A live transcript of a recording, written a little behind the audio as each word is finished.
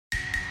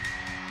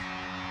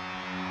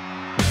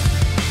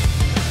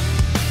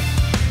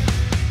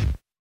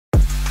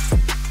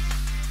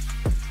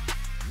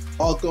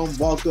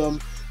welcome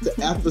to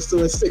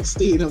episode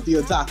 16 of the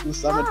Otaku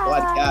Summit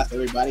podcast,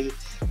 everybody.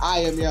 I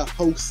am your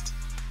host,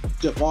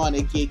 Javon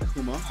aka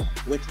Kuma,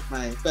 with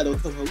my fellow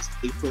co-host,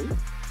 April.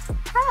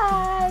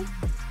 Hi.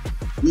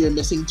 We are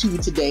missing two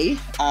today.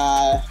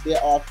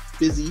 They're off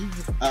busy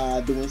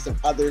doing some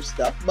other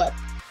stuff, but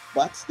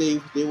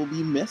they will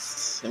be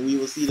missed, and we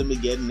will see them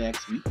again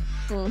next week.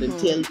 But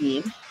until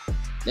then,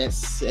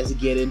 let's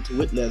get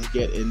into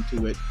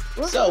it.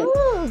 Woo-hoo.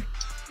 So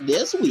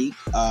this week,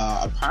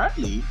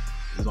 apparently,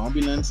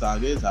 Zombieland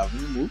Saga is having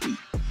a movie.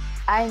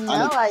 I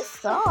know, I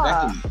saw.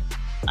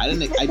 I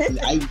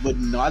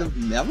would never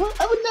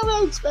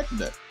have expected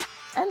that.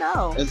 I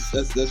know.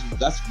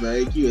 That's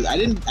very cute. I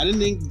didn't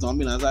think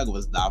Zombieland Saga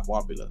was that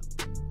popular.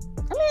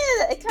 I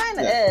mean, it kind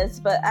of is,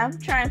 but I'm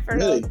trying to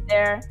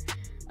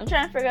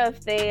figure out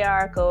if they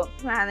are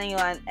planning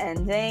on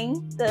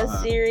ending the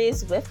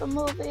series with a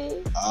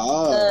movie.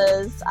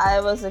 Because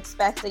I was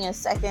expecting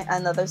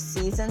another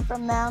season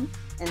from them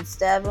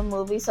instead of a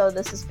movie. So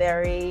this is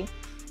very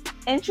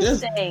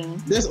interesting.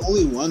 There's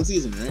only one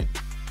season, right?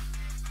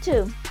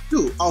 Two.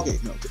 Okay,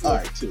 no. All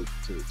right, two.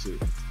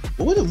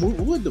 What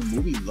would the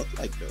movie look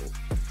like though?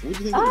 What do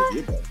you think it would be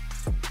about?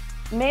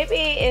 Maybe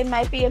it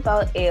might be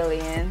about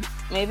aliens.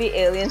 Maybe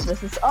aliens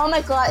versus... Oh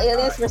my god,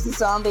 aliens versus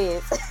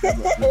zombies.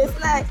 It's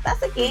like...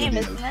 That's a game,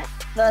 isn't it?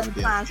 No, it's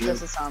Plants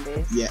versus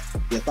Zombies. Yeah,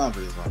 Plants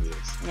versus Zombies.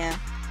 Yeah.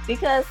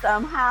 Because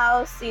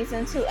how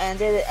season 2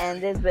 ended, it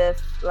ended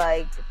with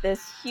like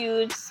this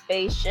huge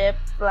spaceship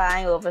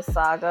flying over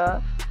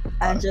Saga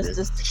and just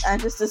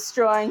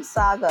destroying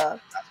Saga.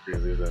 That's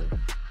crazy though.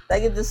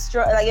 Like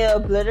it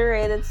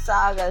obliterated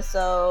Saga,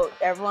 so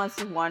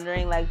everyone's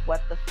wondering like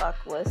what the fuck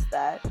was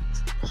that?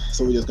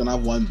 So we're just gonna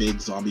have one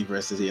big zombie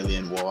versus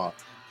alien war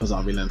for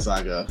Zombieland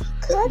Saga.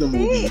 Could be.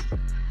 Movie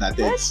that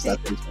takes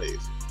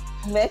place.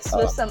 Mixed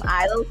with some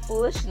idol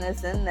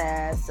foolishness in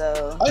there,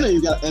 so I know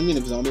if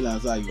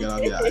Zombieland Saga, you got all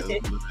the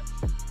idol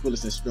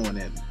foolishness thrown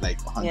in,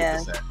 like 100%.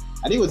 Yeah.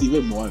 I think what's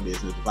even more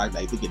amazing is the fact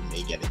that I think it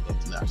may get an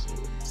international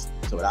release.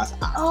 So that's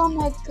oh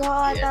my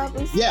god, that'd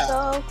be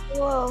so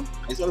cool.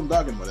 That's what I'm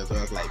talking about. So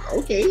I was like,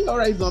 okay, all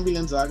right,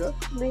 Zombieland Saga.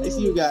 Please. I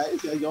see you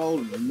guys. Y'all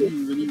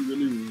really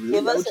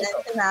give us an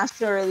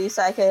international release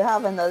so I could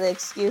have another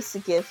excuse to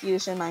give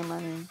Fusion my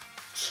money.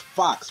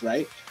 Fox,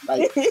 right?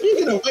 Like,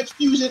 speaking of which,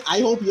 Fusion, I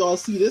hope y'all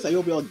see this. I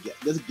hope y'all get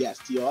this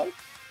guest to y'all.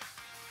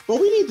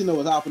 But we need to know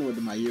what's happening with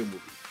the My Hero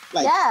movie.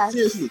 Like,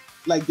 seriously,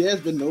 like,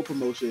 there's been no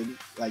promotion.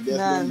 Like, there's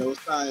been no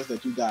signs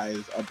that you guys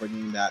are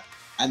bringing that.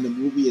 And the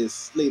movie is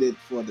slated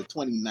for the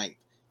 29th.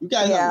 You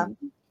guys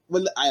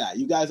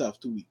you guys have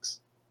 2 weeks.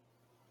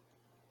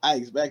 I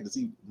expect to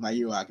see My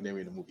Hero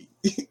Academia in the movie.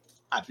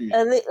 Like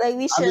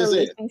we should at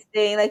least be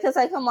saying, like, because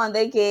come on,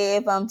 they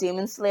gave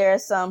Demon Slayer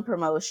some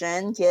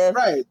promotion, give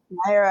My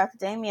Hero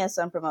Academia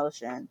some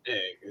promotion. Yeah,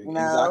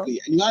 exactly.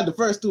 And you had the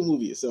first two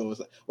movies, so it's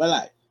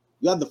like,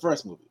 you had the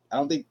first movie. I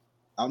don't think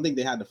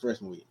they had the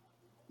first movie.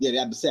 Yeah, they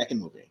had the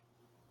second movie.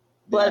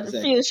 But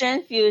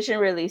Fusion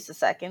released the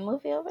second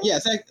movie over? Yeah,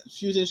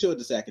 Fusion showed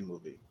the second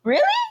movie.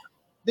 Really?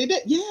 They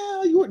did.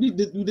 Yeah, you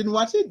didn't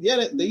watch it?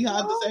 Yeah, they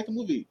had the second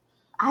movie.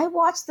 I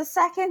watched the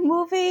second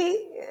movie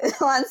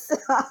on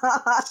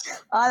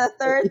a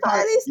third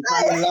party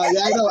site. Yeah,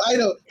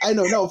 I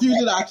know. No,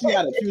 Fusion actually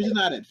had it. Fusion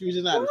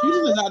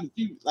has had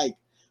like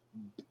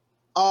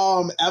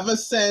ever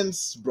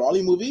since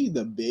Brawly movie,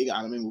 the big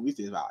anime movies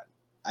they've had.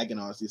 I can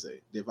honestly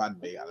say they've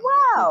had big anime.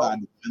 Wow. They've had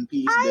One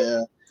Piece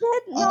there.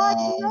 Did not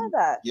know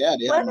that. Yeah,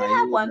 they had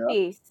One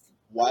Piece.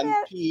 One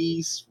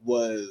Piece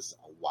was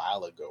a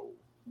while ago.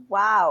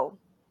 Wow.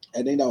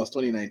 I think that was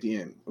 2019,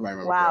 if I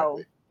remember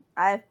correctly.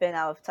 I've been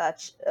out of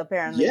touch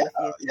apparently.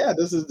 Yeah.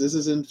 This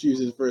is in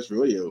Fusion's first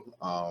rodeo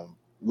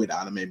with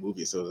anime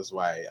movies, so that's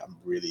why I'm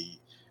really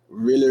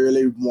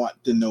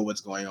want to know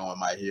what's going on with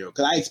My Hero,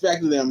 because I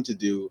expected them to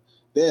do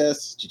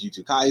this,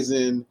 Jujutsu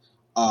Kaisen,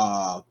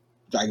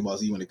 Dragon Ball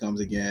Z when it comes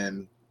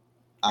again.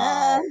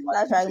 Not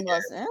Dragon Ball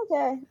Z.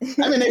 Okay.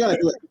 I mean, they're gonna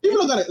do it.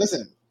 People are gonna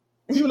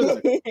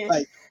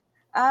like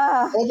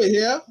over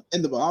here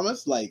in the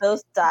Bahamas, like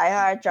those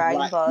diehard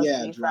Dragon Ball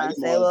Z fans.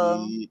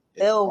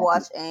 They will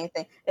watch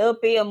anything. It will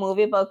be a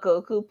movie about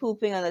Goku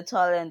pooping on the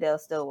toilet, and they'll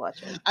still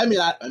watch it. I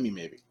mean,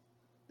 maybe.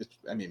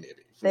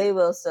 They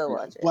will still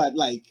watch it. But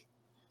like,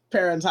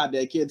 parents had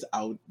their kids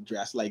out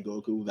dressed like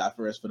Goku. That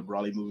first for the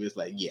Broly movie is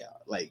like,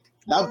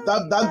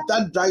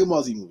 that Dragon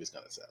Ball Z movie is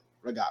gonna sell.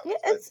 Regardless.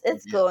 Yeah,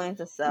 it's going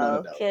to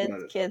sell.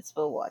 Kids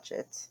will watch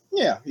it.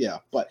 Yeah.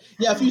 But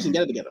Fusion,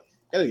 get it together,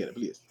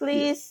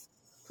 please.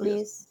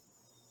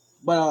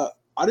 But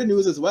other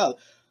news as well.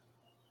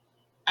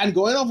 And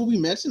going off what we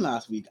mentioned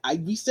last week,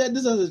 we said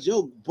this as a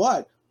joke,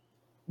 but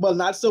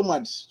not so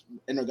much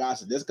in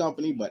regards to this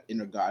company, but in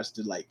regards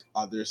to like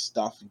other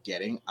stuff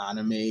getting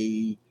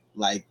anime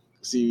like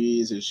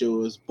series and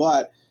shows.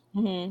 But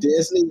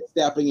Disney is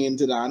stepping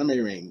into the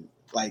anime ring.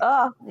 Like,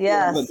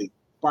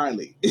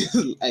 finally.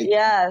 Like,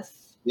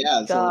 yes.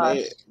 Yeah,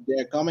 so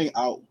they're coming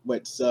out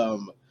with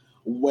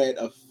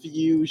a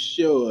few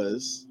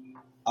shows.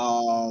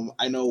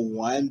 I know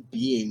one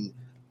being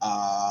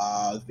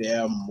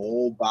Their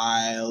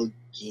mobile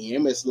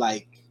game is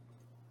like,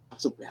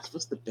 what's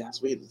the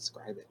best way to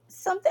describe it?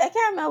 Something I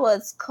can't remember what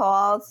it's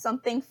called.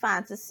 Something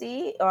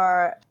fantasy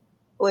or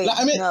wait, no,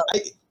 I mean, no.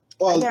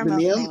 The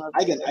name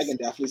I can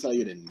definitely tell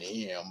you the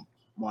name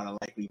more than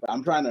likely, but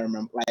I'm trying to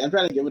remember. Like I'm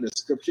trying to give a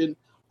description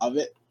of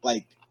it.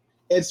 Like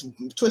it's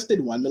Twisted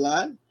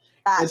Wonderland.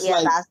 It's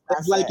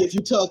like if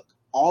you took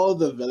all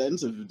the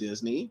villains of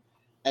Disney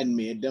and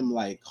made them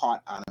like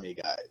hot anime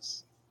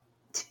guys.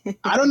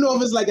 I don't know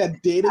if it's like a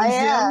dating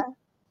sim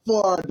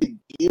for the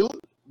game,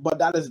 but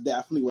that is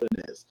definitely what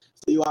it is.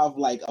 So you have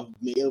like a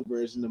male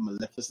version of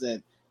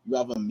Maleficent. You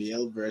have a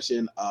male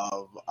version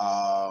of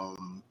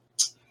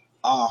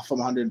from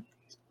 100.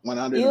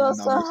 You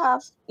also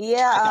have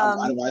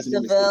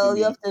DeVille.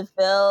 You have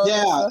DeVille.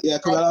 Yeah,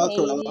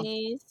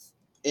 Cruella.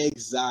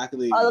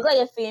 Exactly. Oh, it looks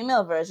like a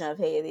female version of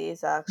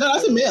Hades. Actually. No,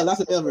 that's a male.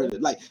 That's a male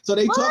version. Like so,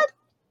 they took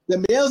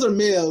the males are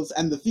males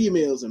and the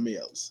females are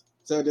males.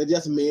 So they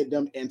just made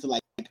them into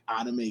like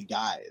anime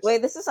guys.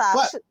 Wait, this is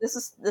actually this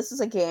is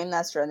a game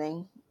that's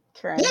running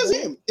currently.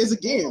 Yeah, it's a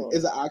game.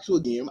 It's an actual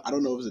game. I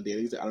don't know if it's a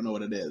dating. I don't know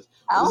what it is.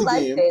 I don't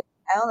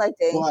like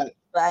dating.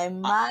 But I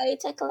might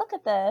take a look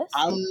at this.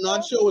 I'm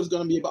not sure what it's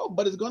gonna be about,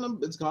 but it's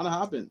gonna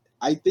happen.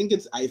 I think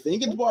it's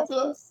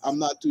popular. I'm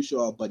not too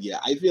sure, but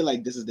yeah, I feel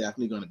like this is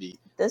definitely gonna be.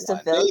 This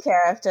DeVille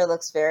character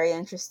looks very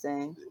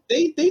interesting.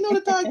 They know the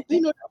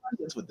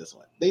targets with this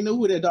one. They know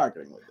who they're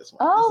targeting with this one.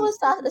 Oh, is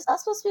that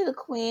supposed to be the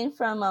queen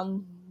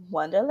from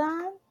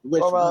Wonderland?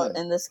 Which one?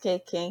 In this case,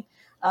 King.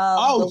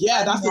 That's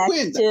the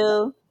queen.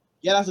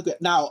 That's the queen.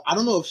 Now I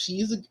don't know if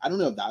I don't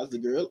know if that was the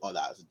girl or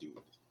that was the dude.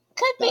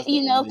 Could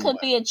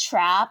be a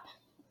trap.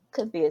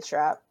 Could be a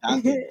trap.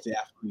 That could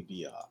definitely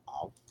be a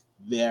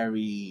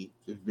very,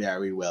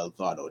 very well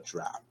thought out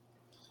trap.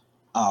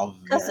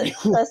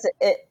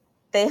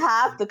 They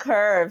have the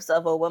curves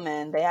of a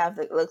woman.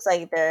 Looks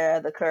like they're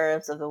the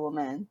curves of the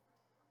woman.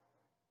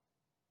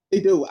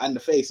 They do, and the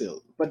face is.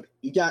 But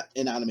you can't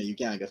in anime. You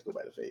can't just go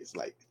by the face.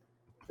 Like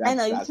I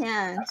know you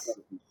can't.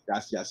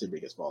 That's just your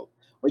biggest fault.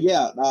 But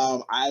yeah,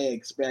 I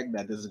expect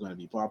that this is going to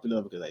be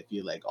popular because I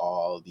feel like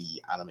all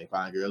the anime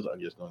fangirls are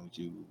just going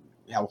to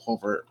have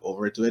hover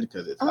over to it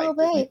because it's hold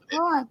on. I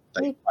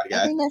think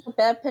there's a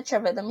better picture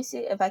of it. Let me see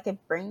if I can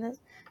bring this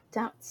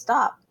down.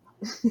 Stop.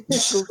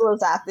 Google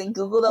is acting.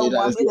 Google don't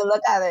want me to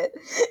look at it.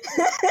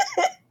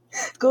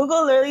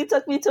 Google literally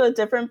took me to a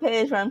different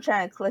page where I'm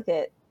trying to click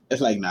it.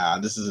 It's like, nah,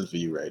 this isn't for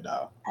you right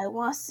now. I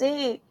want to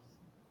see.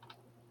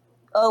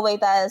 Oh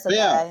wait, that is a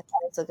guy.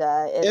 That is a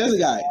guy. It is a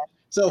guy.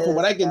 So from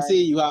what I can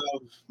see, you have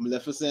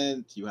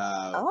Maleficent, you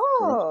have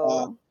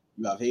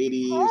you have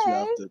Hades, you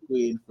have the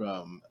Queen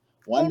from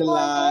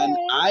Wonderland.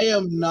 I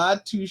am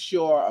not too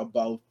sure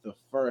about the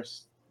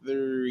first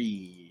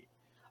three.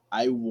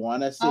 I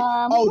want to say,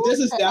 this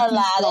is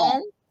definitely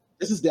Scar.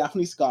 This is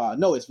definitely Scar.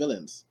 No, it's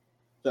villains.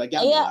 So I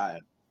can't be lying.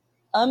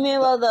 I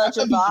mean, well, the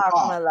Jafar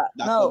from Aladdin.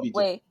 No,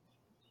 wait.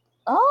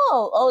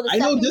 I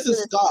know this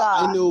is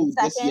Scar. I know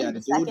the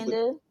second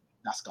dude.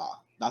 That's Scar.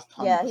 That's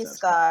 100% yeah, he's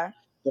Scar.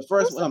 The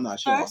first one, I'm not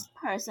sure. First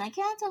person. I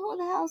can't tell who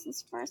the hell is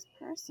this first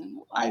person.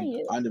 Who are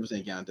you?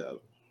 100% can't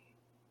tell.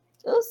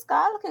 Ooh,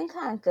 Scar looking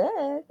kind of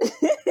good.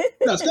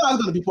 No, Scar's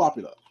gonna be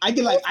popular. I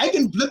can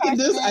look at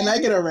this and I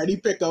can already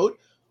pick out.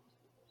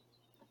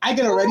 I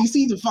can already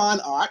see the fan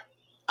art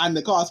and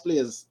the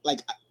cosplayers like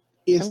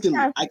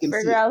instantly. I can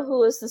figure out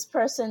who is this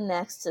person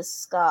next to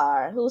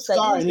Scar. Who's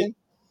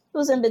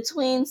in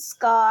between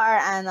Scar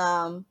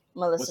and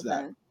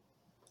Maleficent?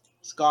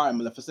 Scar and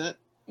Maleficent.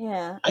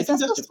 Yeah, I think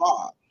that's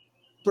Jafar.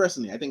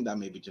 Personally, I think that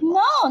may be Jafar.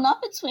 No, not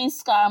between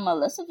Scar and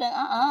Maleficent.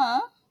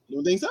 You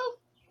don't think so?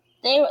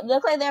 They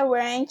look like they're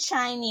wearing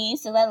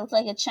Chinese, so that looks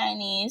like a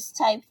Chinese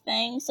type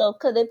thing. So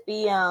could it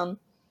be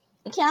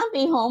it can't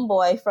be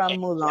Homeboy from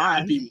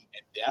Mulan. It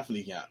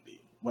definitely can't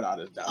be. Without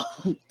a doubt.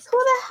 Who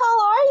the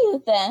hell are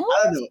you then?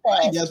 I don't know.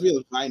 I guess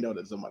we'll find out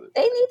at some other time.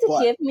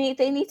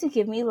 They need to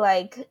give me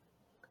like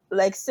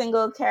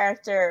single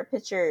character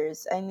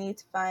pictures. I need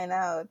to find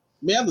out.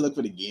 May have to look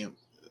for the game.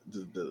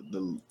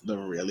 The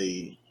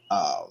really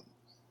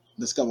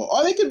discover,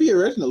 or they could be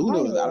original. Who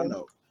knows? I don't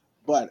know.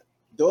 But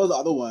those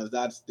other ones,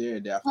 they're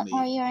definitely.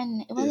 What is your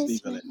name? What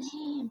is your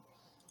name?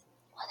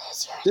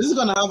 This is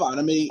gonna have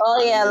anime.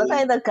 Oh yeah, look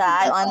like the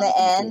guy on the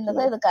end. Look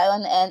like the guy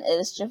on the end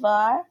is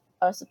Jafar,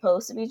 or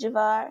supposed to be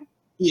Jafar.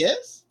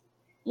 Yes.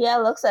 Yeah,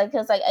 it looks like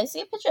because I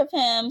see a picture of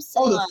him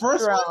sitting on a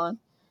throne. One?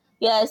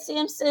 Yeah, I see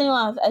a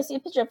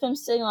picture of him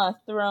sitting on a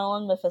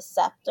throne with a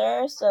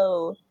scepter.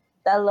 So.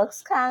 That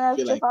looks kind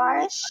of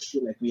Jafarish. I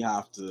feel like we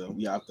have to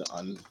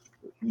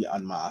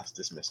unmask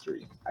this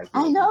mystery.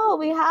 I know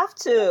we have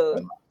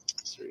to.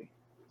 Mystery.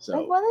 So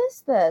like, what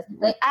is this?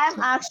 Like,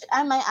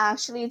 I might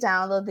actually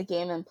download the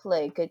game and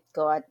play. Good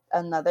God,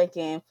 another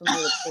game for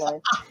me to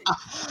play.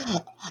 I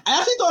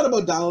actually thought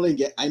about downloading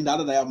it. Now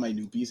that I have my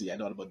new PC, I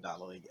thought about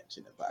downloading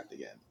Genshin Impact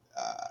again.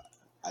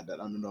 I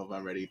don't know if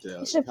I'm ready to.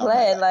 You should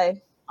play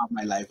have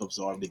my life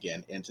absorbed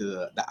again into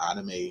the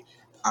anime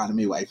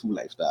waifu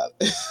lifestyle.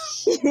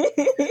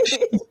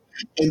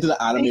 into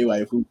the anime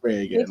waifu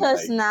fray again.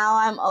 Because now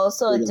I'm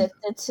also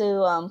addicted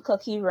to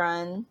Cookie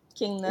Run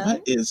Kingdom.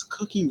 What is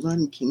Cookie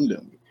Run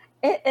Kingdom?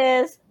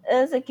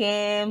 It's a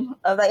game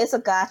of it's a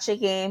gacha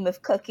game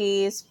with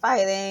cookies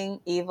fighting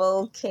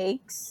evil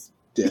cakes.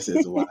 This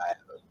is wild.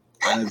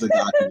 And it's a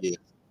gacha game.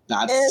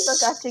 That's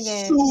a gacha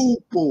game.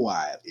 Super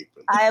wild,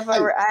 April. I've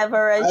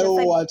already. I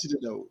want you to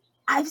know.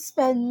 I've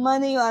spent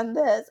money on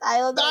this. I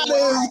don't know.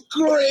 That is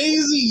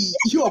crazy.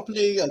 You are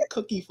playing a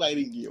cookie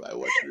fighting game. I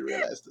want you to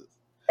realize this.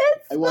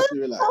 It's so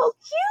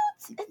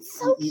cute. It's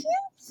so cute.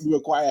 You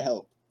require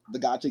help. The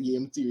gacha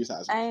game series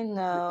has. I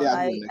know.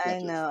 I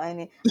know. I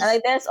need.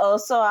 And there's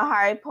also a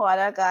Harry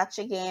Potter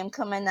gacha game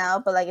coming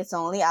out, but it's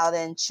only out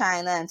in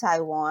China and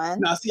Taiwan.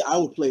 Now, see, I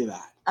would play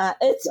that.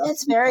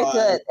 It's very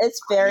good. It's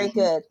very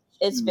good.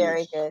 It's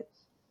very good.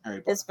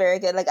 It's very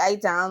good. I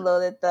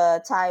downloaded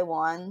the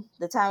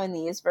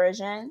Taiwanese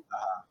version.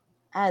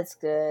 That's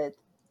good.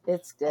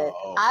 It's good.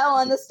 I don't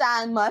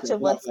understand much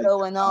of what's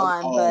going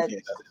on, but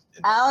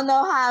I don't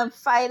know how I'm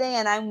fighting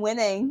and I'm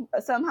winning.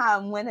 Somehow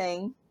I'm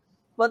winning.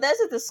 Well, this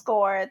is the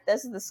score.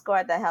 This is the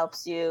score that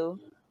helps you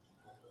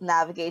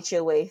navigate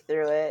your way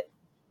through it.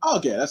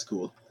 Okay, that's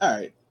cool. All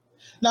right.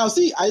 Now,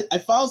 see, I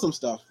found some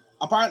stuff.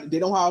 Apparently, they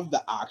don't have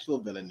the actual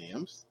villain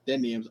names. Their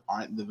names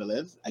aren't the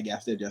villains. I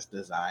guess they're just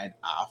designed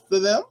after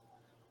them.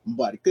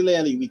 But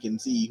clearly, we can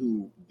see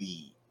who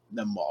the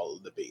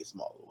base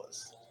model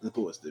was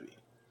supposed to be.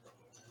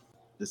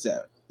 The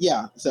 7.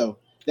 Yeah, so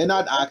they're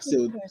not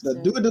actually. The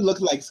dude that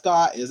looks like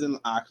Scar isn't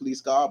actually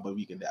Scar, but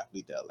we can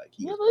definitely tell.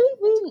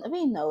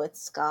 We know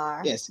it's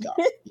Scar. Yeah, Scar.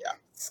 Yeah,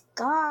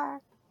 Scar.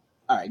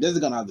 All right, this is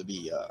gonna have to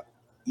be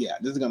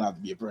this is gonna have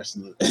to be a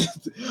personal,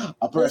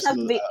 a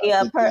personal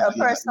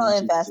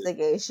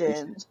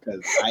investigation.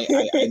 Because I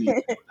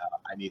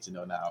need to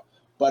know now.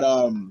 But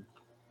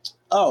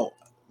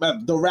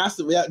the rest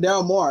of there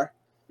are more.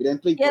 We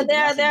didn't play.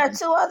 Yeah, there are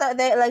 2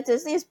 other.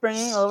 Disney's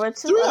bringing over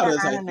 2 other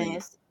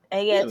animes.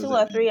 Yeah, 2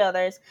 or 3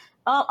 others.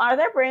 Are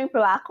they bringing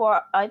Black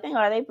Rock? I think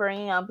are they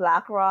bringing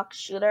Black Rock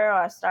Shooter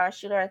or Star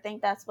Shooter? I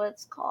think that's what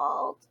it's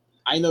called.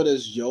 I know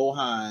there's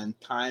Johan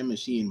Time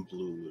Machine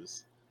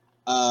Blues.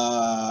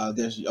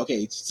 There's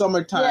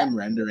Summertime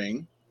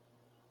Rendering.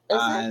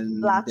 And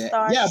Black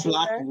Star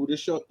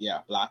Shooter?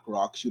 Black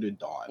Rock Shooter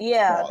Dawn.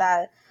 Yeah,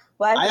 that.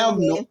 What I've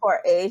been waiting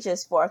for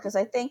ages for, because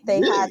I think they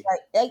had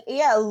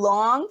a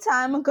long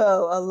time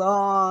ago.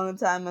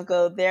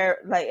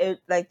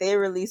 They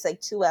released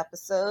 2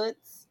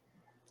 episodes,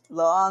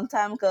 long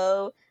time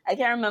ago. I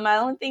can't remember. I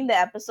don't think the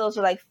episodes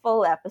were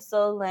full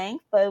episode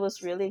length, but it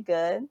was really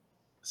good.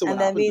 So and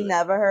then we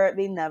never heard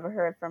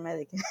from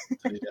it again.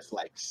 It's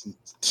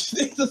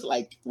just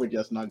we're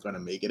just not gonna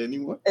make it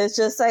anymore. It's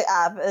just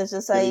Aang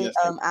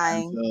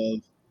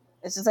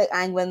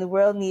when the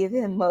world needed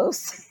him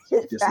most.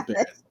 But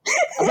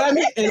I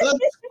mean, it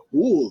looks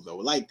cool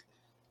though.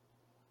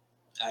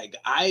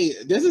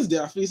 This is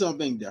definitely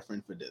something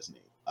different for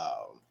Disney.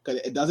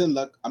 Because it doesn't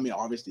look. I mean,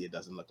 obviously, it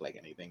doesn't look like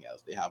anything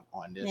else they have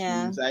on their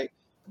streaming site.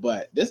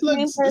 But this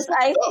looks.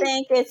 I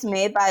think it's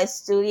made by a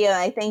studio.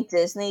 I think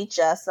Disney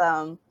just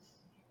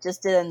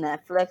did a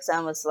Netflix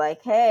and was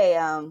like, "Hey,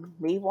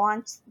 we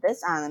want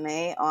this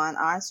anime on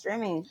our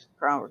streaming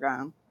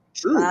program,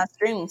 on our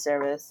streaming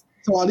service."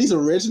 So are these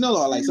original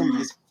or some of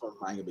these from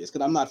manga based?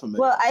 Because I'm not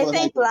familiar. Well, I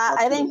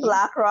think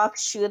Black Rock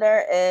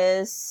Shooter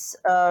is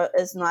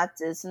not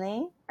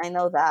Disney. I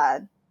know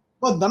that.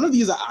 Well, none of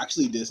these are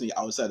actually Disney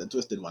outside of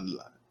Twisted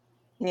Wonderland.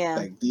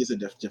 Yeah. These are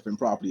different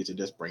properties to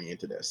just bring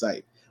into their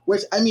site.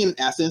 Which, I mean, in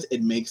essence,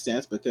 it makes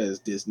sense because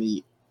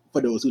Disney,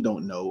 for those who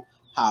don't know,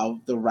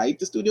 have the right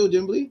to Studio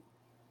Ghibli.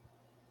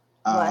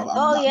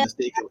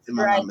 Mistaken,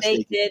 right.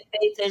 They did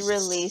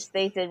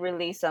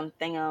release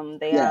something.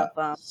 They have.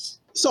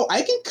 So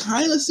I can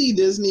kind of see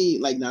Disney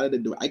now that they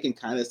do it, I can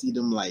kind of see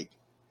them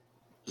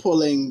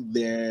pulling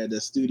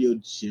the Studio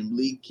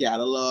Ghibli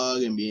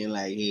catalog and being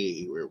like,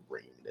 "Hey, we're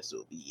bringing this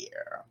over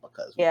here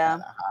because we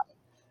kind of have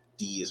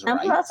these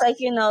rights." And plus,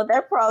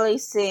 they're probably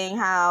seeing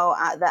how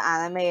the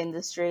anime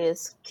industry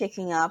is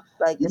kicking up,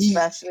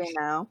 especially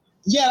now.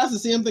 Yeah, that's the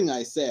same thing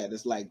I said.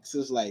 It's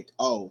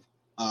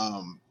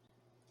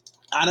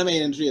anime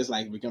industry is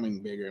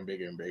becoming bigger and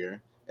bigger and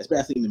bigger,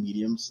 especially in the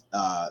mediums,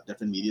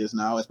 different medias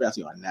now,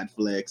 especially on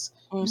Netflix.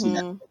 You see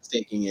Netflix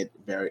taking it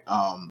very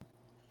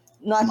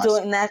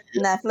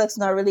Netflix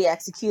not really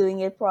executing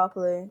it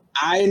properly.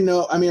 I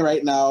know. I mean,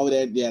 right now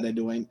they're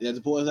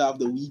supposed to have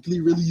the weekly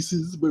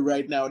releases, but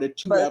right now they're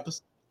 2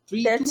 episodes.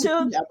 Three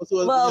episodes.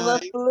 Well,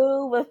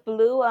 with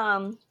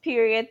Blue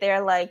period,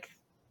 they're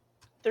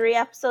 3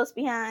 episodes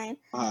behind,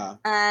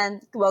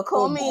 and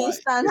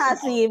Komi-san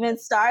hasn't even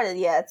started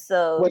yet.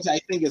 So, which I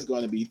think is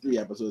going to be 3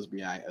 episodes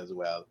behind as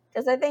well.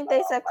 Because I think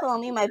they said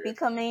Komi might be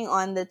coming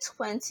on the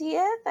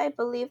 20th. I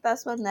believe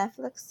that's what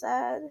Netflix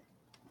said.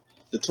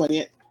 The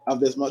 20th of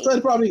this month, so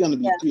it's probably going to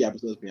be 3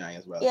 episodes behind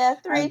as well. Yeah,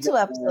 2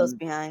 episodes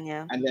behind.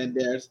 Yeah, and then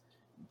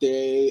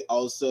they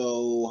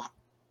also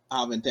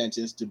have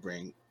intentions to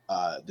bring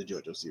the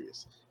JoJo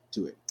series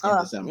to it in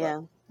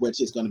December, which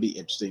is going to be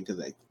interesting because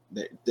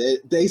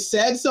They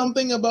said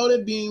something about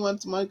it being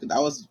once a month.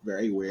 That was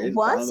very weird.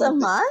 Once a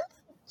month?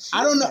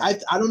 I don't know. I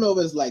don't know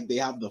if it's like they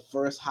have the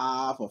first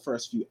half or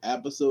first few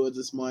episodes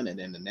this month, and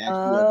then the next few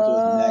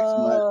episodes next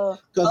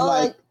month.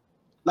 Because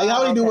like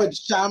how they do with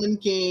Shaman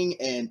King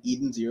and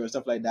Eden Zero and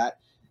stuff like that,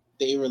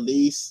 they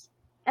release.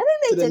 I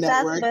think they did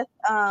network, that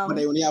with but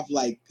they only have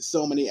like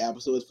so many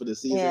episodes for the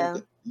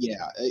season.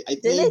 Yeah.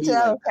 Did they do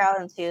that with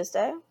Carol and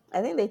Tuesday?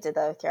 I think they did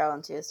that with Carol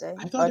and Tuesday.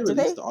 I thought they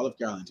released all of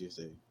Carol and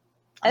Tuesday.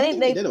 I think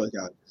they did it with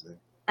Carol and Tuesday.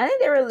 I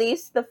think they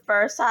released the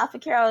first half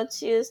of Carol and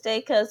Tuesday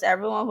because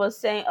everyone was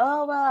saying,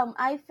 "Oh well,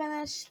 I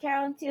finished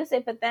Carol and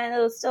Tuesday," but then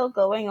it was still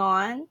going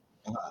on.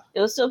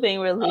 It was still being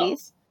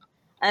released,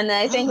 and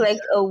then I think like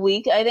a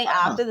week. I think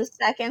after the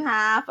second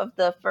half of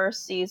the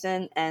first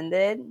season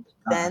ended,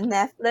 then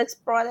Netflix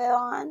brought it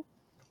on.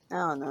 I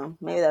don't know.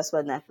 Maybe that's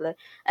what Netflix.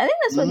 I think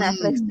that's what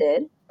Netflix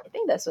did. I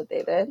think that's what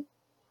they did.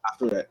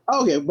 After that,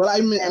 okay. But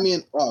I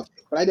mean,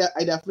 okay. But I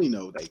definitely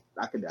know like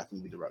that could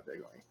definitely be the route they're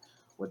going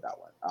with that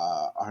one,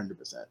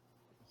 100%.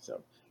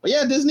 So, but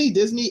yeah, Disney.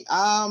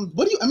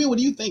 What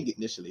do you think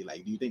initially?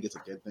 Like, do you think it's a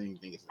good thing? Do you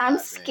think it's I'm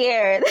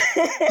scared.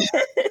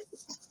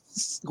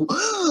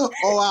 Oh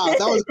wow,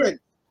 that was great.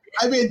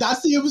 I mean,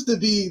 that seems to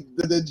be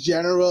the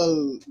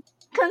general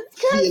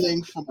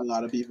feeling from a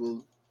lot of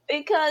people.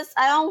 Because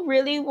I don't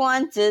really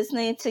want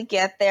Disney to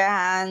get their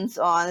hands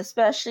on,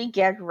 especially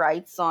get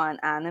rights on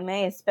anime,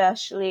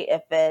 especially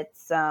if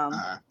it's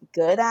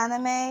good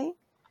anime.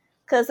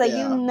 Because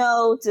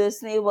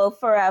Disney will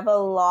forever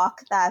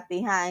lock that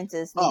behind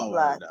Disney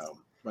Plus.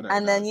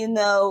 And then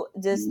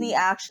Disney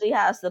actually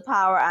has the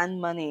power and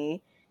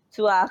money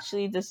to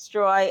actually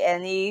destroy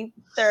any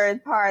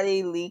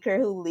third-party leaker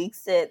who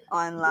leaks it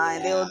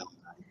online.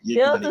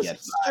 They'll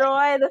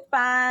destroy the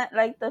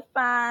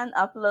fan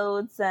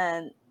uploads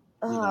and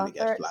you're gonna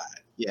get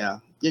flagged. Yeah,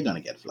 you're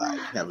gonna get flagged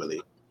heavily.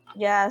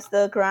 Yes,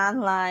 the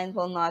Grand Line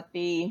will not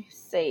be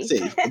safe.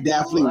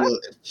 Definitely will,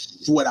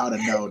 without a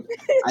doubt.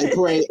 I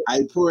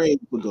pray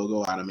for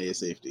Go Anime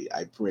safety.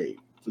 I pray.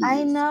 Please.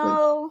 I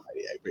know.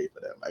 I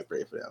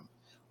pray for them.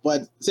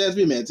 But since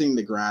we mentioned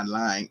the Grand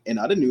Line, in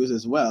other news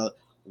as well,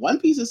 One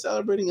Piece is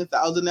celebrating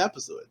 1,000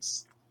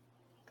 episodes.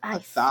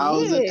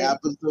 1,000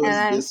 episodes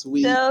and this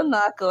week. I'm still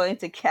not going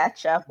to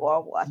catch up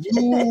or watch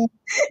it.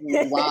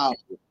 Wow.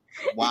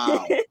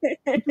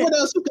 What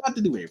else you got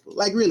to do, April?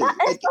 Like really?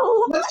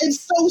 It's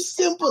so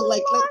simple.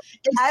 Like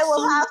I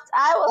will have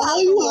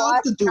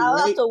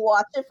to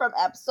watch it from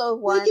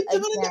episode 1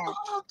 again.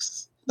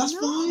 That's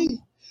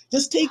fine.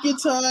 Just take your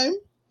time.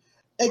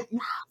 Like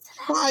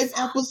 5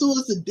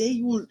 episodes a day,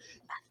 you'll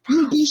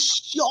be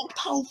shocked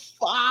how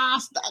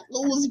fast that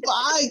goes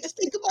by. Just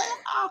think about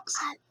arcs.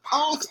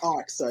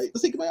 Sorry,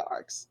 just think about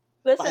arcs.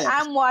 Listen,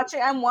 I'm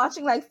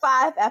watching like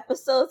 5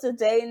 episodes a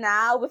day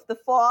now with the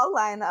fall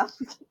lineup.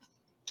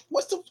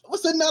 What's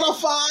another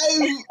 5?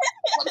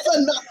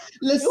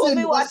 Listen,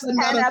 you watch 10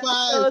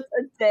 episodes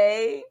a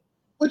day.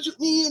 What you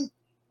mean?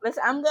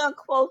 Listen, I'm gonna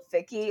quote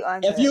Vicky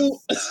on this.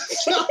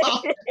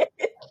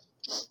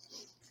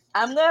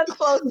 I'm gonna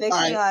quote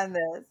Vicky on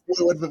this.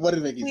 What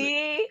did Vicky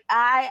say?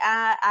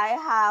 I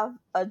have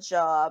a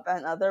job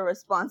and other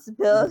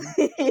responsibilities.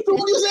 So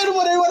what you saying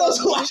about everyone else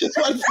who watches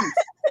One Piece?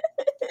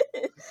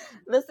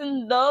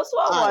 Listen, those who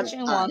are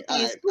watching One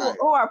Piece,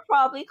 who are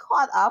probably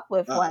caught up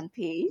with One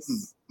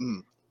Piece,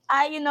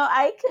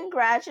 I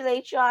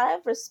congratulate y'all. I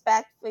have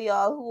respect for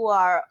y'all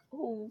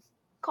who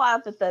caught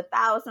up with the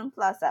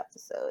 1,000+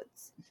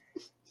 episodes.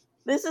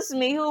 This is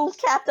me who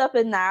kept up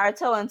in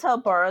Naruto until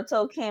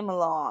Boruto came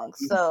along.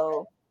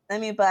 So,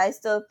 but I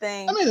still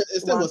think it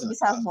still One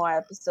Piece has more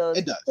episodes.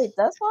 It does. Wait,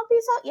 does One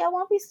Piece have? Yeah,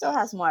 One Piece still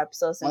has more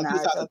episodes than Naruto.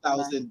 One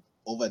Piece has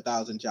over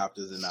 1,000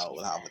 chapters, and now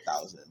we'll have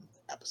 1,000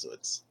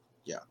 episodes.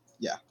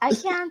 Yeah. I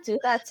can't do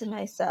that to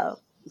myself.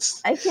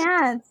 I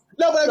can't.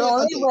 No, but the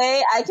only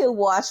way I could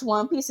watch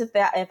One Piece if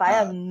I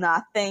have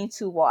nothing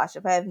to watch.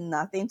 If I have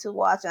nothing to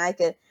watch, and I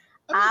could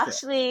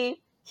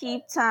actually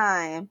keep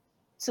time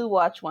to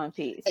watch One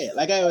Piece. Hey,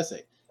 like I always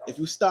say, if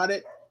you start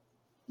it,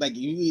 like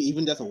you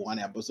even just 1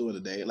 episode a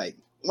day, like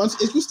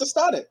if you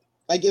start it,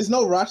 like it's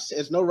no rush.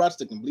 There's no rush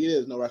to complete it.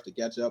 There's no ruch to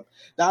catch up.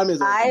 I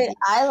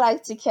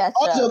like to catch up.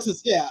 All jokes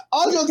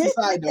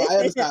aside, though, I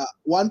understand.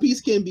 One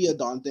Piece can be a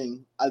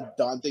daunting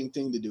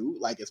thing to do.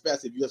 Like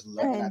especially if you're just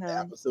looking at the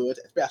episodes,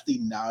 especially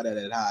now that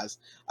it has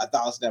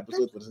 1,000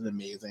 episodes, which is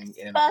amazing.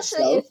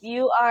 Especially if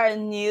you are a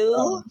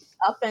new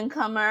up and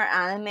comer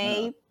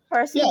anime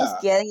person who's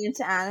getting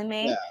into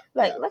anime.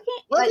 Looking.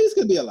 One Piece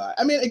could be a lot.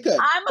 I mean, it could.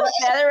 I'm a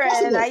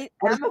veteran,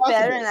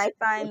 and I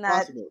find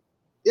that. Possible.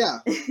 Yeah,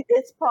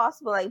 it's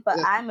possible. But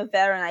I'm a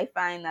veteran. I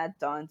find that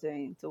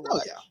daunting to watch.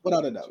 Oh yeah,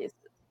 without a doubt.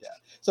 Yeah.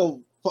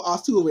 So for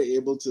us who were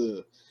able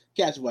to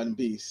catch One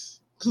Piece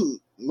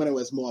when it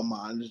was more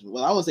manageable,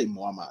 well, I won't say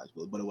more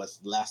manageable, but it was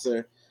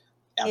lesser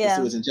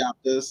episodes and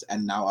chapters,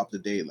 and now up to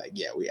date.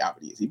 We have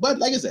it easy. But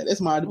like I said, it's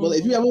manageable.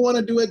 If you ever want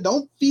to do it,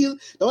 don't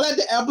let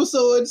the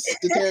episodes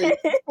deter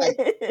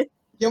you.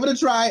 Give it a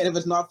try, and if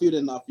it's not for you,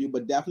 then not for you.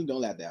 But definitely don't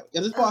let that,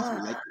 because it's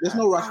possible. There's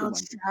no rush for One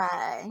Piece.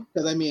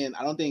 Because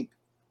I don't think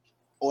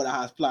Oda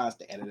has plans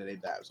to edit it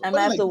in time. So I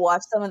might have to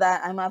watch some of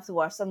that. I might have to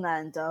watch some of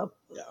that in dub.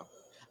 Yeah.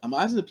 I'm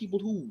asking the people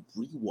who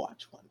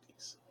rewatch One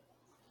Piece.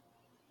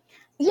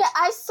 Yeah,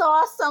 I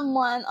saw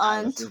someone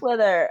on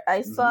Twitter.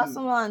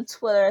 Someone on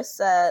Twitter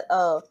said,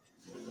 "Oh,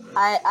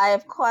 I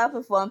have caught up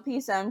with One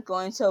Piece. I'm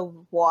going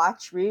to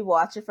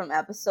rewatch it from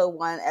episode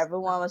 1."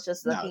 Everyone was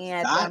just looking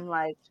at them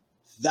like,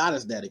 that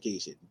is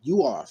dedication.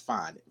 You are a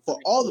fan. For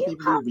all the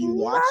people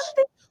who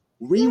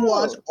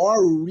rewatch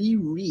or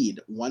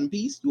reread One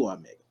Piece, you are a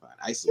mega fan.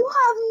 I salute you.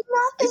 Have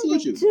nothing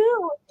to do with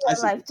your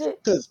life.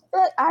 Because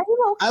are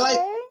you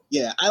okay?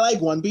 I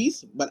like One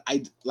Piece, but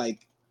I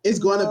like it's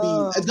gonna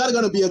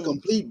be a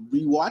complete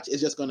rewatch.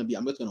 It's just gonna be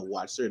I'm just gonna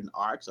watch certain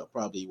arcs or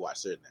probably watch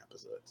certain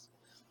episodes.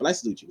 But I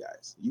salute you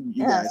guys.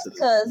 You guys,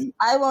 because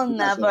I will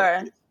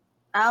never.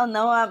 I don't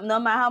know. No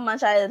matter how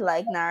much I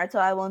like Naruto,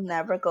 I will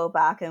never go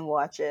back and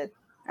watch it.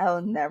 I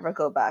will never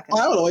go back.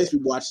 I would always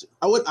rewatch.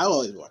 I will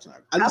always watch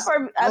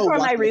Naruto. I for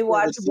my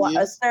rewatch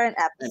certain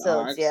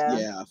episodes,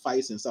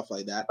 fights and stuff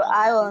like that. But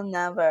I will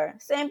never.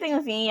 Same thing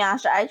with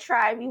Inuyasha. I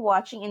tried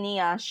rewatching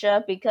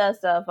Inuyasha because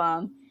of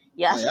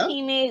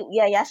Yashahime.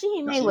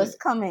 Yashahime was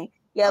coming.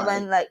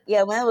 When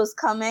it was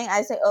coming,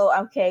 I said, "Oh,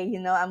 okay,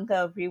 I'm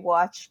gonna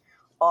rewatch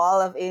all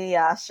of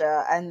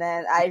Inuyasha," and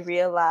then I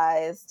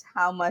realized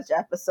how much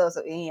episodes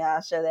of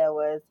Inuyasha there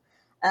was.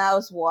 And I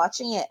was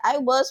watching it.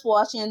 And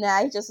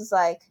I just was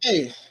like,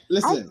 "Hey,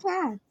 listen, I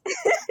can't."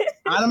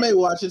 Anime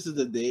watchers of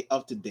today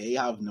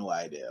have no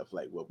idea of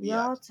like what we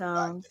Y'all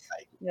don't.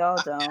 Y'all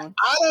don't.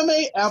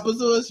 Anime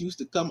episodes used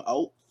to come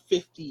out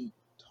 50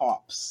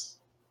 tops.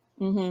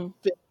 50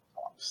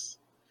 tops.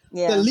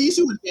 Yeah. The least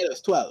you would get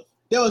was 12.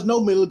 There was no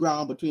middle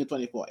ground between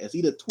 24. It's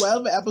either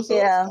 12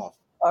 episodes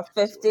or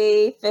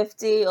 50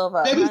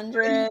 over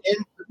 100.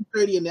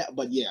 30 in that,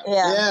 but yeah.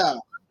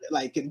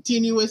 Like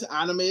continuous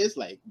animes,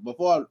 like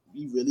before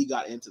we really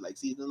got into like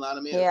seasonal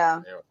anime.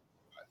 Like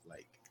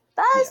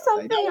that is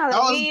something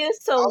we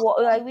used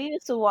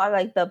to watch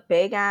like the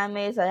big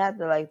animes that had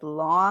the like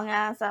long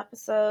ass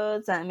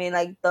episodes. I mean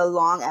like the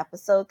long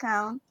episode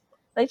count.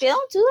 Like they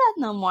don't do that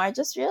no more. I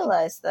just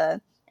realized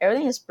that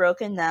everything is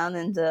broken down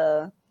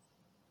into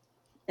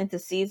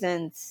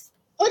seasons.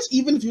 Which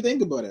even if you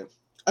think about it,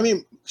 I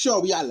mean,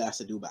 sure we had less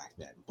to do back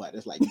then, but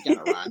it's like you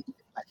gotta run.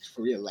 Like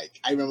for real, like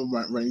I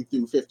remember running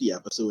through 50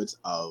 episodes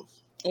of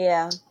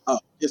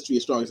History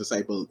of Strongest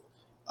Disciple,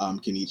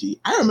 Kenichi.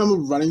 I remember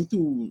running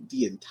through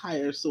the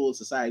entire Soul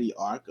Society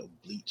arc of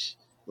Bleach,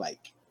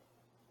 like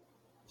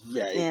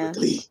very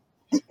quickly.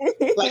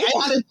 Like I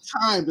had a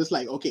time just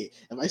like, okay,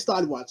 if I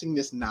started watching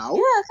this now,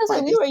 because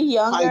like we were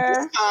younger. By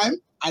this time,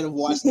 I'd have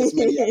watched this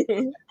many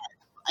episodes.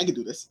 I could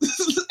do this.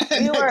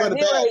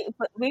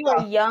 we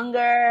were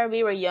younger.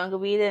 We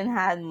didn't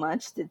have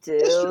much to do,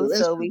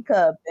 so we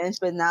could binge.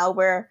 But now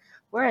we're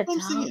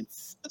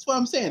adults. That's what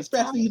I'm saying.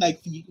 Especially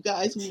like for you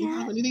guys who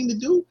don't have anything to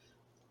do,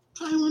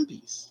 try One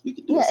Piece. You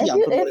can do if you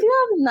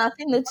have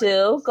nothing to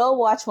do, go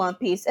watch One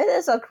Piece. It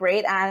is a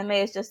great anime.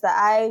 It's just that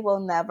I will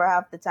never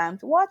have the time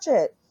to watch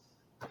it.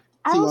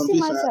 I don't see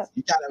myself.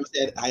 You kind of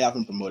said I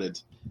haven't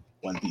promoted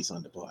One Piece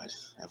on the board.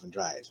 I haven't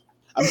tried.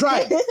 I'm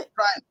trying.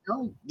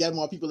 Get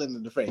more people into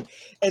the fray.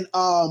 And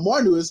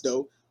more news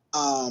though.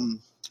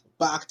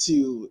 Back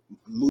to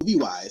movie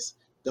wise,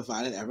 The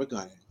Violet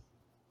Evergarden.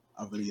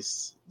 I've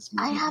released this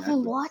movie. I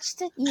haven't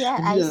watched it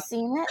yet. I've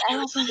seen it. I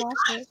haven't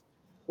watched it.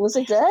 Was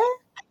it good?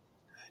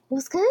 It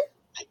was good?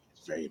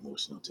 It's very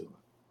emotional too.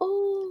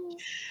 Ooh.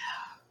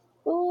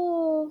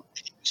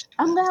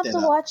 I'm gonna have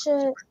to watch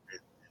it.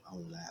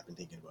 I've been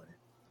thinking about it.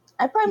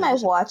 I probably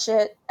might watch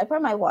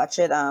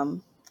it.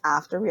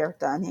 After we are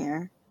done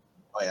here.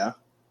 Oh yeah?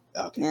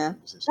 Okay. Yeah.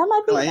 That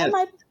might be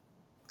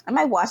I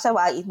might watch that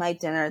while I eat my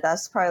dinner.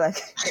 That's probably like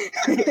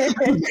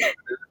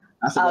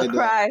I'll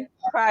cry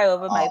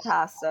over my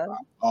pasta.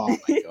 Oh my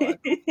god.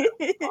 You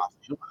want to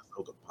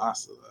soak up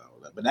pasta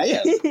though. But I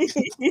answered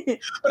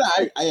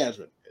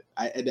it.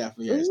 I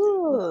definitely answered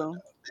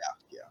it.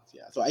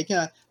 Yeah. So I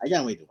can't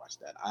wait to watch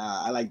that.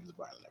 I like this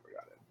Violet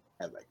Evergarden.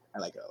 I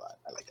like it a lot.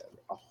 I like it.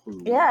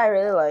 Yeah, I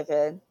really like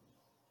it.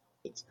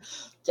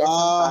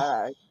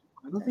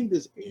 I don't think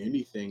there's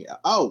anything.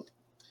 Oh,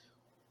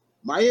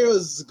 my year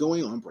is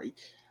going on break.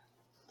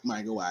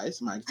 Manga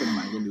wise, manga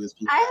news.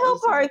 I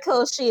hope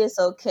Horikoshi is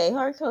okay.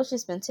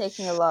 Horikoshi's been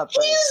taking a lot of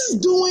breaks. He's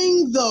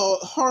doing the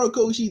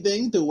Horikoshi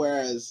thing to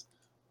whereas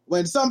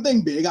when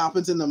something big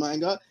happens in the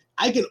manga,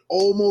 I can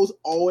almost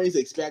always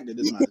expect that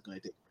this man's going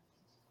to take.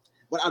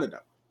 But I don't know.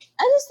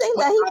 I just think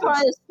that he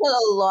probably just put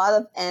a lot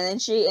of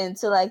energy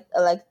into like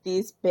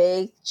these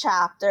big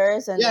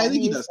chapters, and I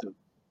think he does too.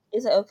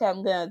 He's like, okay,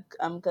 I'm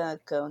gonna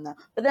go now.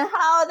 But then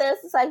how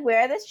this is like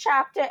where this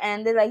chapter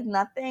ended, like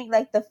nothing,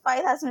 like the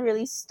fight hasn't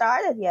really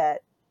started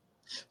yet.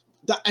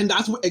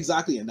 That's what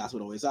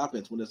always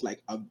happens when it's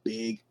like a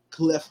big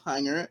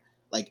cliffhanger,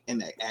 like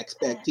an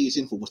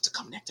expectation for what's to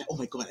come next. Oh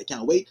my god, I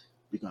can't wait.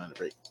 We're going on a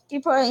break. He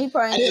probably. And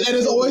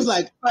it's always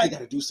like I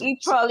gotta do something.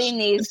 He probably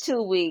needs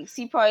 2 weeks.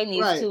 He probably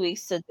needs 2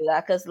 weeks to do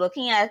that because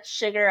looking at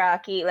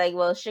Shigaraki,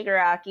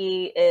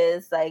 Shigaraki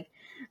is like,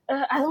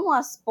 I don't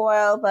want to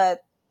spoil,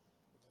 but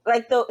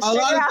like the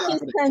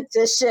Shigaraki's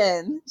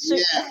condition.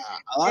 Yeah,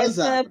 a lot it's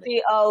gonna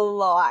be a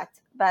lot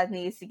that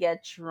needs to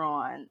get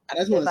drawn. I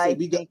just want to say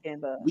we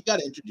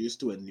got introduced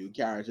to a new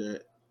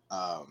character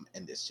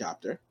in this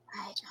chapter.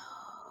 I know.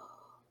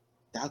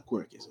 That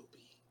quirk is OP.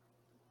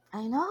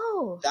 I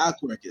know. That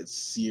quirk is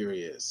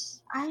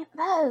serious.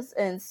 That is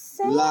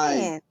insane.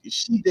 Like,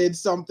 she did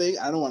something.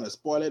 I don't want to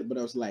spoil it, but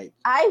I was like,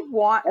 I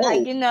want,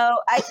 I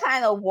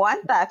kind of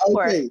want that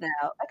quirk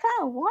now. I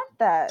kind of want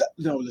that.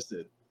 No,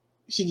 listen.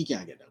 Shiggy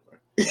can't get that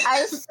quirk.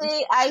 I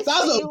see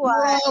That's a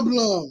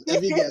problem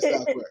if he gets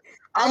that quirk.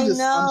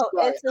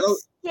 It's a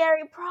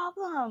scary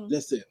problem.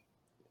 Listen,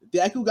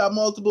 Deku got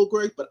multiple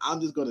quirks, but I'm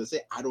just going to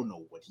say, I don't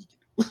know what he can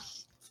do.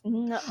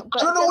 No, I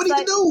don't know what he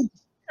can do.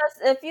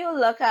 Because if you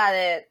look at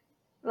it,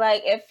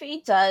 like, if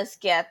he does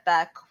get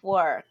that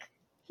quirk,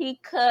 he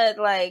could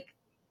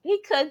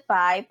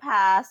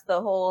bypass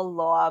the whole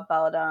law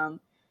about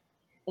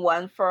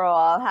one for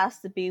all has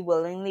to be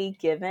willingly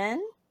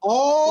given.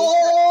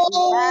 Oh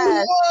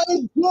my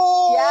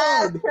god!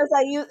 Yeah, because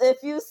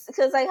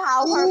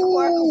how her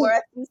quirk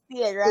works, you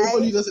see it, right?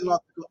 Everybody doesn't know.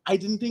 I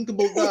didn't think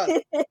about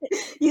that.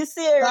 You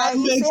see it, right?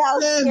 You see how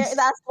scary.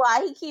 That's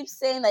why he keeps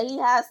saying that he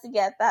has to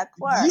get that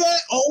quirk. Yeah.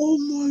 Oh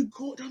my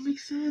god, that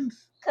makes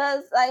sense.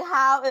 Because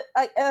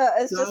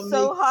it's just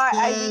so hard.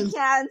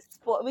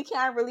 We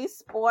can't really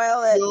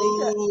spoil it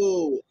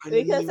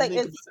because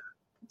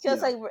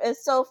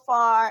it's so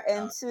far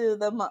into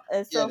the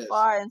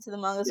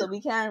manga, so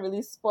we can't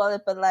really spoil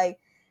it. But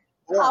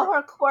how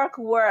her quirk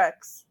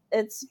works,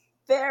 it's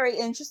very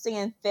interesting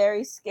and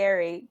very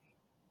scary.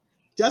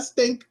 Just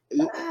to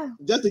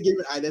give you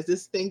an idea,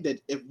 just think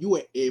that if you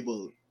were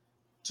able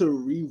to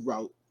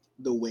reroute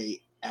the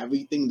way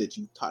everything that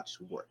you touch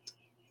worked,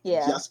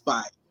 just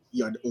by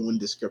your own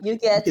description, you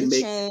get to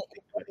change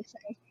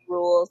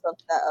rules of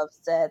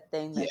said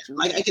thing. That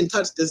like I can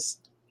touch this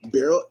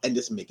barrel and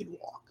just make it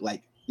walk,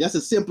 like just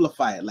to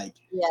simplify it. Like,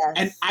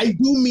 and I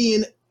do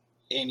mean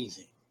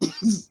anything,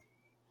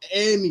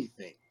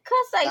 anything.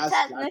 Because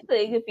technically,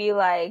 it could be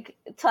like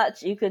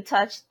touch. You could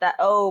touch that.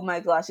 Oh my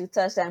gosh, you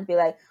touch that and be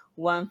like,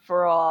 one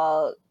for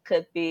all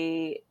could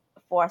be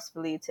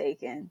forcefully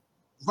taken.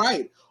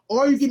 Right,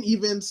 or you can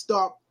even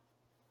stop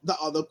the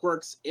other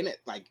quirks in it,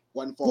 like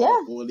one for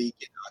all only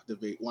can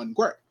activate one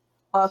quirk.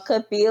 Or it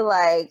could be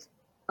like,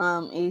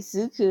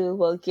 Izuku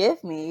will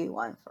give me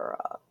one for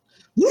all.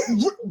 My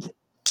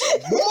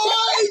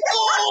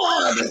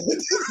god!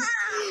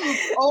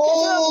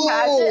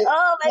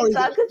 Oh my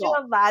god! Could you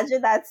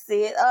imagine that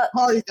scene?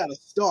 Hari's gotta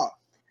stop.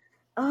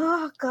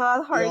 Oh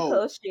god,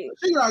 Horikoshi.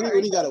 Shiguragi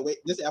only got away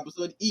this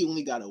episode. He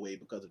only got away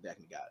because of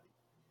technicality.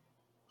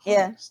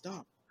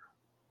 Stop.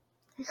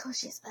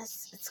 Horikoshi,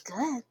 it's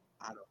good.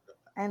 I don't know.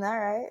 I know,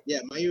 right?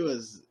 Yeah, Mayu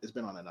it's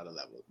been on another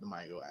level. The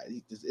Mayu,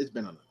 it's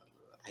been on another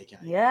level. I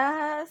can't.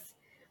 Yes.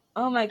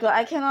 Oh my god,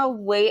 I cannot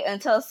wait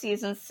until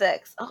season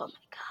 6. Oh my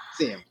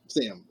god.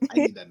 Sam, I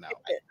need that now.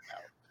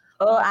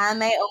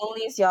 Anime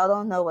onlys, y'all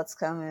don't know what's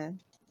coming.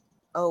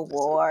 Oh,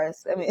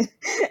 wars. I mean,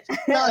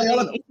 y'all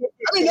know.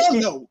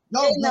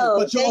 Y'all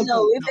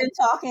know. We've been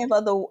talking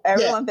about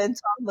everyone been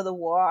talking about the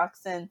war arc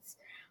since,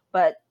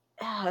 but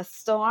a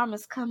storm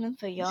is coming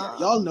for y'all.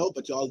 Yeah, y'all know,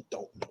 but y'all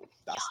don't know.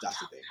 That's the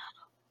thing.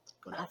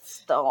 A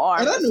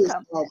storm.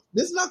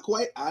 This is not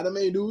quite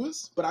anime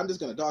news, but I'm just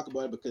gonna talk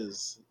about it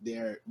because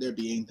they're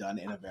being done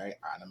in a very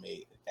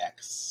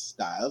anime-X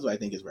style, so I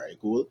think it's very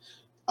cool.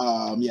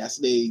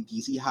 Yesterday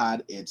DC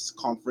had its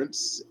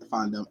conference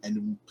fandom,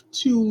 and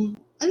 2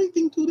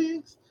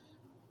 days.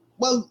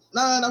 Well,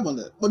 not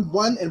one, but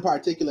one in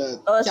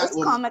particular. Oh, is this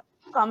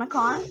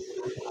Comic-Con?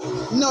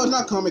 No, it's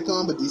not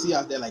Comic-Con, but DC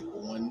has their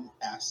own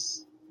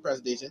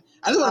presentation.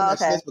 I just want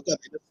to mention this because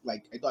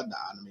I thought the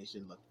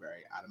animation looked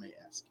very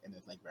anime-esque, and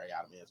it's very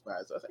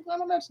anime-inspired. So I was like, well,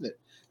 I'm gonna mention it.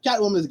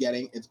 Catwoman is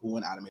getting its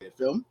own animated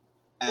film,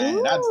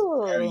 and that's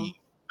very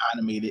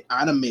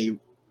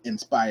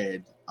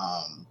anime-inspired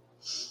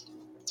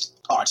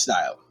art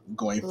style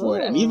going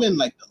forward, and even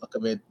the look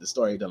of it, the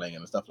storytelling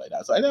and stuff like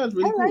that. So I know it's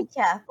really cool. I like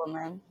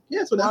Catwoman.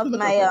 Yeah, so one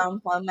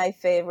of my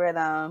favorite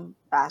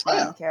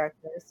Batman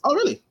characters. Oh,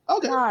 really?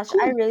 Okay. Gosh,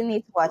 cool. I really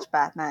need to watch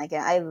Batman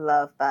again. I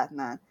love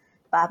Batman.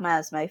 Batman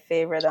is my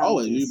favorite.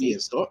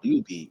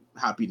 You'd be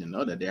happy to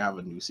know that they have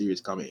a new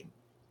series coming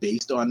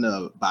based on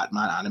the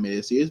Batman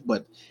animated series,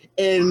 but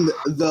in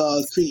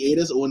the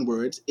creator's own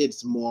words,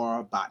 it's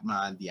more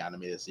Batman the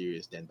animated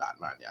series than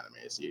Batman the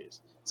animated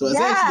series. So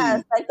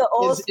essentially, like the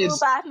old school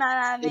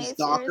Batman animated it's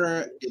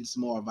darker, it's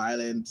more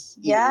violent.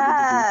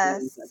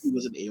 Yes, that he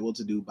wasn't able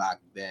to do back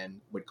then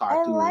with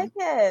cartoon. I like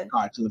it.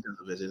 Cartoon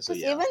television. So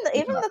yeah,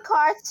 even the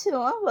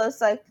cartoon was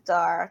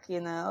dark,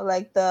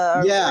 like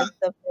the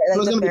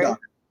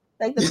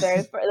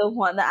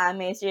the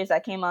anime series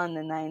that came out in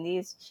the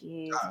 90s.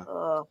 Jeez.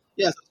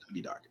 Yeah, it's gonna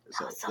be darker.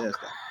 So there's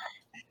that.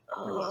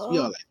 We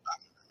all like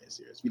Batman anime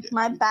series. We did.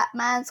 My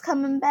Batman's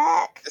coming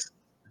back.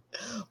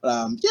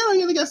 I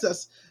guess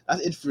that's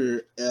it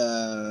for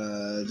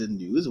the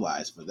news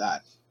wise for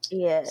that.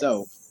 Yes.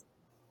 So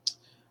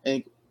I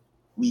think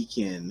we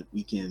can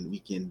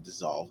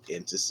dissolve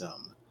into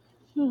some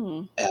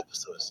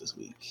episodes this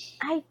week?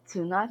 I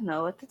do not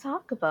know what to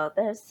talk about.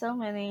 There's so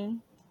many.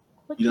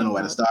 You don't know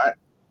where to start?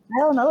 I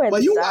don't know where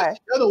to start.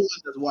 You're the one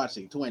that's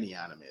watching 20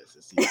 animes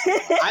this season.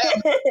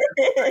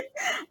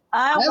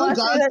 I haven't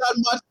gotten that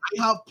much.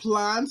 I have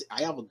plans.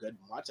 I have a good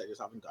much. I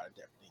just haven't gotten to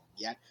everything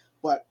yet.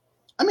 But,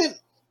 I mean,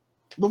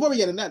 before we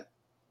get in that,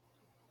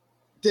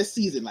 this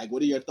season, like,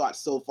 what are your thoughts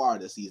so far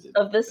this season?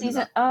 Of this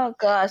season? Oh,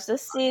 gosh.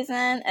 This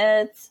season,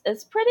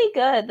 it's pretty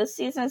good. This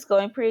season is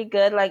going pretty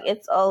good. Like,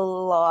 it's a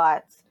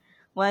lot.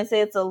 When I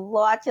say it's a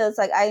lot, it's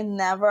like I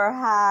never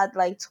had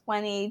like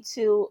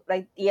 22,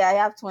 like, yeah, I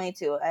have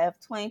 22. I have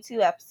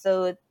 22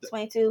 episodes,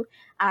 22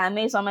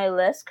 animes on my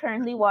list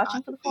currently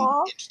watching for the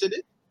fall. Interested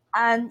in?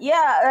 And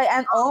yeah, like,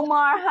 and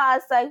Omar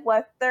has like,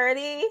 what,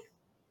 30?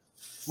 40,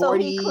 so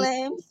he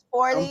claims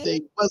 40.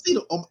 Something. Well, see,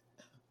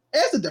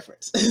 here's the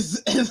difference.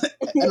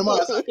 And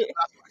Omar's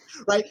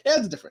right?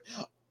 Here's the difference.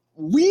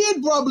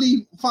 We'd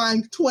probably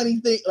find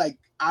 20 things, like,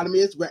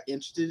 animes we're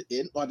interested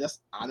in, or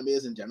just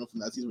animes in general from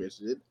that season we're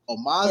interested in.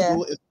 Omar's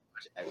goal is to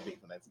watch everything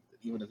from that season,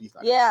 even if he's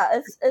not. Yeah,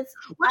 it's.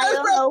 I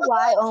don't know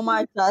why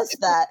Omar does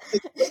that.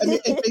 I mean,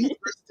 it brings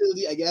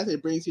versatility, I guess.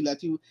 It brings you,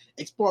 let you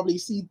probably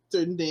see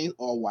certain things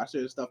or watch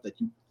certain stuff that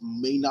you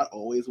may not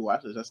always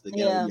watch, just to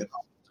get what you're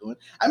doing.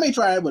 I may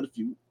try it with a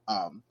few,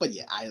 but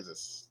yeah, I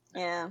just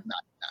not.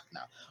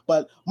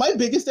 But my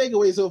biggest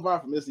takeaway so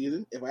far from this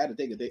season, if I had to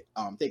take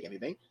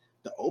anything,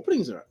 the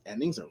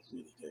endings are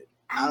really good.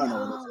 I don't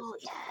know.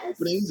 Yes.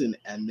 Openings and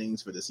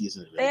endings for the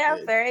season. Really they are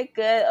good. Very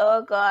good.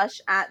 Oh gosh,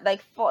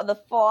 like for the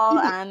fall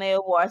anime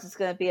awards, it's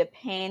gonna be a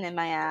pain in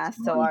my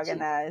ass to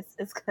organize.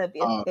 It's gonna be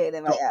a pain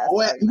in my ass.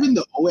 Even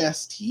the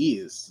OST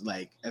is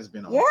like has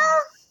been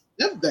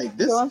like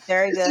this. Going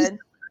very good.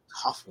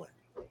 Tough one.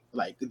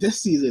 Like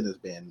this season has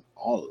been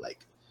all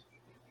like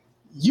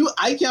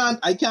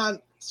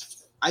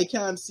I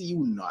can't see you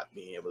not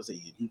being able to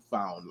say you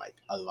found like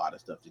a lot of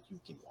stuff that you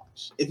can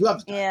watch if you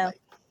have time.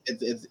 Like,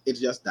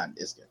 it's just that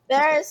it's good.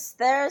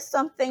 There's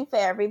something for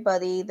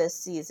everybody this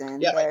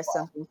season. There's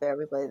something for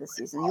everybody this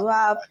season. You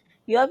have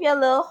your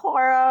little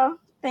horror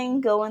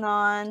thing going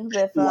on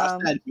with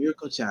watch that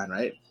Miracle-chan,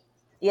 right?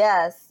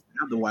 Yes. I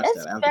have to watch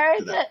that. It's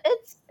very good.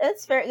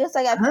 It's very. It's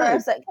like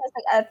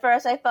at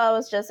first I thought it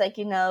was just like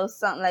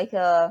something like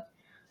a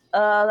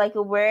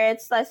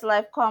weird slice of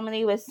life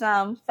comedy with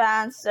some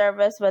fan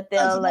service, but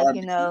they'll with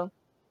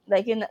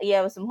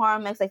some horror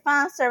mix, like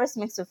fan service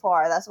mixed with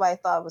horror. That's what I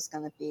thought it was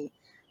gonna be.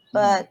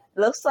 But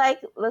looks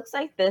like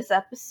this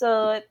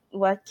episode,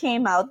 what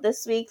came out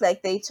this week,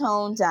 like they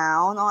toned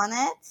down on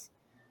it,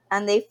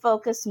 and they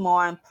focused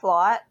more on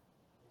plot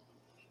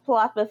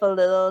with a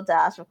little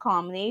dash of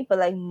comedy, but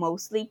like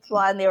mostly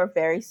plot. And they were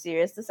very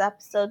serious this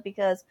episode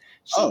because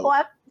she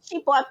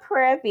bought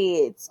prayer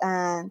beads,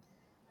 and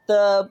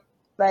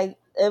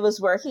it was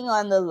working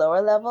on the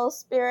lower level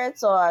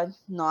spirits or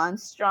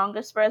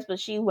non-stronger spirits, but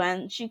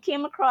she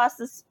came across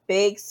this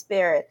big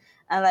spirit.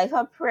 And like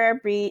her prayer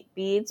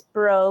beads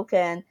broke,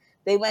 and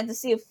they went to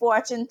see a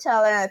fortune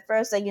teller. And at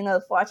first,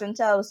 the fortune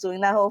teller was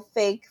doing that whole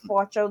fake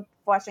fortune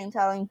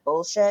telling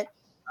bullshit.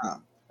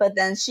 But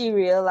then she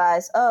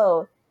realized,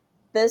 oh,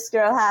 this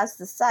girl has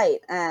the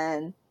sight,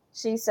 and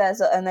she says,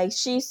 and like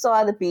she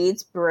saw the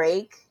beads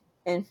break,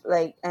 and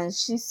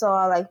she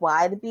saw like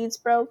why the beads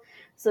broke.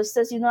 So she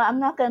says,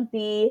 I'm not gonna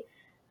be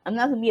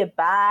a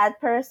bad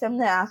person. I'm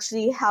gonna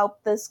actually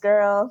help this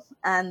girl.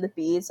 And the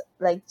beads,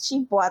 like she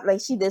bought,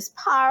 like she this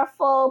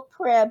powerful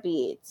prayer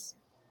beads,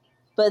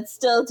 but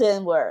still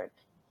didn't work.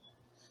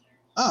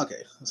 Oh,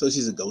 okay. So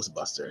she's a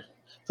ghostbuster.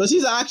 So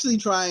she's actually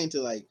trying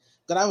to like.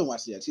 But I haven't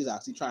watched it yet. She's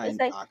actually trying.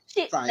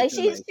 She's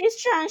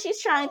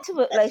trying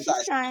to.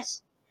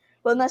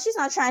 Well, no, she's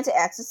not trying to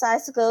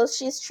exercise the ghosts.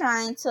 She's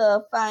trying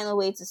to find a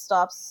way to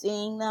stop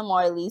seeing them,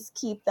 or at least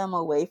keep them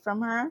away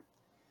from her.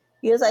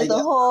 Because like the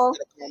whole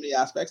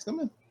aspects come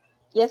in.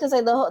 Yeah, because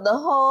like the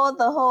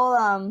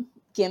whole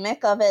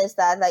gimmick of it is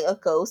that like a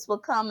ghost will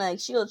come and like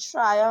she'll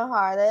try her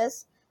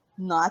hardest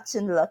not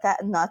to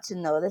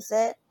notice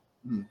it.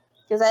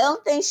 Because I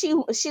don't think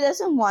she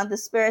doesn't want the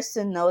spirits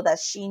to know that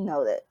she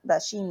knows it,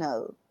 that she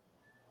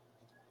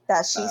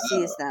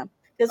sees them.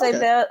 Because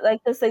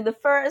the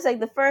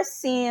first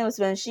scene was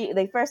when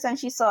the first time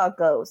she saw a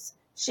ghost,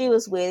 she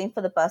was waiting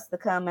for the bus to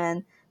come,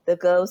 and the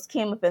ghost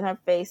came up in her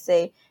face,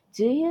 say,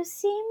 "Do you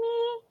see me?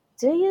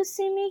 Do you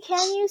see me?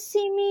 Can you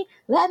see me?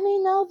 Let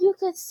me know if you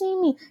could see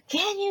me.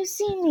 Can you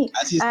see me?"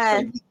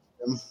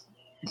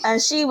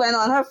 And she went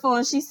on her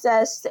phone. She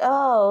says,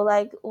 "Oh,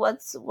 like what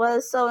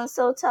is so and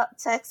so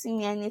texting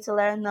me? I need to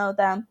let her know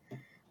them."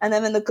 And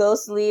then when the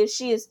ghost leaves,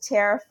 she is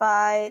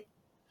terrified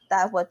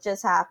that what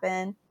just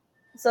happened.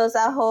 So it's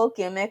that whole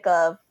gimmick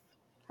of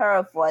her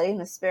avoiding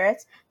the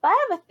spirits. But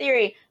I have a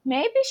theory.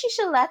 Maybe she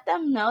should let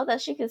them know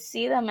that she could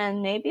see them,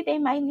 and maybe they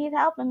might need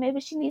help, and maybe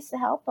she needs to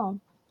help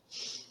them.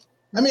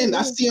 I mean,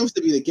 that seems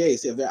to be the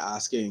case if they're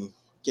asking,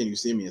 "Can you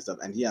see me?" and stuff,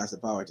 and he has the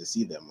power to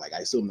see them. Like, I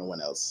assume no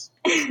one else.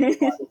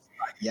 It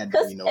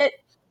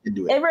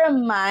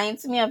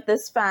reminds me of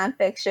this fan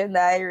fiction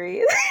that I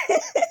read.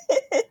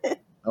 There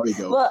we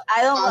go. Well,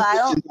 I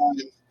don't.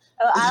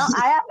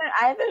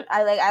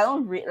 I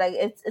don't read, like,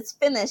 it's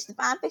finished. The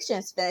fan fiction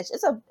is finished.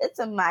 It's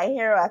a My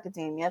Hero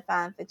Academia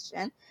fan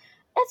fiction.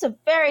 It's a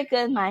very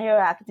good My Hero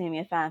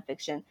Academia fan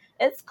fiction.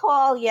 It's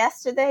called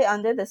Yesterday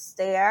Under the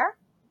Stair,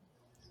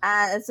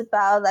 and it's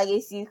about like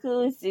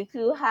Izuku.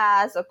 Izuku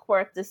has a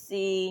quirk to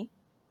see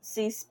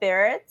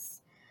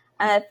spirits,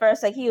 and at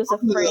first, like, he was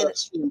afraid.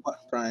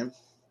 Prime.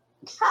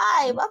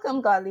 Hi,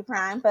 welcome, Godly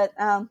Prime. But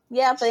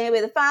yeah. But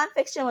anyway, the fan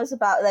fiction was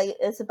about, like,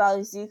 it's about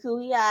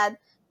Izuku. He had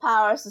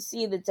powers to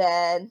see the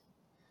dead,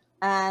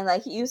 and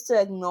like he used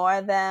to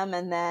ignore them,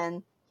 and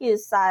then he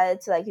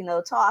decided to, like,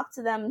 talk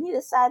to them, and he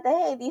decided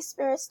that, hey, these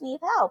spirits need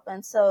help,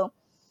 and so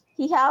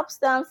he helps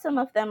them. Some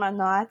of them are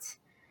not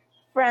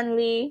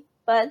friendly,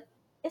 but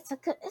it's a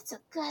good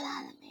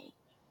anime.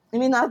 I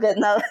mean, not good.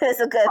 No, it's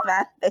a good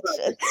fan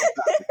fiction.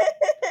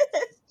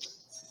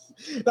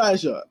 No,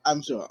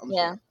 I'm sure.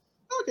 Yeah.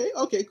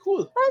 Okay,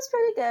 cool. That's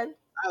pretty good.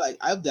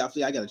 I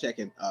gotta check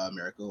in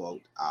Miracle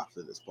out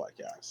after this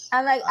podcast.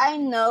 And like, I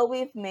know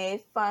we've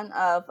made fun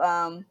of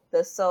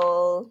the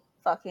soul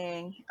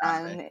fucking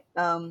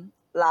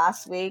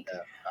last week.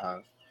 I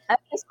think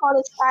it's called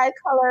a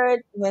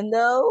tri-colored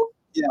window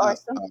or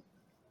something.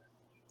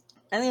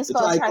 I think it's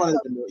called tri-colored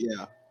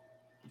window.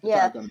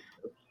 Yeah.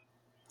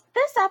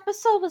 This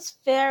episode was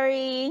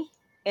very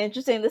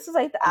interesting. This is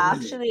like I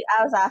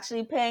was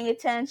actually paying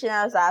attention.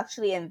 I was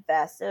actually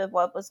invested with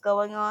what was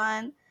going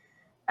on,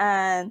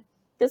 and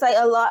because like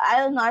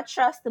I do not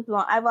trust the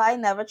blonde. I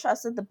never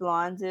trusted the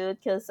blonde dude,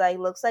 because like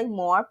looks like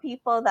more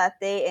people that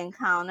they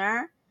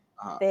encounter,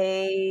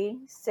 they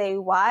say,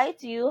 why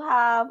do you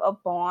have a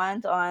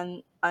bond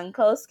on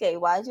Kosuke?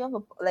 Why do you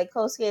have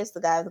Kosuke is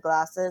the guy with the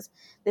glasses.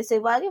 They say,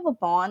 why do you have a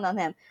bond on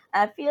him?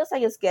 And it feels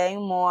like it's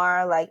getting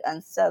more like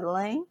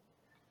unsettling.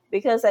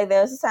 Because like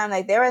there was a time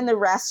like they were in the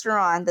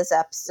restaurant this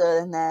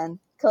episode, and then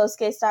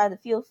Kosuke started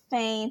to feel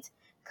faint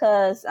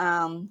because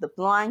the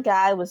blonde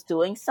guy was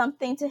doing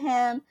something to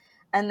him,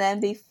 and then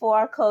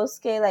before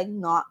Kosuke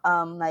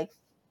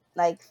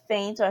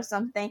faint or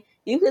something,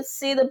 you could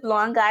see the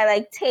blonde guy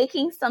like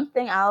taking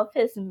something out of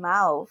his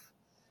mouth.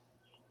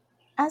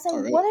 I was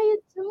like, what are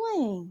you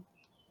doing?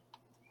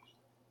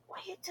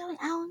 What are you doing?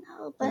 I don't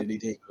know. But what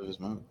did he take out of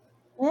his mouth?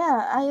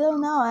 Yeah, I don't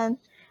know. And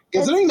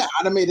considering the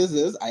anime this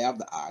is, I have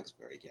to ask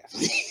very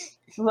carefully.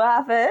 What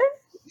happened?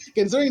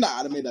 Considering the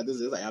anime that this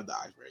is, I have to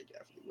ask very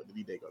carefully. What did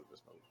he take out of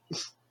his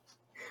mouth?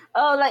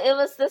 Oh, like it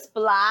was this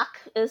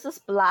black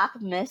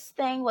mist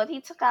thing. What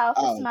he took out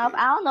of his mouth.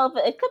 I don't know if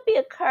it could be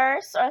a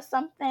curse or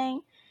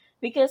something,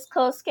 because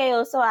Kosuke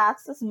also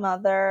asked his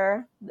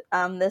mother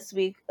this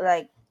week,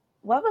 like,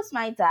 what was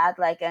my dad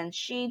like? And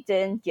she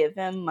didn't give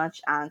him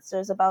much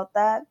answers about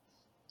that.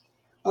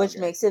 Which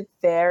makes it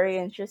very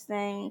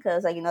interesting,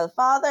 because like, the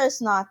father is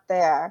not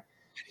there,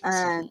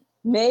 and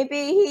maybe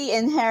he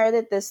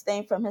inherited this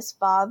thing from his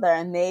father,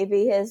 and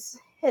maybe his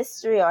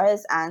history or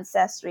his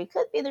ancestry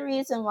could be the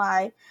reason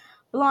why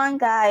blonde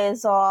guy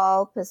is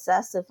all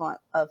possessive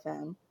of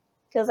him.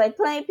 Because like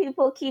plenty of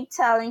people keep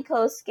telling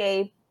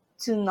Kosuke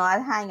to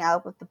not hang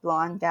out with the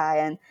blonde guy,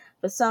 and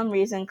for some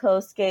reason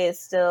Kosuke is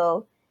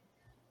still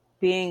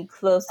being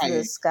close to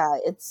this guy.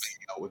 It's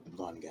hang out with the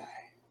blonde guy.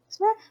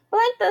 But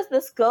like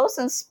this ghost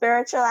and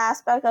spiritual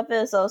aspect of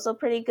it is also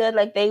pretty good.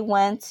 Like they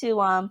went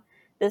to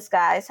this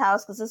guy's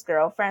house because his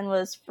girlfriend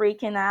was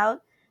freaking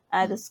out.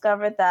 I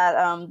discovered that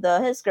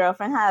his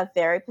girlfriend had a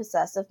very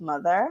possessive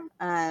mother,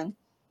 and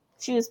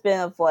she was been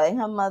avoiding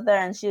her mother,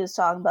 and she was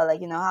talking about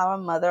like, how her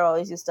mother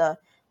always used to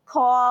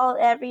call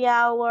every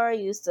hour,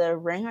 used to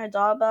ring her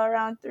doorbell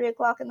around 3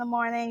 o'clock in the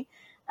morning,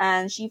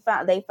 and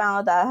they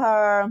found that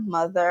her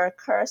mother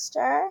cursed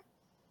her.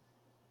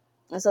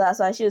 And so that's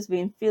why she was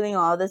feeling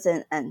all this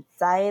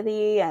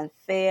anxiety and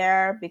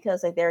fear,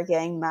 because like they were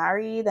getting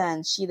married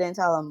and she didn't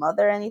tell her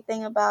mother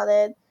anything about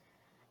it.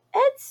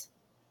 It's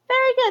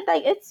very good.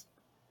 Like it's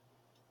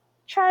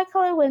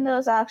Tricolor Window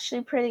is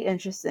actually pretty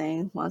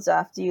interesting once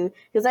after you,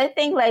 because I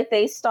think like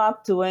they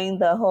stopped doing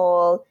the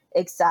whole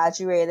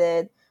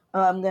exaggerated,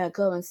 oh, I'm gonna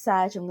go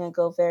inside, I'm gonna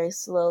go very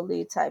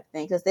slowly type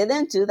thing, because they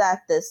didn't do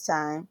that this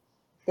time.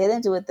 They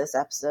didn't do it this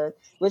episode,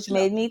 which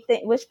made me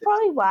think, which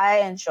probably why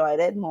I enjoyed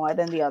it more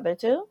than the other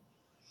two.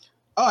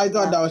 Oh, I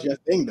thought that was your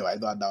thing, though. I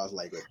thought that was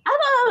like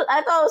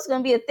I thought it was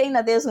gonna be a thing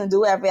that they was gonna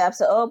do every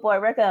episode. Oh boy,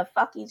 we're gonna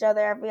fuck each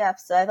other every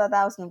episode. I thought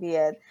that was gonna be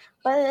it,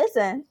 but it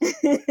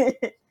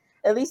isn't.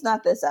 At least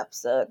not this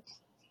episode.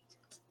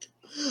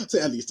 So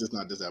at least it's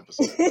not this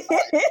episode.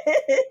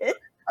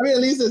 I mean,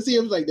 at least it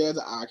seems like there's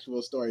an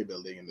actual story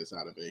building in this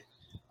anime.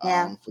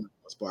 For the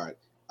most part.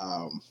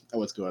 And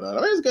what's going on.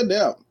 I mean, it's good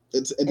now.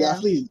 It's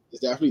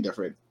definitely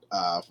different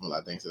from a lot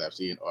of things that I've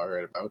seen or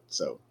heard about.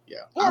 So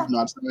I've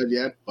not started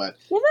yet, but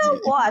give it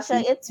a watch.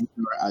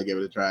 I'll give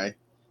it a try.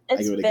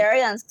 It's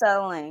very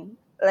unsettling.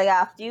 Like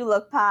after you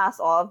look past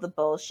all of the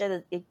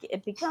bullshit,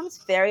 it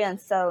becomes very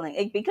unsettling.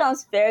 It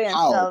becomes very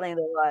unsettling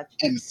to watch.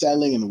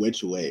 Unsettling in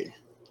which way?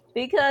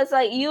 Because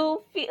like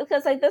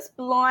this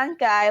blonde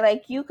guy,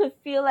 like you could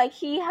feel like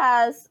he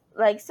has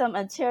like some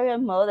ulterior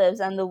motives,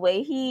 and the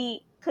way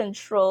he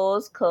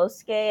controls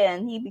Kosuke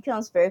and he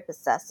becomes very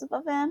possessive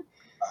of him.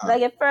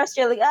 Like at first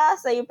you're like,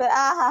 so you put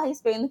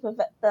he's being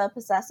the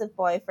possessive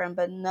boyfriend,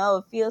 but no,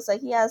 it feels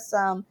like he has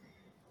some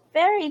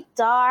very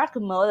dark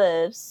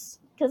motives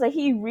because like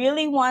he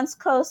really wants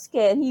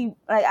Kosuke, and he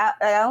I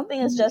don't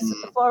think it's just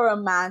for a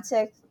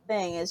romantic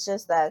thing. It's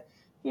just that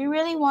he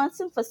really wants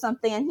him for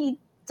something, and he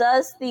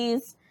does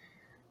these.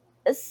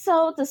 It's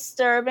so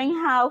disturbing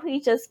how he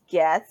just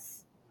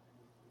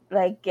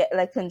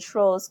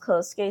controls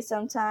Kosuke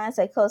sometimes.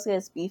 Like Kosuke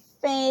just be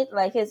faint,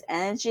 like his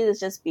energy is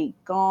just be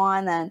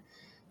gone, and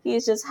he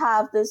just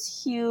have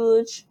this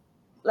huge,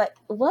 like,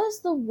 what is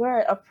the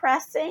word?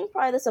 Oppressing,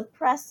 probably this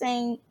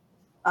oppressing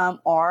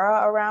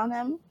aura around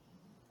him.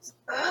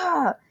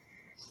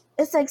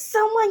 It's like,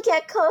 someone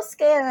get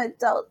Kosuke an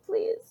adult,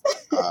 please.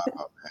 Oh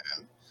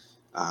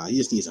man, he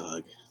just needs a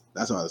hug.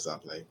 That's all it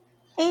sounds like.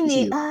 He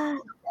needs a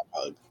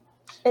hug.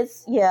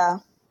 It's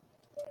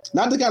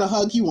not the kind of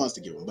hug he wants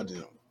to give him, but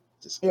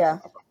just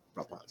a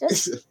proper hug.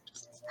 Just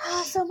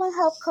someone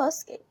help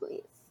Kosuke,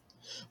 please.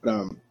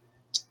 But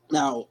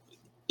now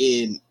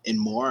in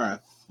more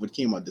what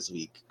came out this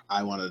week,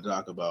 I wanted to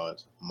talk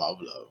about Love,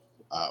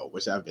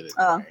 which I've been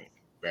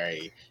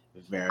very,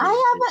 very.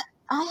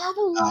 I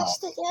haven't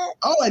watched it yet.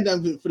 Oh,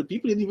 and for the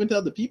people, didn't even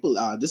tell the people.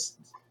 This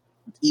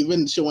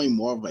even showing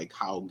more of like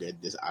how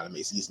good this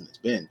anime season has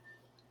been,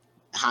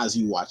 has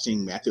you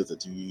watching matches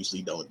that you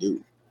usually don't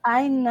do.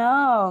 I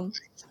know.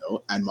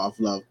 And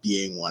Love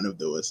being one of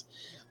those.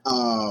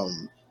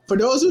 For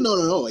those who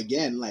don't know,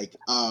 again, like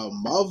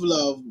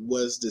Love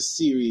was the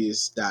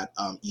series that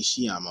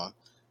Ishiyama,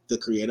 the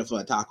creator for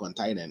Attack on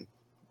Titan,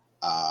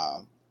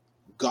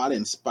 got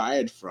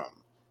inspired from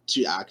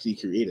to actually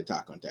create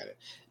Attack on Titan.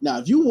 Now,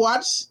 if you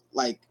watch,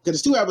 like,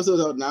 because there's 2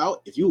 episodes out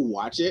now, if you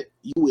watch it,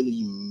 you will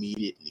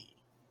immediately,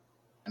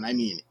 and I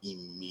mean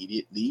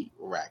immediately,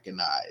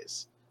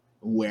 recognize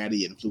where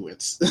the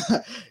influence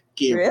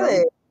came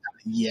from.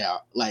 Yeah,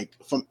 like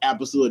from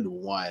episode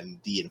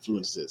 1, the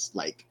influences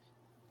like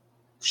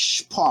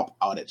pop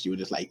out at you,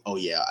 just like, oh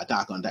yeah,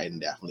 Attack on Titan,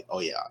 definitely. Oh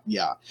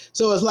yeah.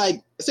 So it's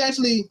like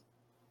essentially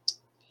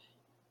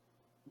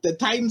the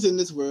Titans in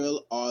this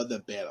world are the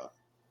better,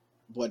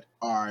 but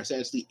are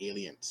essentially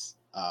aliens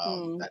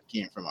that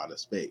came from outer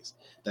space,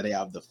 that they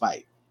have to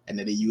fight, and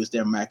then they use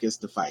their mechas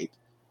to fight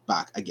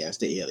back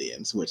against the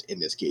aliens, which in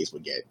this case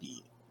would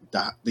be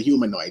the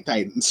humanoid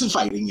Titans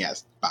fighting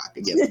back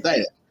against the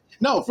Titans.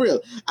 No, for real.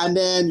 And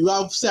then you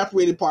have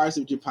separated parts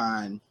of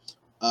Japan,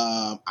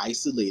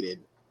 isolated,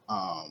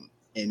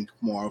 and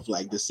more of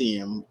like the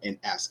same in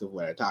Ask of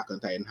where Attack on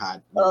Titan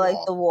had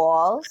the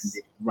walls,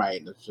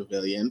 right? The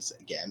civilians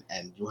again,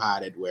 and you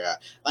had it where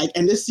like,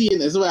 and this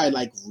scene is where I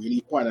like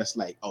really point us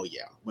like, oh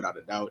yeah, without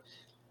a doubt,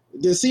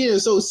 the scene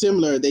is so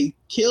similar. They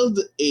killed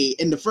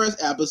in the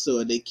first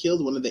episode, they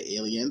killed one of the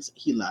aliens.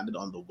 He landed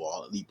on the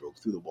wall and he broke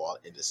through the wall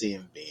in the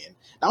same vein.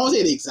 I won't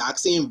say the exact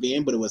same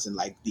vein, but it was in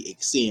like the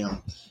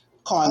same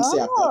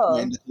concept of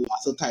when the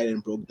colossal Titan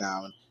broke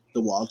down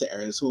the wall to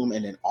Eren's home,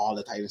 and then all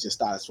the Titans just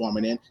started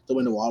swarming in. So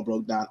when the wall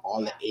broke down,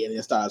 all the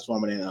aliens started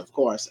swarming in, and of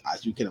course,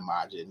 as you can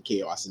imagine,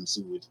 chaos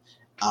ensued.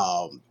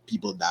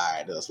 People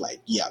died. It was like,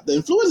 yeah, the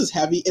influence is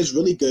heavy. It's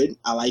really good.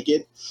 I like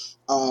it.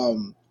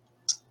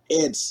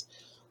 It's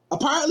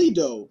apparently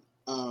though,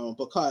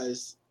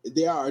 because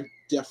there are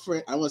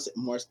different, I want to say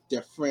more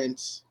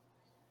different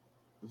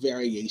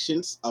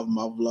variations of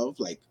Love,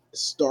 like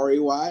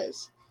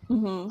story-wise.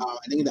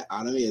 I think the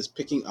anime is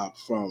picking up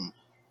from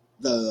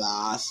the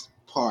last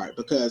part,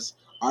 because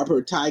our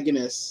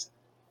protagonist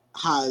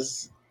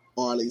has,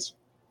 or at least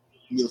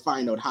you'll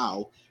find out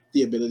how,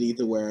 the ability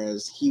to,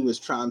 whereas he was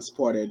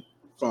transported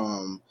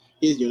from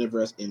his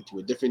universe into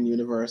a different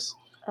universe.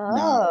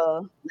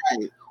 Now,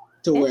 right.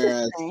 To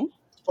whereas,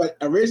 but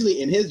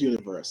originally in his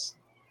universe,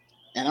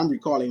 and I'm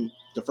recalling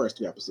the first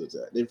 2 episodes,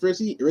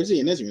 originally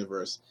in his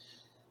universe,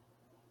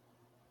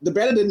 the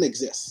Beta didn't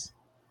exist.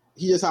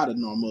 He just had a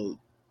normal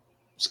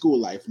school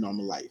life,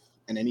 normal life.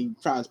 And then he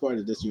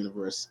transported this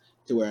universe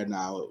to where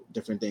now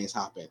different things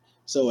happen.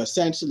 So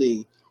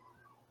essentially,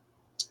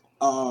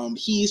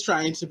 he's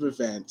trying to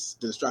prevent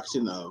the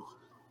destruction of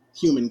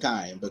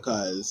humankind,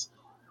 because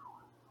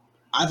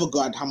I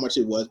forgot how much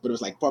it was, but it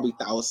was like probably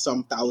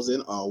some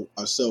thousand or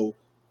so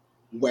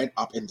went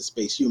up into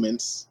space.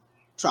 Humans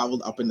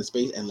traveled up into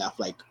space and left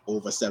like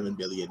over 7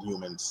 billion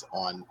humans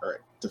on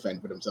Earth to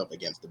fend for themselves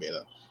against the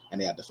Beta, and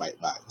they had to fight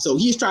back. So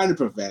he's trying to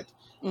prevent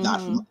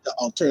that from the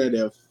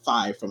alternative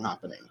 5 from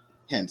happening.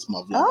 Hence,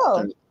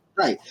 Love.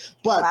 Right.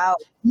 But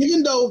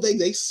even though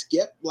they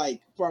skip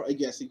like, I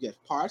guess you get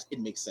parts, it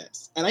makes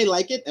sense, and I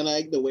like it, and I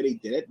like the way they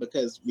did it,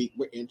 because we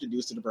were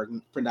introduced to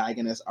the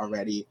protagonist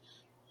already.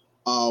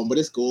 With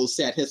his goal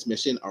set, his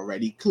mission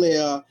already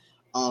clear.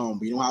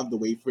 We don't have to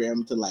wait for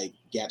him to like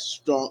get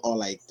strong or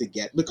like to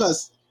get,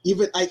 because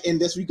even like in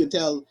this, we could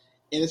tell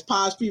in his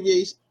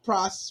previous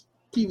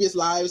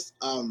lives,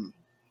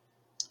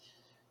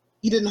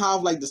 he didn't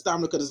have like the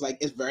stamina, because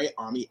it's very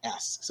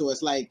army-esque. So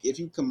it's like if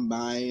you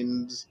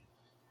combined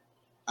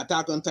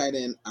Attack on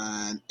Titan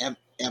and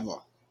Ever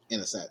in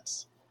a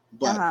sense,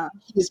 but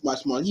he's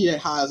much more. He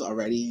has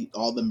already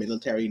all the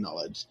military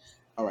knowledge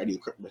already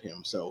equipped with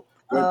him. So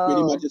We're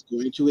pretty much just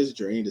going through his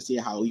journey to see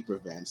how he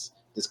prevents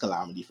this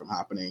calamity from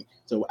happening.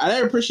 So I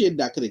appreciate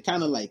that because it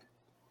kind of like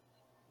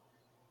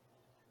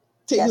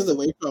takes us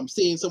away from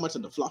seeing so much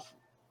of the fluff.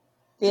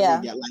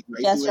 Yeah,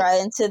 gets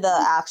right into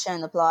the action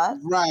and the plot.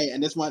 Right,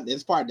 and this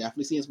part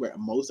definitely seems where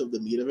most of the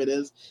meat of it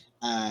is,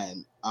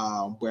 and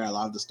where a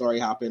lot of the story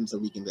happens, so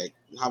we can like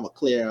have a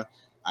clear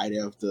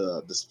idea of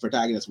the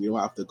protagonist. We don't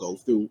have to go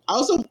through.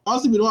 Also,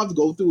 we don't have to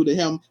go through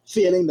him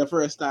failing the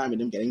first time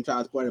and him getting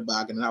transported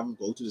back and then having to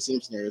go through the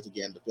same scenarios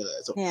again to feel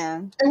it. So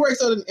yeah, it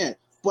works out in the end,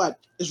 but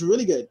it's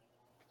really good,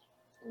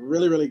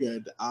 really, really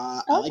good.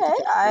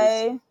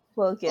 I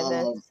will give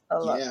it a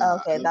look. Yeah,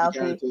 okay, that'll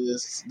be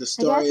the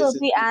story. I guess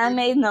it'll be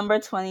anime number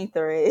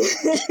 23.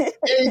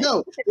 There you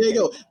go.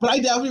 But I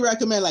definitely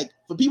recommend, like,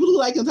 for people who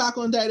like Attack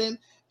on Titan,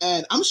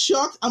 and I'm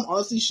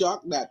honestly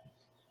shocked that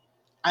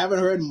I haven't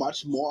heard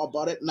much more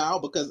about it now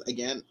because,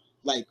 again,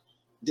 like,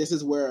 this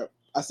is where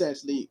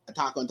essentially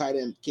Attack on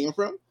Titan came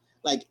from.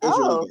 Like, it's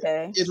really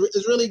good.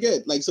 It's really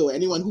good. Like, so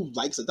anyone who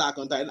likes Attack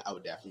on Titan, I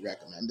would definitely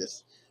recommend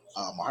this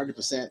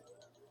 100%.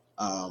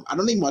 I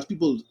don't think much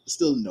people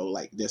still know,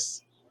 like,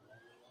 this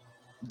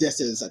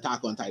is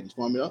Attack on Titan's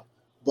formula.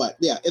 But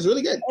yeah, it's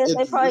really good.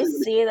 They probably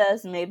see it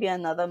as maybe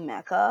another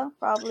mecha,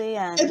 probably.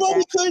 And it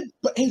probably could,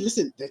 but hey,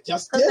 listen,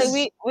 just this.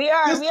 Like we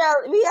have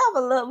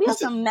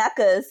some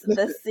mechas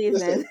this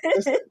season.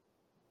 Listen.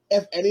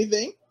 If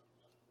anything,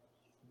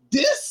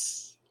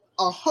 this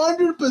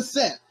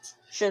 100%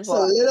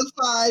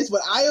 solidifies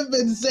what I have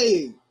been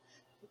saying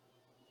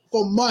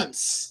for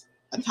months.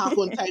 Attack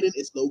on Titan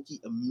is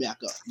low-key a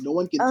mecha. No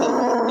one can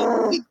tell me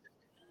anything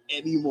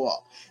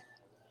anymore.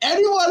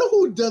 Anyone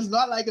who does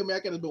not like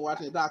America has been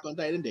watching Attack on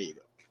Titan, there you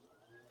go.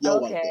 You're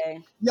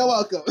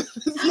welcome.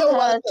 You're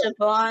welcome.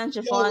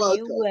 Javon,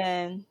 you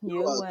win.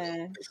 You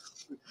win.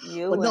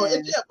 No,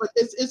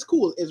 it's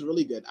cool. It's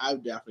really good. I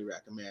would definitely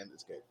recommend.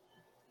 It's good.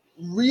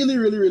 Really,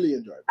 really, really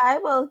enjoy it. I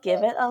will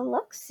give it a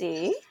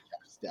look-see.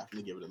 Yes,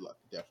 definitely give it a look.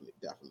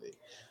 Definitely.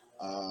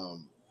 I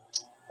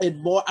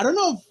don't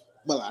know.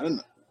 I don't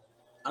know.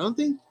 I don't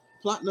think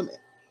Platinum.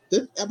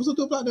 Did episode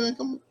 2 of Platinum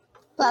come?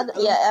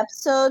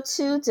 Episode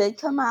 2 did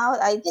come out.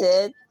 I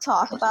did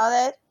talk about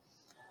it.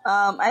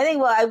 I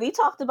think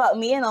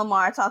me and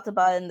Omar talked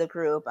about it in the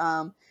group.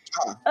 Like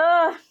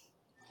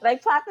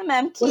Platinum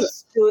M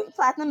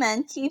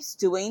keeps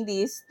doing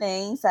these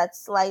things that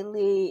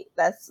slightly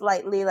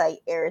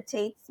like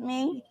irritates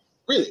me.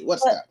 Really?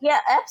 What's that? Yeah,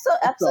 episode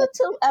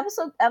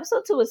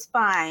 2 is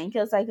fine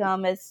because like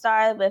it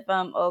started with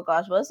oh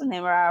gosh, what's the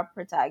name of our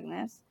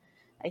protagonist?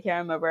 I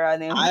can't remember our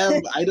name.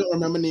 I don't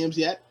remember names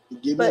yet.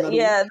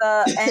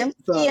 The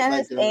MC and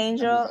his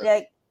angel,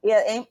 the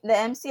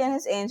MC and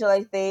his angel,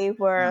 like they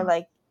were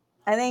like,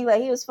 I think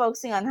like he was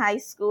focusing on high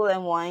school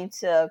and wanting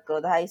to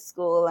go to high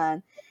school,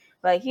 and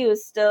like he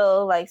was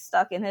still like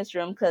stuck in his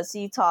room because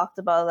he talked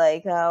about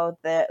like how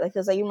there, like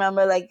because like you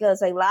remember like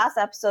because like last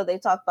episode they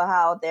talked about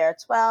how there are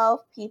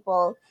 12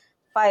 people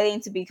fighting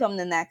to become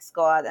the next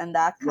god, and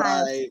that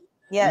kind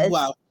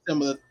of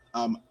similar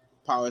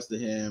powers to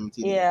him.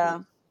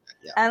 Yeah.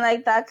 And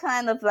like that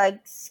kind of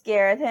like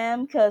scared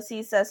him because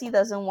he says he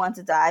doesn't want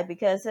to die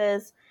because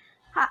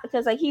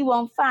like he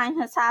won't find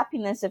his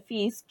happiness if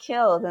he's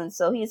killed, and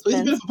so he's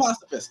been a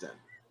pacifist then.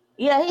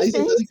 Yeah, I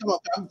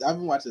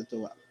haven't watched it in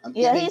a while.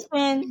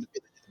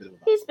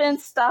 He's been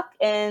stuck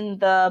in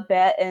the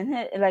bed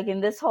in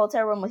this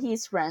hotel room where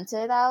he's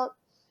rented out,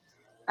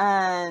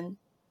 and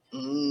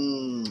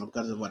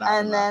because of what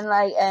and then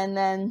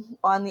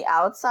on the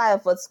outside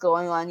of what's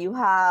going on, you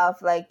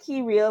have like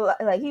he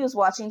was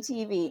watching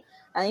TV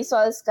and he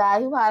saw this guy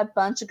who had a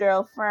bunch of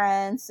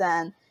girlfriends,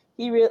 and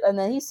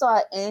then he saw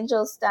an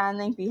angel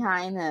standing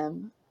behind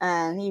him,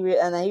 and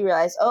then he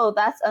realized, oh,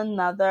 that's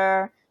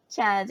another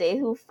candidate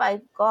who's fighting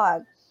with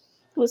God,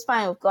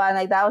 and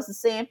like that was the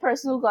same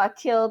person who got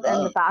killed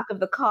in the back of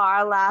the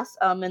car last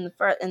in the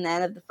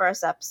end of the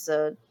first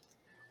episode.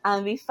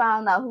 And we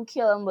found out who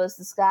killed him was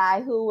this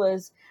guy who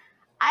was,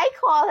 I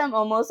call him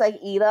almost like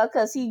Ida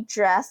because he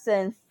dressed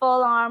in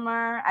full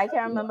armor. I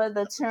can't remember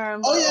the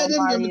term. Oh yeah,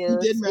 you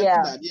did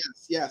mention that.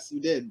 Yes,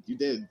 you did.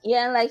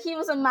 Yeah, and like he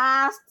was a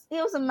masked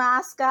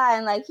guy,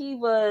 and like he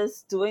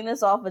was doing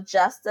this all for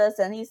justice.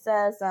 And he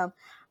says,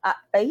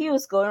 like he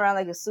was going around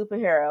like a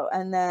superhero,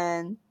 and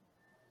then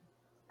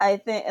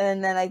like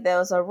there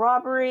was a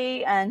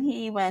robbery, and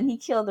he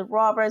killed the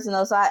robbers, and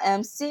also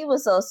MC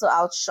was also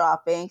out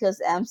shopping because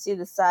MC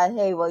decided,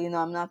 hey, well,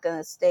 I'm not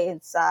gonna stay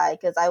inside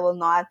because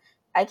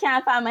I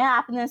can't find my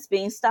happiness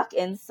being stuck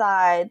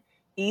inside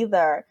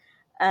either.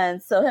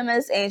 And so him and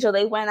his angel,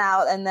 they went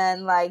out, and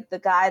then like the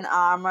guy in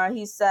armor,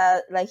 he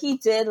said like he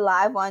did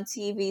live on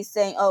TV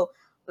saying, oh,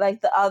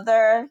 like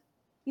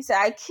he said,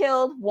 I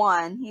killed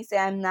one. He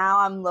said, now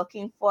I'm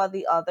looking for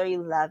the other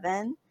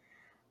 11,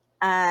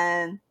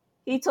 and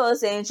he told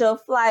his angel,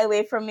 fly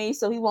away from me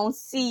so he won't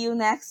see you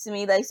next to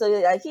me. Like, so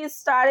like he's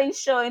starting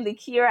showing the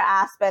Kira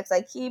aspects.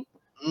 I keep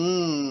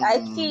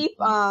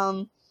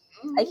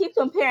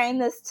comparing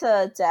this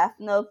to Death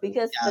Note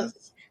because it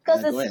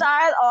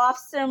started off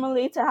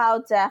similarly to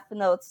how Death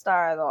Note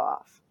started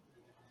off.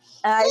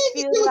 And I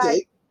feel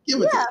like,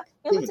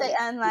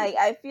 and like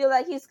I feel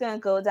like he's gonna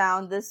go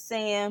down the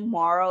same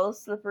moral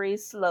slippery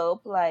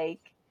slope like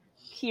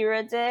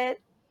Kira did.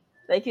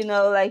 Like, you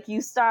know, like you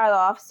start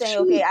off saying,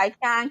 okay, I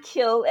can't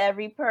kill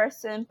every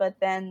person, but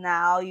then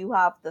now you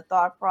have the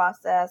thought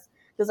process.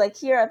 Because like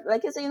Kira,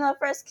 like you said, you know, at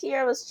first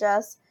Kira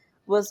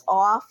was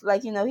off,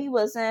 like, you know, he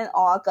wasn't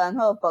all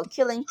gung-ho about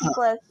killing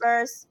people at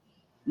first.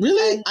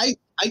 Really? And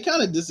I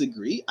kind of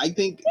disagree. I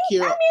think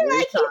Kira...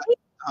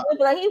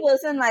 he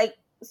wasn't like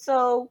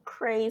so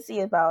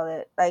crazy about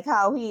it. Like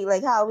how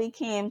he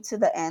came to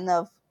the end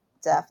of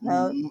Death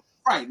Note.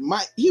 Right,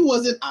 he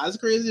wasn't as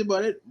crazy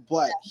about it,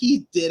 but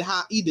he didn't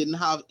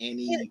have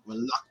any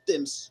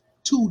reluctance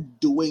to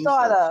doing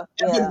so.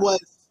 It was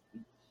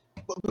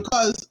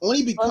because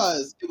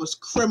it was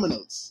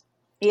criminals.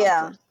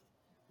 Yeah.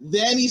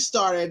 Then he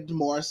started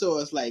more so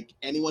as like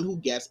anyone who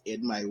gets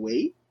in my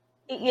way.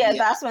 Yeah,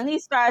 that's when he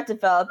started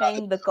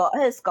developing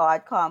his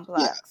god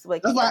complex. Yeah.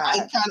 That's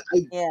why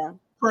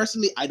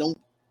personally I don't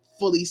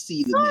fully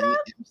see the many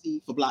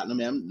MC for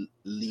Platinum M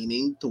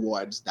leaning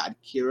towards that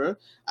Kira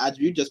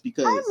attribute, just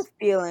because I have a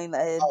feeling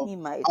that he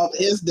might of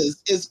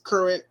his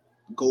current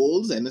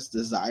goals and his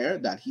desire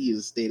that he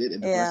has stated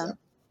in the first episode.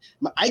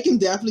 But I can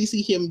definitely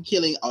see him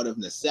killing out of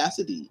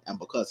necessity and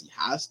because he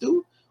has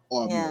to,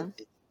 or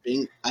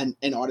being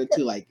in order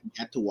to like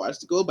get towards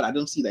the goal. But I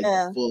don't see like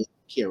the full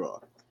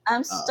Kira.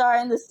 I'm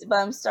starting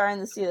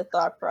to see the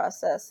thought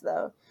process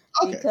though.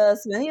 Okay.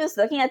 Because when he was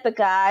looking at the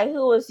guy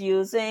who was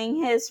using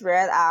his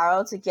red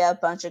arrow to get a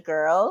bunch of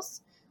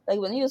girls, like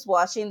when he was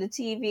watching the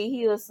TV,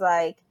 he was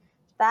like,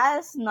 that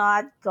is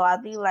not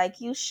godly. Like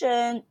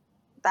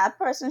that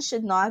person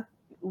should not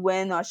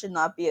win or should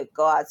not be a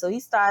god. So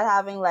he started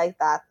having like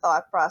that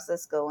thought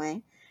process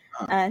going.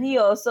 And he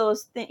also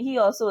was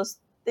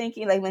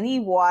thinking, like when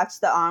he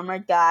watched the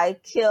armored guy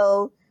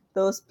kill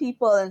those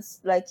people and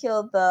like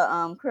kill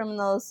the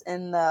criminals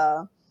in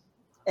the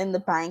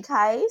bank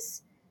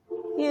heist,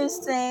 he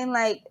was saying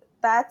like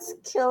that's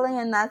killing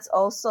and that's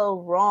also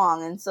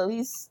wrong. And so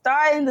he's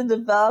starting to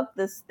develop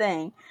this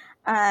thing,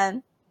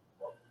 and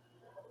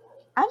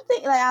I'm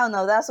thinking, like, I don't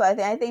know, that's what I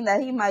think. I think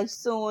that he might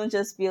soon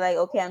just be like,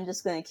 okay, I'm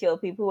just gonna kill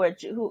people or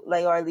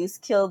at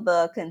least kill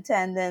the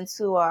contendants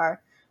who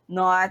are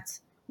not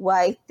what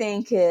I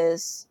think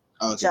is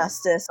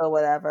justice or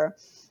whatever.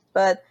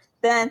 But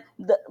then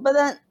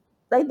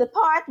like the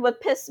part what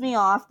pissed me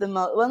off the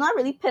most, well, not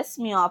really pissed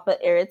me off, but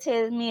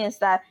irritated me, is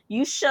that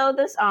you show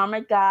this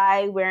armored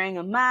guy wearing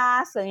a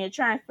mask and you're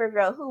trying to figure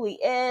out who he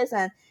is,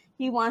 and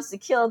he wants to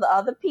kill the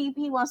other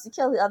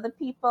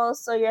people.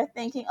 So you're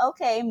thinking,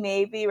 okay,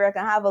 maybe we're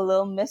going to have a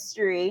little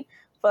mystery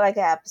for like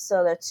an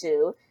episode or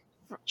two,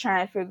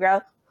 trying to figure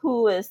out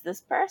who is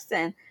this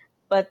person.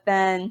 But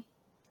then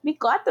we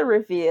got the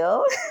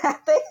reveal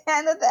at the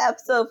end of the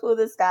episode of who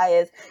this guy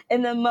is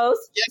in the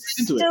most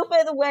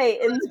stupid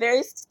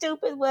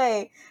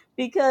way,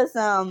 because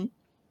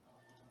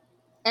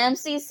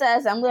MC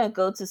says, I'm going to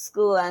go to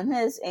school, and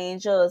his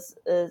angel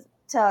is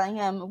telling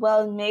him,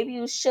 well, maybe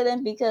you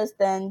shouldn't, because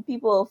then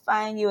people will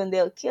find you and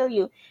they'll kill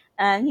you.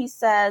 And he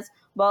says,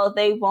 well,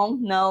 they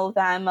won't know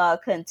that I'm a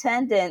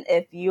contendant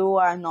if you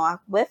are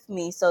not with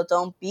me, so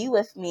don't be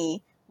with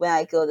me when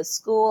I go to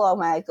school or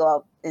when I go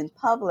out in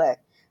public.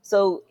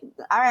 So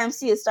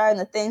RMC is starting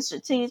to think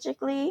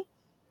strategically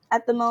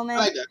at the moment.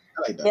 I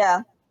like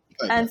that.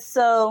 Yeah.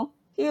 So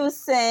he was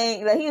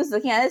saying, like, he was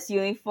looking at his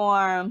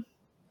uniform.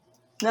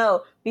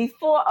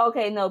 Before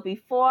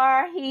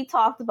he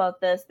talked about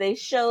this, they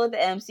showed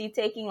the MC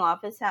taking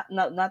off his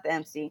not the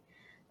MC,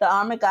 the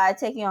armored guy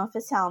taking off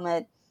his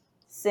helmet,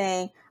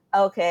 saying,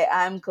 okay,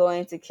 I'm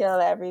going to kill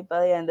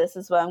everybody, and this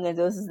is what I'm going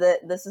to do.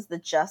 This is the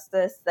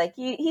justice. Like,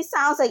 he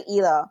sounds like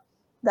Ela.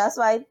 That's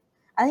why.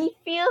 And he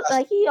feels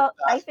like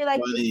I feel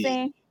like the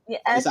same. Yeah,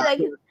 and I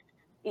feel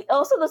like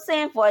also the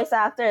same voice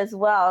actor as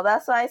well.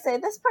 That's why I say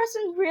this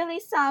person really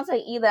sounds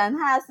like Ela and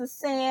has the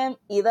same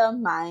Ela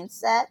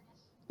mindset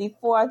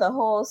before the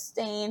whole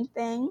stain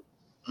thing.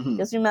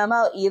 Because remember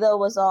how Ela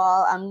was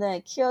all, I'm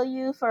going to kill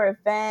you for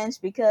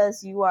revenge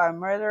because you are a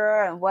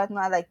murderer and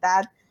whatnot, like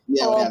that.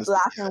 Whole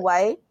black and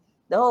white.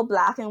 The whole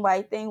black and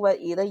white thing, what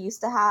Ela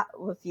used to have,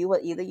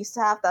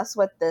 that's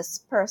what this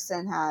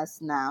person has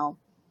now.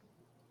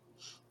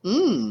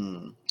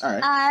 All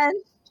right. And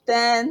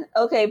then,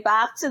 okay,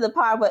 back to the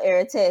part what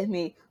irritated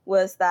me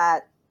was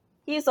that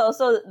he's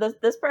also,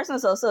 this person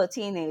is also a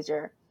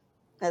teenager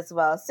as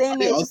well. Same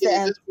age as the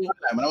MC.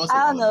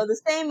 I don't know, the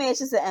same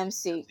age as the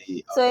MC.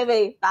 Okay. So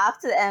anyway,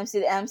 back to the MC.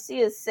 The MC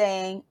is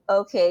saying,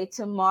 okay,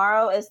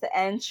 tomorrow is the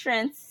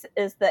entrance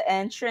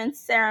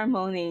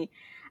ceremony.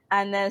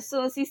 And then as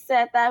soon as he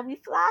said that, we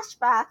flash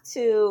back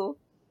to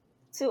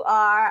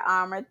our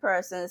armored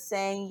person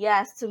saying,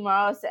 yes,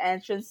 tomorrow's the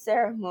entrance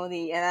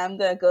ceremony and I'm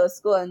going to go to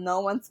school and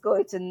no one's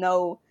going to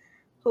know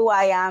who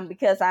I am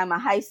because I'm a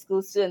high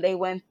school student. They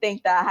wouldn't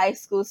think that a high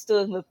school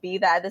student would be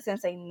that. They're going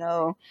to say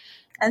no.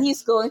 And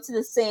he's going to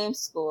the same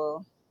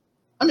school.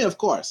 I mean, of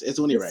course, it's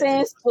only right.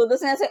 Same school. They're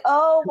going to say,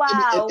 oh,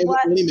 wow. It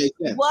really makes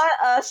sense. What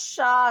a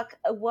shock.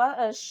 What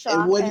a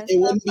shock. It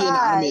wouldn't be an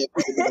army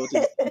if people go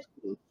to the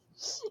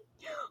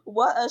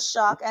What a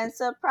shock and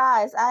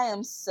surprise. I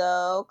am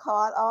so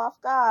caught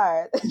off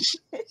guard.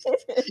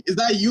 Is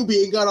that you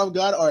being caught off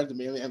guard, or is the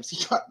main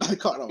MC caught off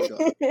guard?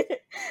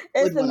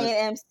 It's the main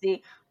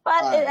MC.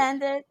 But it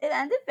ended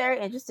very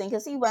interesting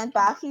because he went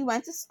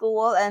to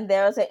school, and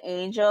there was an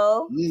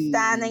angel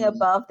standing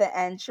above the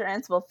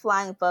entrance,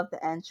 flying above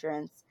the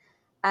entrance.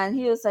 And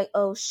he was like,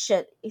 oh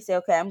shit. He said,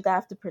 okay, I'm gonna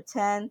have to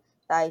pretend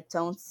that I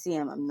don't see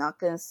him. I'm not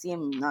gonna see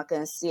him. I'm not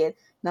gonna see it.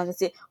 Not gonna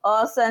see it.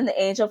 All of a sudden, the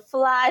angel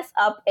flies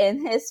up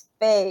in his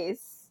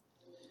face,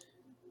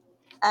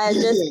 and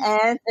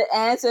it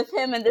ends with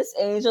him and this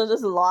angel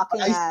just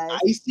locking eyes.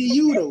 I see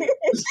you though.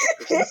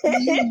 I see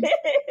you.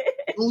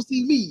 You don't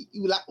see me.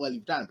 You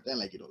you're trying to pretend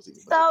like you don't see me.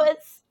 Episode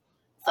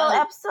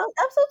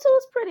 2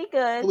 is pretty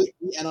good. We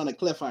end on a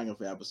cliffhanger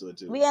for episode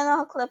 2. We end on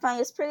a cliffhanger.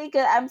 It's pretty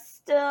good.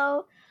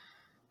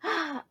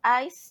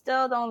 I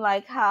still don't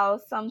like how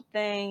some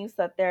things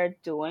that they're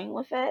doing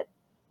with it.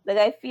 Like,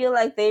 I feel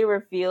like they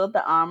revealed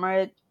the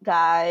armored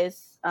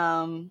guy's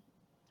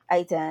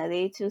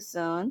identity too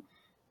soon.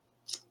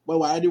 Well,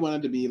 why do you want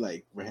it to be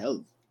like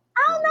withheld?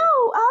 I don't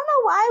know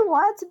why I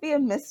want it to be a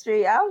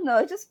mystery. I don't know.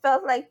 It just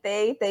felt like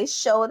they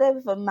showed it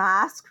with a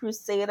masked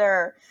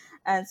crusader.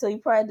 And so you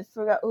probably had to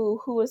figure out,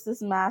 who is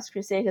this masked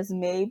crusader? Because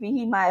maybe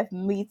he might have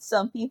met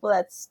some people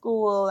at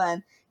school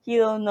and he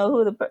don't know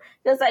who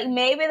because like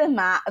maybe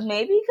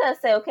he could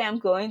say, okay, I'm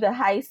going to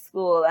high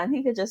school, and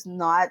he could just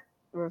not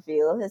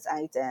reveal his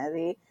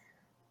identity.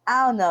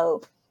 I don't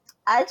know.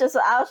 I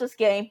was just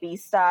getting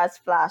Beastars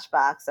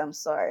flashbacks. I'm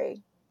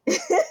sorry.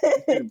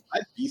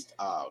 Beast.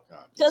 Oh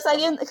god. Because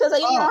you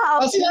know how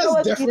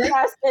Beastars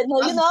did.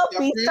 No, you know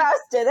Beastars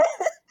did it.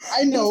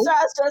 I know.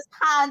 Beastars just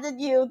handed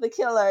you the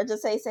killer.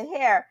 Just say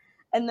here,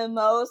 in the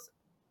most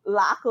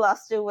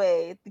lackluster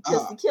way,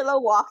 because the killer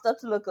walked up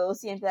to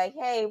Lugosi and be like,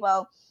 hey,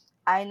 well,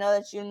 I know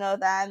that you know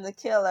that I'm the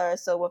killer,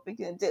 so what we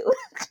can do?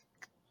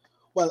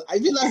 Well, I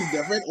feel that's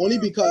different only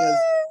because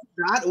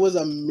that was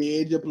a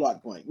major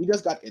plot point. We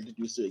just got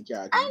introduced to a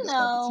character.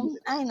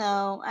 I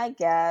know. I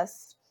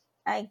guess.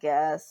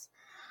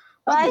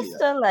 But I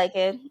still like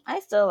it.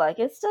 It's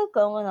still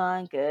going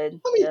on good.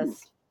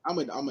 I'm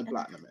with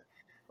platinum it.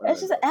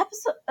 It's just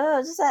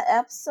that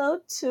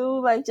episode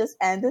 2 like just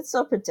ended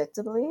so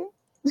predictably.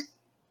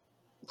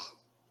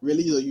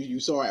 Really? You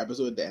saw an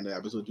episode at the end of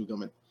episode 2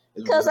 coming?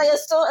 Because like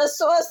as soon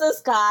as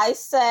this guy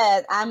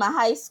said, I'm a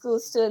high school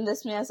student,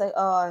 this man was like,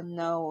 oh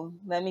no,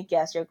 let me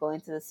guess, you're going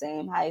to the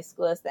same high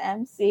school as the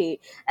MC.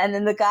 And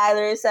then the guy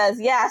literally says,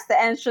 yes, the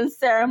entrance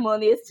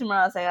ceremony is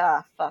tomorrow. I was like,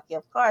 oh fuck you,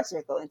 of course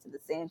you're going to the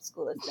same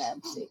school as the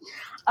MC.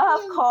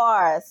 Of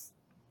course.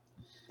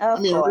 Are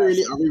we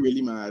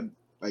really mad?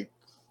 Like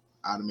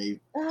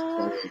anime,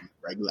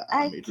 regular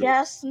anime? I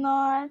guess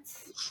not.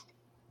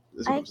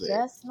 I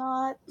guess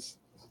not.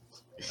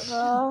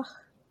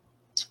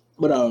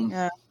 But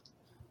yeah.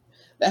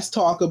 Let's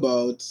talk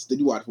about, did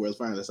you watch World's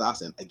Final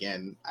Assassin?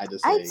 Again, I did.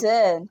 I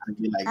did.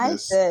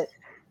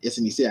 It's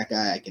an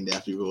isekai I can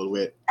definitely roll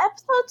with.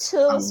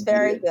 Episode 2 is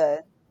very good.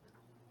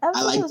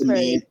 I like the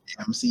main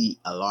MC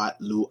a lot.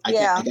 I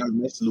can't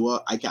miss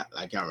Lua. I can't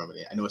remember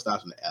it. I know it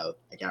starts with an L.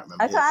 I can't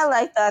remember. I kind of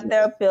like that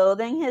they're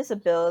building his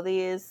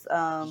abilities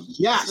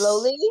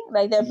slowly.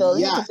 Like they're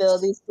building his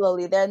abilities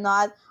slowly. They're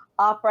not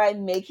outright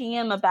making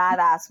him a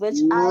badass, which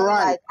I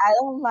like. I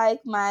don't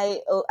like my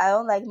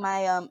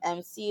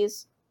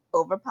MCs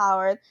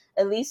overpowered,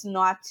 at least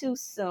not too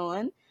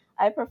soon.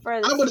 I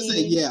prefer to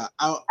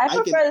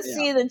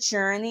see the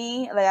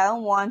journey. Like I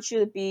don't want you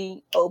to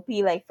be OP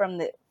like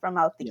from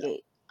out the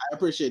gate. I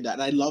appreciate that,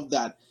 and I love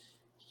that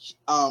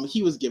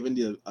he was given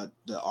the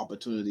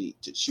opportunity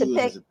to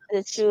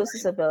choose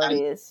his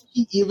abilities.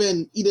 He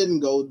didn't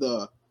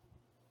go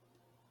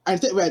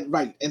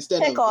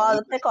instead pick all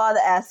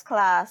the S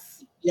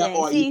class.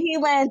 Yeah, he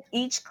went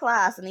each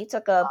class and he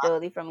took an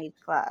ability from each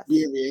class.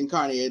 Being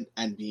reincarnated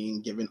and being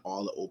given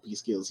all the OP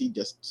skills, he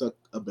just took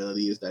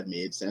abilities that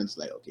made sense.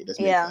 Like, okay, this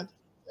makes sense.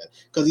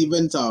 Because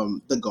even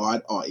the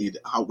god or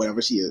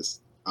whatever she is,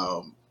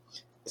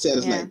 said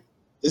it's like,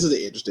 this is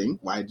interesting.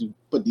 Why did you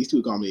put these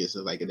two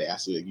combinations like in the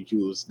ask you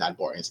choose that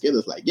boring skill?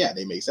 It's like,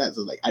 they make sense.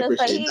 It's like I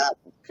appreciate that.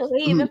 Because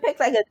he even picked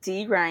like a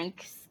D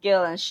rank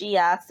skill, and she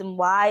asked him,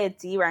 "Why a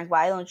D rank?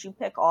 Why don't you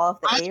pick all of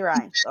the A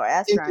ranks or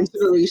S ranks?"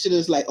 Consideration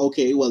is like,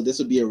 okay, well, this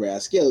would be a rare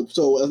skill.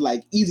 So it's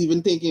like he's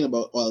even thinking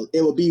about, well,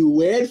 it would be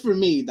weird for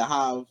me to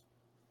have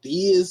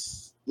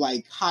these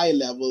like high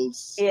level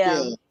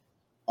skills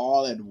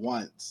all at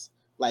once.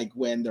 Like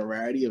when the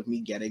rarity of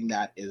me getting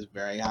that is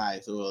very high,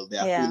 so they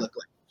have to look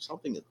like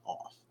something is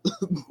off.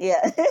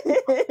 Yeah.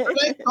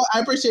 I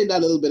appreciate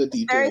that little bit of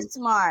detail. Very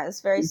smart. It's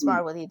very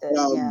smart what he did.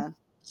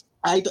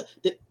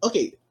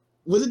 Okay.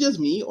 Was it just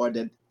me, or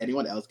did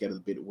anyone else get a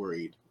bit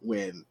worried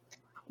when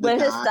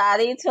his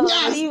daddy told me?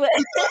 It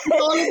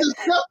wasn't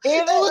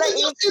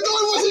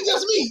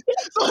just me.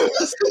 It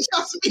wasn't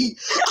just me.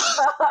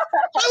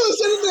 I was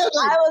sitting there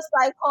like, I was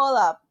like, hold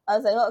up. I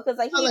was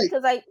like,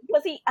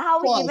 because he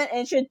how he even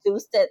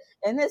introduced it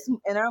in his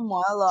inner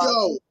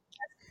monologue.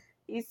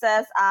 he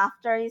says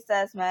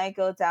when I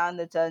go down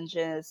the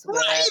dungeon is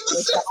where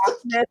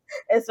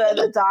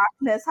the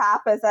darkness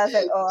happens. I was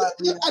like, oh,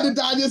 and the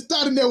dad just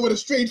standing there with a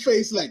straight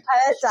face, like.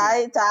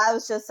 Dad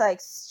was just like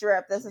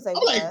stripped. This is like,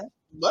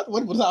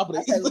 what's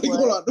happening? Like, like,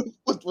 hold on,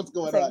 what's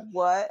going on?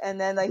 What? And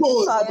then like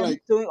you saw him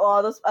doing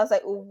all this. I was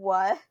like,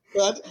 what?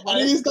 And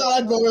then he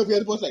started going up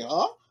here, like,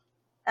 huh?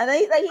 And then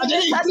he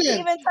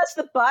even touched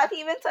the butt.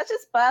 He even touched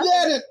his butt.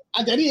 Yeah,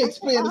 and then he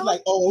explained, it's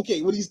like, oh,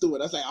 okay, what he's doing.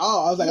 I was like,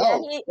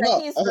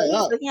 he's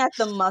looking at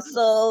the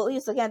muscle.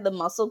 He's looking at the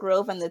muscle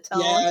growth and the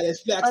tone. Yeah, there's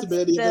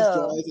flexibility of his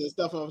joints and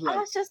stuff. I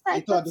was just like,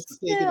 I thought this was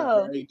taking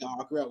a very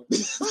dark route.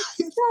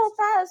 Still,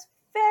 that is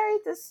very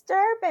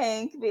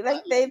disturbing.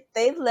 Like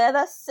they've let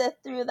us sit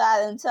through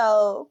that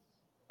until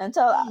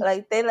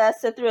like they let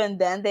us sit through, and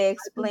then they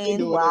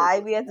explain why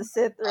we had to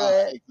sit through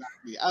it.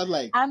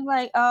 Exactly. I'm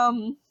like,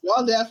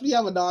 y'all definitely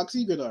have a dark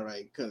secret, all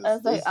right? Because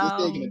it's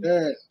taking a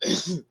dirt. I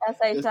was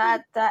like,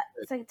 Dad,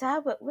 it's like,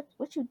 Dad,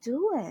 what you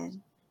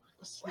doing?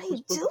 What are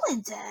you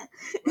doing, Dad?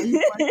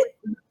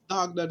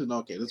 Dog doesn't.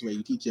 Okay, this is where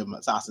you teach him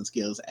assassin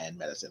skills and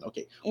medicine.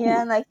 Okay.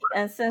 Yeah,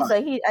 and since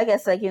I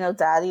guess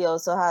Daddy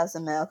also has a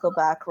medical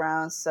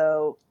background,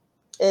 so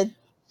it.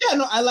 Yeah,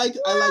 no, I like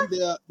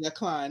their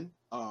clan.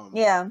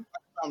 Yeah.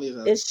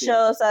 It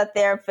shows that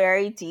they're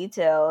very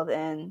detailed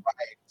and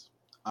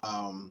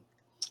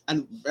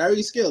and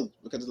very skilled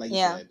because, like you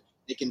said,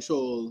 they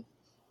control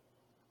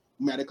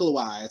medical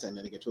wise and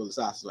then they control the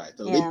sauce wise.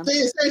 So they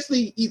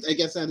essentially, I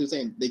guess I'm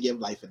saying they give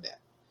life and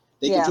death.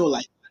 They control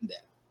life and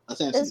death.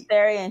 Essentially, it's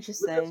very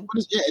interesting.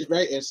 It's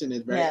very interesting.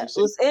 It's very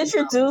interesting. It was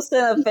introduced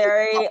in a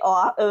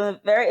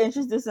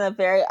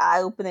very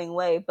eye-opening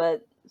way,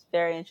 but it's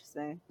very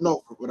interesting.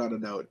 No, without a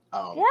doubt.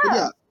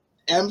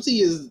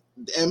 MC is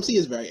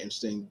very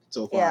interesting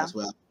so far as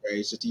well.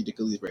 Very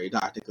strategical, he's very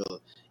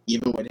tactical.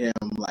 Even with him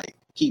like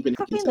keeping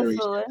in consideration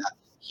that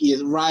he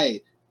is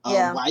right.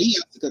 Why he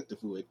has to cook the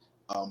food.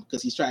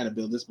 Because he's trying to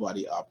build his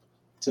body up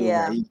to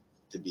where he needs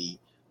to be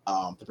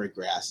to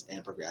progress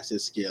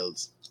his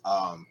skills.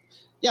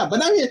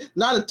 But I mean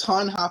not a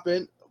ton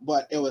happened,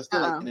 but it was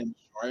still like an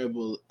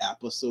enjoyable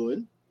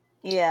episode.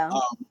 Yeah.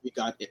 We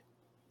got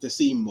to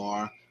see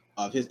more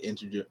of his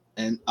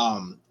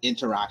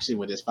interaction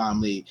with his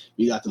family.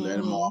 We got to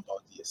learn more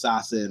about the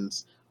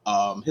assassins.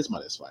 His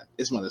mother's fun.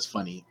 His mother's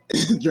funny,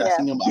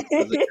 dressing him up.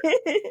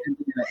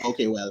 Like,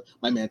 okay, well,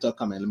 my mentor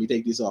come in. Let me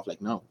take these off.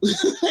 Like, no,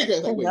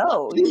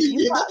 no,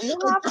 you have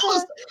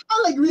to.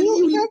 I'm like,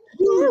 really,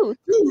 you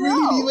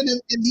really leaving him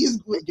in these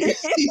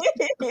games?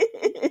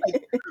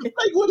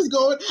 like, what is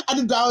going? And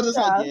the dad was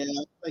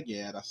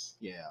that's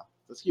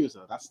excuse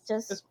her. That's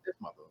just his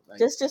mother. Like,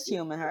 just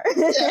humor her.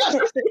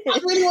 I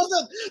really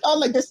wasn't. I was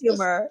like, just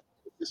humor her.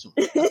 Just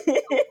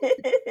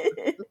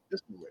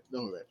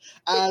move it.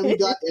 And we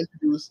got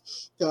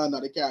introduced to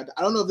another character.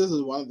 I don't know if this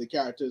is one of the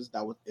characters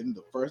that was in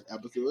the first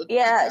episode.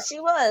 Yeah, she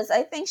was.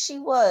 I think she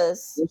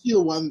was. Was she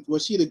the one?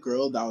 Was she the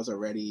girl that was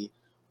already?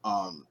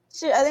 I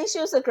think she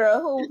was the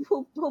girl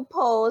who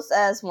posed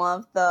as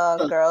one of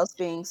the girls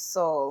being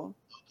sold.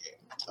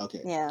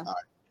 Okay. Yeah. All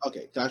right.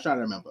 Okay. So I was trying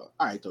to remember.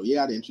 All right. So you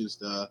got to introduce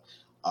the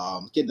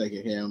kid like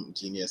him,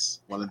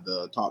 genius, one of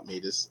the top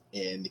mages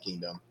in the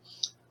kingdom.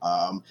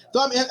 So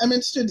I'm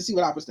interested to see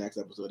what happens next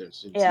episode. I'm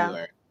interested to see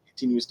where it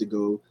continues to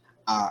go.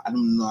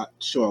 I'm not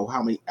sure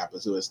how many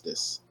episodes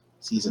this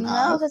season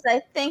has. No, because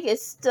I think it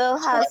still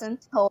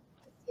hasn't told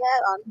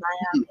yet on my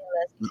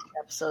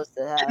episodes.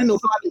 I didn't know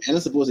and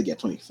it's supposed to get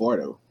 24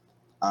 though.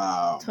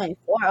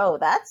 24. Oh,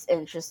 that's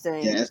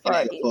interesting. Yeah, it's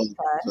gonna get full.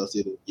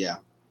 Yeah.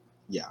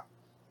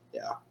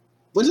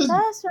 Which is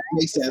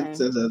makes sense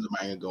as the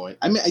manga going.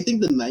 I mean, I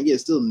think the manga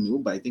is still new,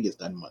 but I think it's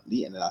done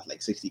monthly and it has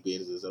like 60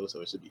 pages or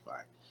so it should be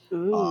fine.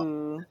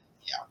 Ooh.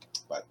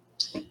 But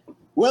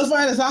World's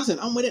Finest Assassin,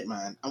 I'm with it,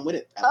 man. I'm with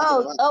it.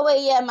 Oh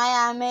wait, yeah, my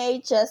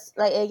anime just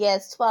like it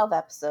gets 12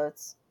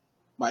 episodes.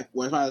 My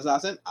World's Finest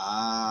Assassin?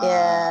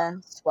 Yeah,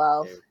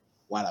 12. Okay.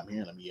 While I'm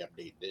here, let me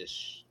update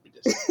this.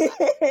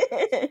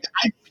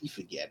 I be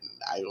forgetting.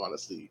 I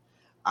honestly,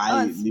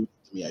 leave it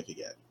to me.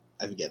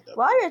 I forget though.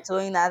 While you're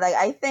doing that, like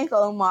I think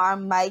Omar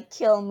might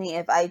kill me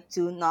if I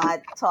do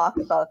not talk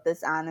about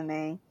this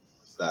anime.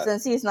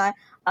 Since he's not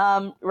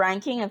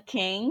Ranking of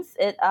Kings,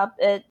 it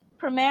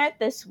premiered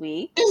this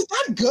week. Is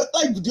that good?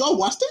 Like, y'all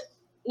watched it?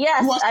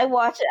 Yes, I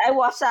watched it. I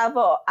watched that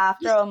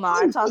after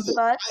Omar talked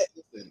about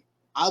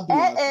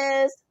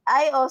it.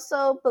 I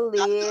also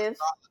believe that's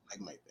not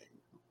like my thing.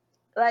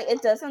 Like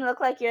it doesn't look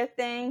like your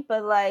thing,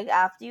 but like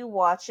after you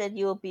watch it,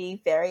 you'll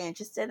be very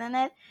interested in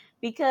it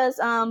because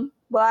I'm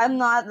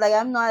not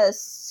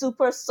as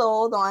super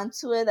sold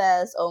onto it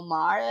as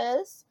Omar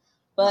is,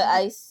 but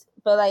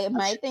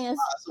my thing is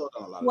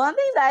one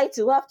thing that I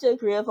do have to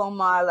agree with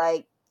Omar.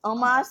 Like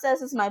Omar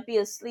says, this might be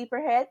a sleeper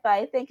hit, but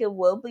I think it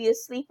will be a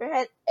sleeper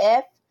hit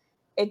if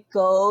it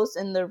goes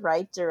in the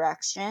right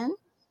direction.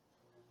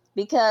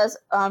 Because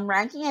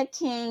Ranking of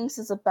Kings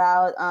is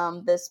about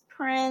this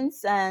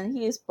prince, and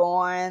he's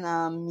born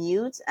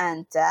mute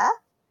and deaf.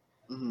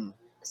 Mm-hmm.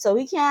 So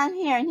he can't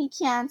hear and he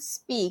can't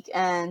speak.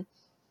 And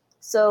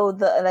So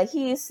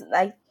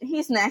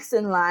he's next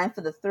in line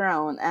for the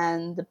throne,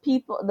 and the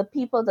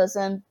people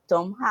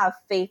don't have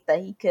faith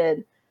that he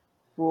could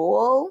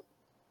rule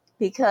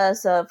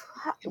because of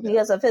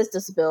his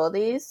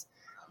disabilities.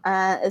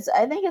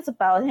 I think it's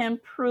about him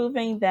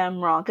proving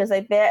them wrong, because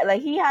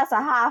he has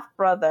a half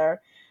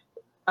brother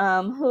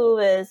who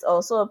is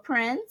also a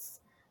prince.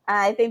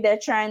 I think they're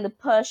trying to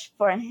push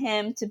for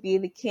him to be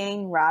the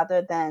king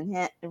rather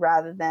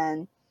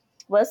than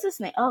what's his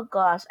name? Oh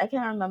gosh, I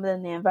can't remember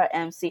the name of our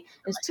MC.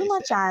 It's too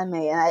much anime,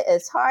 and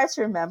it's hard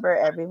to remember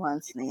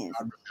everyone's names.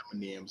 I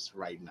remember names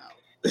right now.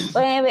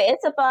 But anyway,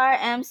 it's about our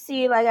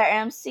MC. Like, our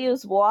MC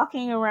was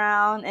walking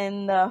around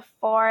in the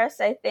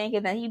forest, I think,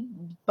 and then he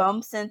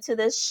bumps into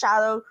this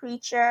shadow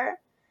creature.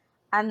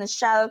 And the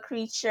shadow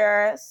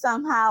creature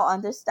somehow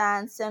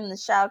understands him. The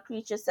shadow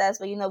creature says,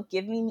 "Well, you know,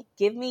 give me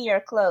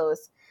your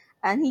clothes."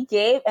 And he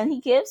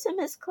gives him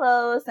his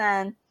clothes,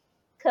 and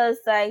because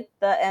like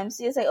the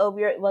MC is like, "Oh,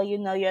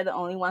 you're the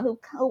only one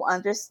who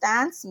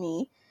understands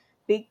me."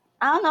 I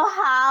don't know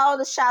how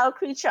the shadow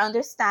creature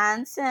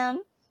understands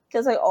him,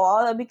 because like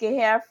all that we can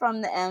hear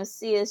from the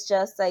MC is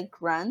just like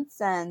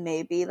grunts and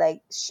maybe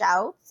like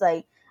shouts,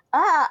 like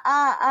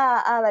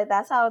like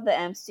that's how the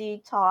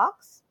MC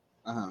talks.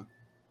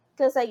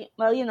 Because like,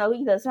 well, you know,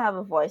 he doesn't have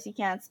a voice, he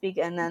can't speak,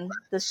 and then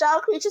the shadow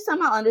creature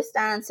somehow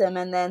understands him,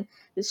 and then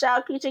the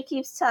shadow creature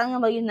keeps telling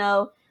him, "Well, you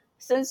know,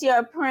 since you're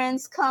a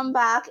prince, come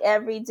back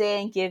every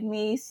day and give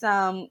me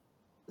some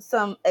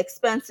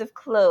expensive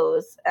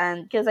clothes,"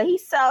 and because like, he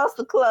sells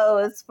the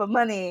clothes for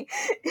money.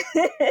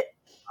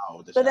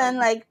 But then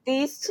like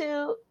these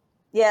two,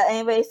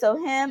 anyway, so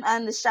him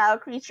and the shadow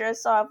creature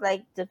sort of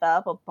like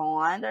develop a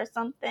bond or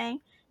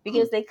something,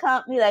 because he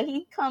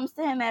comes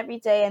to him every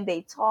day and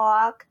they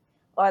talk,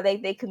 or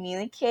they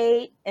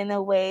communicate in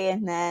a way.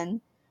 And then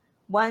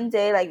one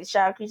day, like, the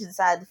shadow creature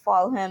decided to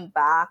follow him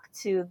back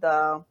to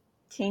the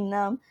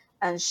kingdom,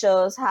 and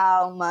shows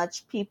how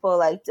much people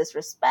like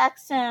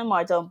disrespects him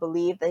or don't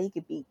believe that he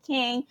could be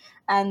king.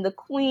 And the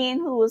queen,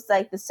 who was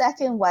like the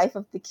second wife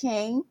of the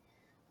king,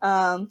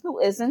 who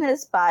isn't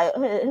his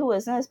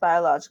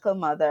biological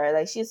mother,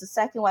 like, she's the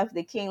second wife of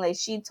the king, like,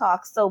 she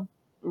talks so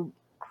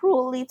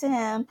cruelly to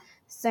him,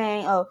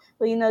 saying, "Oh,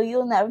 well, you know,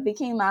 you'll never be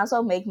king, might as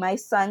well make my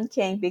son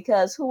king,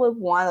 because who would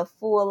want a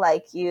fool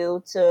like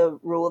you to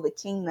rule the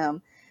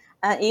kingdom?"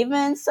 And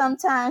even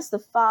sometimes the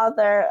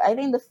father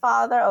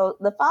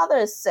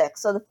is sick,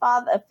 so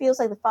it feels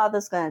like the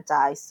father's gonna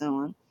die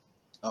soon.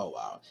 Oh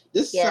wow,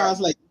 this sounds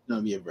like it's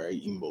gonna be a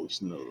very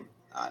emotional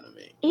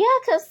anime. Yeah,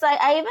 because like,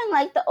 I even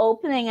like the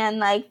opening, and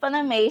like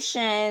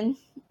Funimation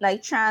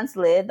like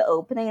translated the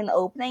opening, and the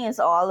opening is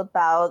all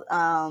about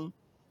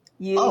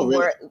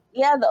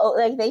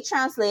they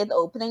translated the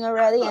opening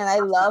already, and I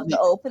love the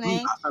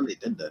opening. Last time they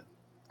did that.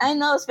 I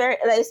know, it's very,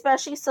 like,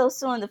 especially so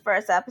soon in the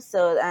first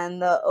episode,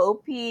 and the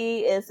OP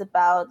is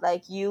about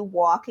like you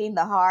walking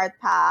the hard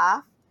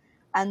path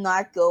and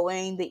not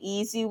going the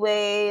easy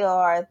way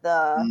or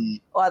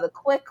the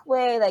quick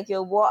way. Like,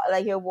 you're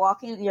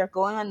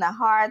going on the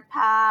hard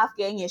path,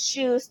 getting your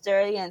shoes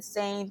dirty, and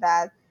saying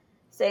that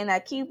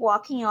keep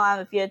walking on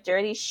with your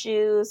dirty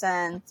shoes,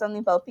 and something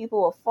about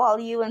people will follow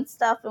you and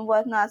stuff and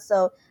whatnot.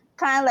 So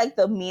kind of like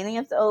the meaning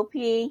of the OP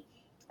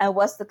and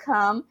what's to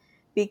come,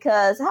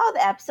 because how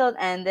the episode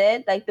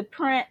ended, like the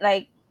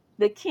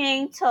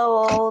king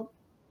told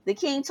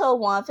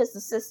one of his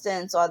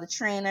assistants or the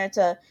trainer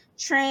to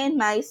train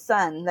my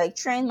son,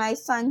 train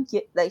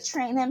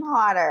him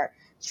harder,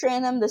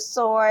 train him the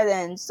sword,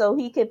 and so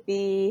he could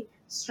be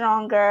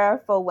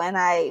stronger for when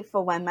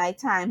my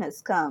time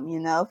has come,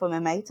 for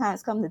when my time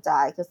has come to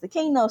die, because the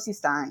king knows he's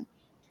dying.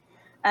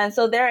 And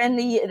so they're in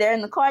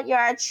the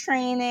courtyard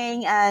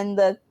training, and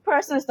the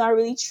person is not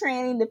really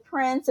training the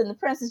prince, and the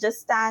prince is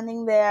just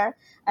standing there.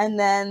 And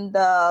then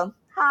the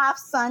half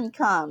son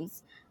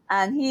comes,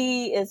 and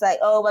he is like,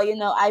 "Oh,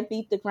 well, I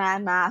beat the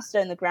grandmaster,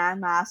 and the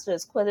grandmaster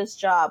has quit his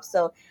job.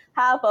 So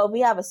how about we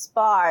have a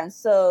spar?" And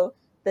so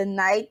the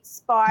knight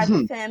sparred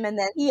with him, and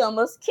then he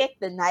almost kicked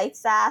the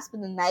knight's ass,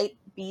 but the knight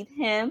beat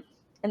him.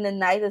 And the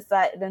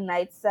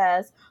knight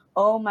says,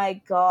 "Oh my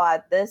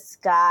God, this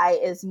guy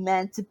is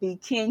meant to be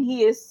king.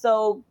 He is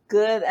so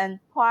good and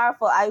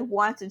powerful. I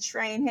want to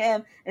train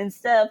him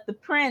instead of the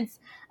prince."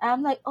 And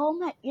I'm like, "Oh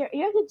my, you're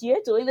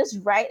doing this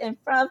right in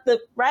front of the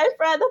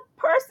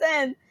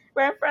person,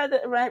 right in front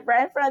of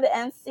the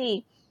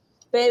MC."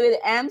 Baby,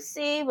 the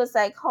MC was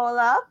like, "Hold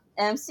up."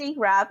 MC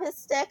grabbed his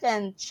stick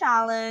and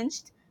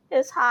challenged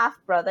his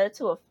half brother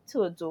to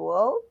a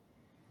duel,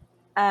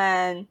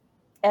 and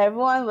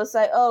everyone was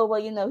like, "Oh,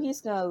 well, he's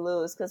gonna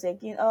lose, because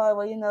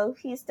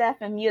he's deaf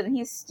and mute and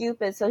he's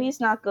stupid, so he's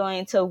not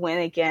going to win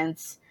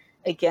against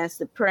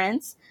the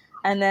prince."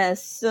 And then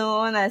as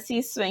soon as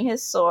he swings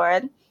his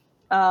sword,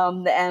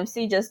 the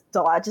MC just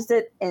dodges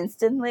it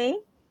instantly,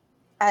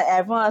 and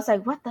everyone was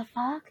like, "What the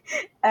fuck?"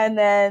 And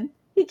then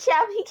he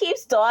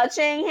keeps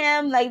dodging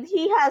him, like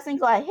he hasn't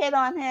got a hit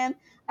on him,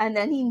 and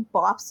then he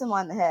bops him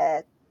on the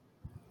head.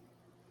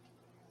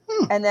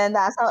 And then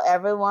that's how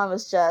everyone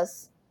was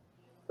just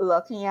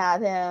looking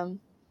at him,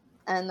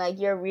 and like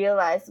you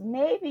realize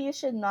maybe you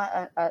should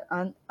not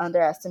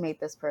underestimate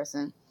this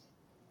person.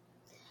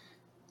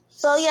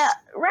 So yeah,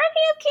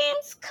 Ranking of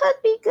Kings could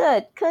be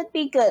good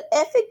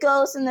if it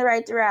goes in the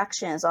right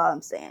direction. Is all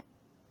I'm saying.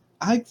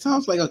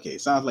 Sounds like I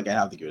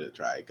have to give it a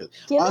try because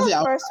honestly,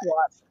 first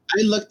watch.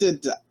 I looked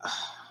at,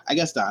 I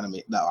guess the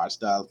art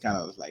style kind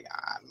of was like,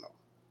 I don't know,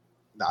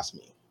 that's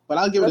me. But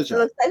I'll give it a try.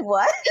 Looks like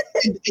what?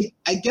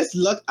 I guess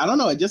I don't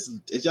know. It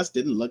just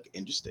didn't look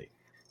interesting.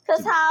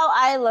 Because how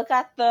I look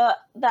at the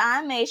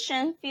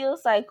animation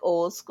feels like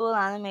old school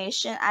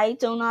animation. I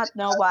do not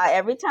know why.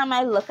 Every time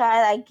I look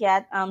at it, I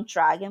get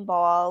Dragon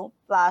Ball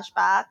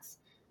flashbacks.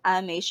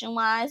 Animation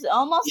wise, it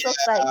almost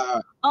looks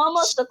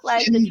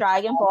like the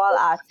Dragon Ball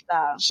art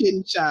style.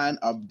 Shin-chan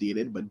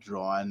updated but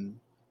drawn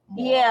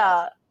more.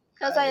 Yeah,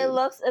 because it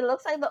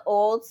looks like the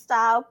old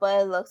style,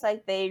 but it looks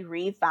like they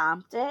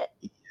revamped it.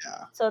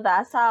 Yeah. So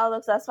that's how it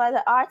looks. That's why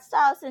the art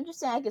style is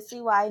interesting. I can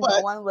see why no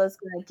one was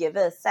going to give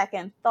it a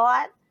second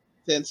thought.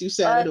 Since you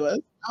said it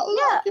was,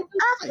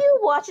 after you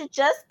watch it,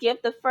 just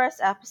give the first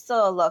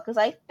episode a look. Because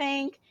I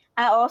think,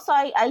 and also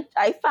I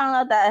found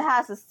out that it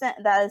has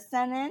that is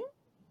seinen.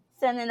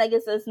 Seinen, like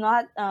it's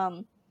not.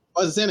 Oh,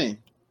 it's seinen.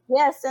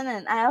 Yeah,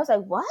 seinen. I was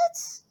like, what?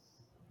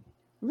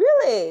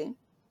 Really?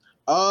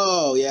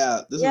 Oh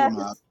yeah, this is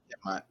what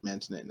my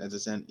mention it as a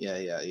seinen.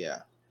 Yeah.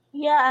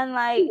 Yeah, and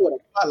like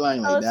not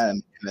lying like that,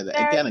 and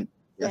I kind of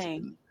guess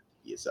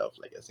yourself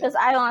like I said. Because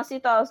I honestly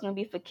thought it was gonna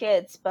be for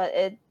kids, but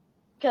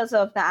because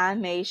of the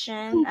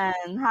animation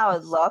and how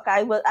it looked,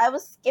 I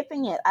was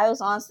skipping it. I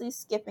was honestly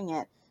skipping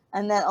it,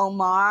 and then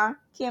Omar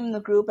came in the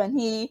group and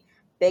he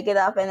picked it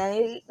up, and then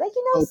he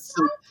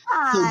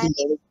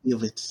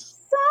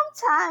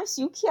sometimes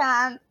you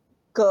can't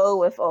go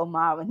with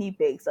Omar when he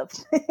bakes up.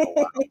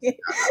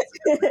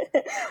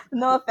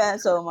 No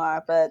offense,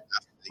 Omar, but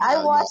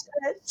I watched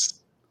it.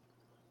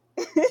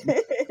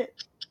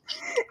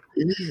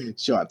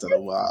 Short to the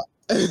wall.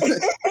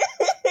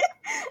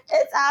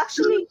 It's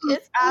actually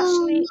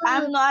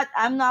I'm not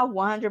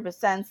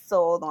 100%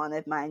 sold on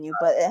it, mind you,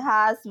 but it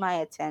has my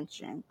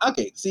attention.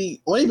 Okay, see,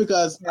 only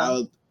because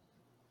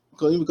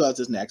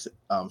this next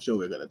show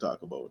we're gonna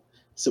talk about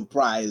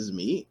surprised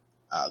me,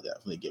 I'll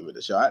definitely give it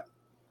a shot.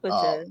 Which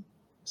is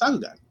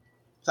Sakugan.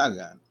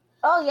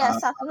 Oh yeah,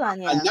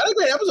 Sakugan. Yeah, another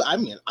great episode. I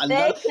mean,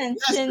 they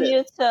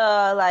continue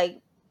to like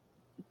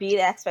beat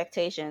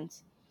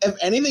expectations. If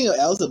anything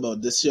else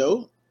about this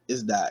show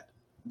is that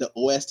the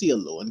OST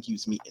alone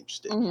keeps me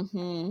interested.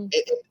 Mm-hmm.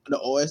 The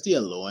OST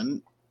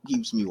alone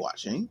keeps me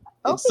watching.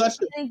 It's such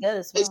good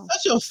as well. It's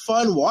such a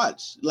fun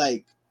watch.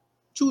 Like,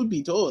 truth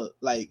be told,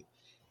 like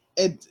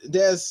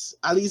there's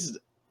at least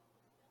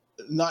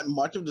not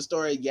much of the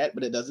story yet,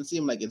 but it doesn't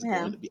seem like it's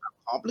going to be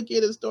a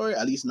complicated story.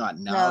 At least not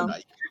now. No.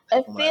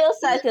 It feels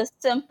like a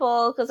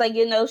simple, because like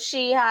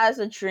she has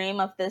a dream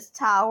of this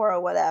tower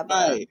or whatever.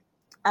 Right.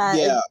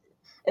 And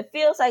it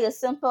feels like a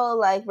simple,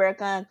 like we're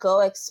gonna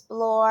go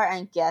explore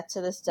and get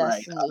to this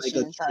destination. Right, like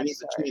a journey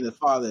between the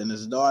father and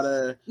his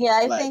daughter. Yeah,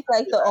 I think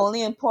like the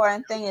only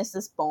important thing is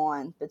this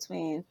bond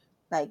between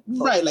like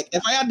both. Right. Like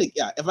if I had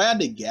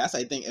to guess,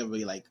 I think it would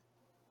be like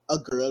a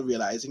girl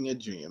realizing her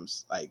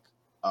dreams, like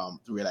the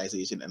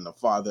realization, and the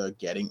father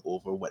getting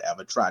over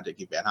whatever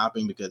tragic event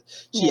happened, because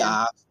she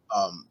asked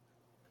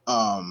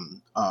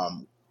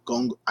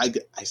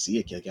I see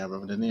it. I can't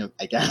remember the name.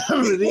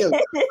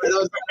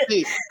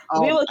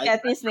 We will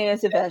get these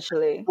names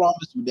eventually. I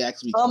promise you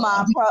next week.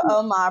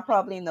 Omar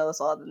probably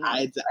knows all the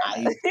names.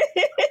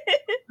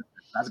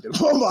 That's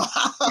good. Omar.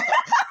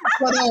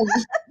 but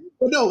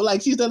no,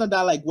 like she's done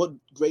that. Like, what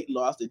great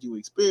loss did you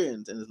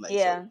experience? And it's like,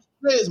 so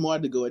there's more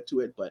to go into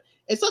it, but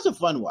it's such a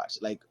fun watch.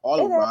 Like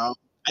all around,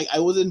 I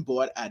wasn't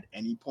bored at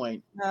any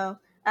point. No,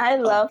 I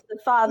love the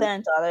father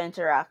and daughter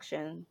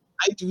interaction.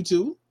 I do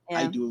too.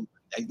 Yeah. I do.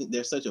 I think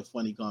they're such a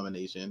funny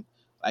combination.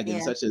 Like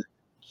it's such a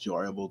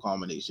enjoyable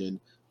combination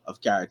of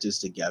characters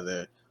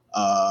together.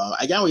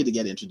 I can't wait to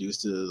get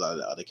introduced to a lot of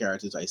the other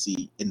characters I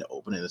see in the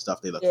opening and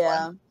stuff. They look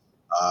fun.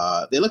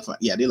 They look fun.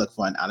 Yeah, they look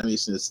fun.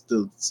 Animation is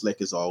still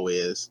slick as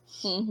always.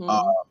 Mm-hmm.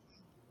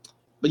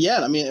 But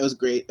yeah, I mean, it was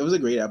great. It was a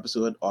great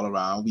episode all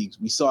around.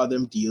 We saw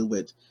them deal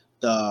with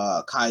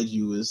the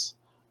kaijus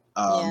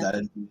that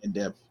are in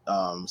their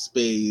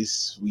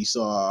space. We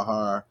saw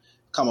her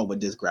come up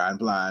with this grand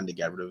plan to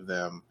get rid of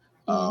them.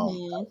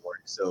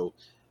 So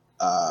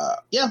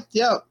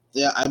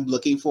I'm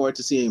looking forward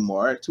to seeing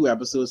more. 2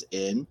 episodes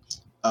in,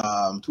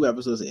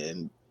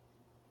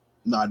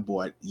 not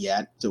bored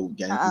yet. So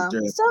getting to the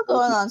third, still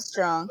going on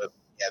strong.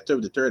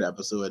 The third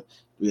episode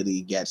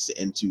really gets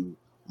into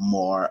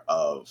more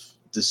of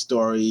the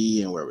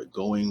story and where we're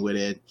going with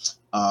it.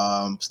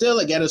 Still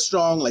again a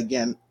strong,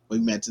 again we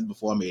mentioned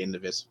before, Made in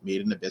Abyss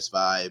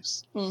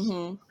vibes. It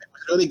was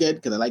really good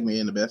because I like Made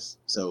in Abyss.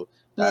 So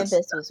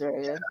Abyss was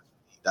very good.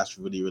 That's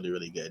really, really,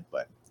 really good.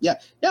 But yeah.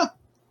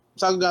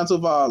 Sakugan so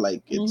far,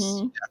 like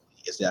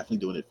it's definitely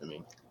doing it for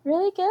me.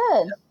 Really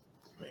good.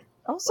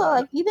 Also,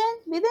 like we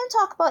didn't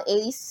talk about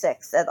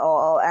 86 at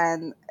all,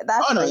 and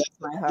that breaks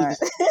my heart.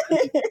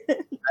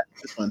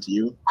 This one to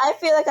you. I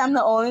feel like I'm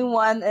the only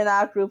one in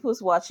our group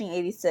who's watching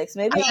 86.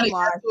 Maybe I'm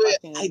not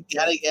watching 86.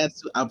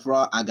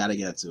 I gotta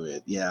get to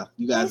it. Yeah,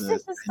 you guys.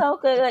 86 is so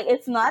good. Like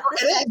it's not.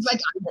 It's like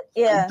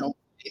yeah.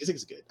 86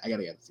 is good. I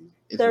gotta get to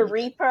it. The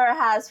Reaper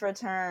has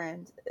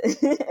returned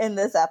in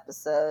this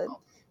episode.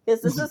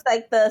 Because this is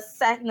like the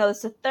second. No,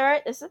 it's the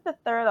third. Is it the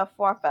third or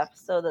fourth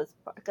episode?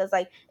 Because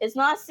like it's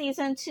not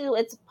season 2.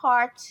 It's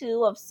part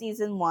 2 of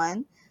season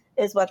 1.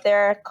 Is what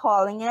they're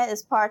calling it.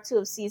 Is part 2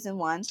 of season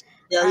 1.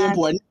 Very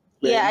important.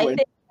 Very important. I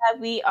think that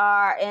we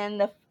are in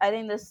the. I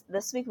think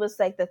this week was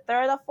like the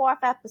third or fourth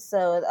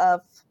episode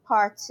of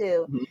part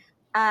 2,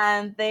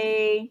 and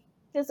they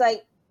because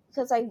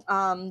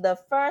the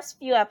first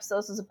few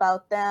episodes was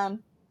about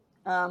them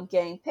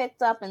getting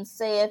picked up and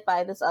saved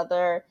by this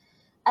other.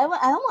 I don't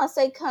want to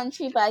say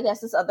country, but I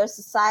guess this other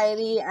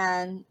society,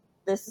 and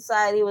the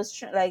society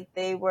was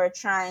they were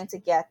trying to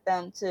get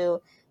them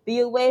to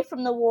be away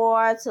from the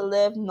war, to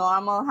live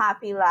normal,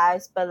 happy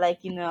lives, but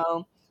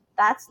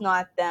that's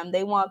not them.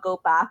 They want to go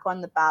back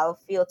on the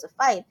battlefield to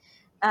fight,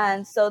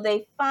 and so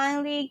they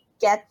finally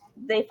get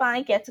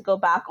to go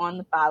back on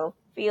the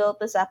battlefield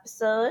this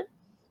episode,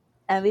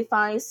 and we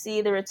finally see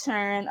the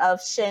return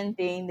of Shin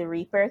being the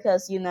Reaper,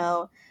 because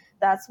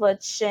that's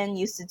what Shin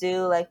used to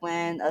do. Like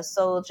when a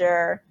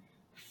soldier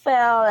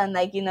fell and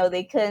they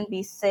couldn't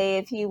be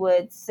saved, he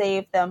would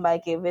save them by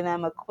giving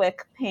them a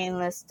quick,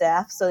 painless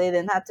death, so they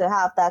didn't have to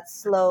have that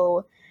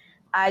slow,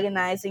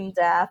 agonizing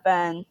death.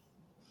 And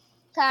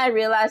kind of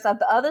realized that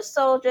the other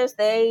soldiers,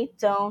 they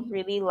don't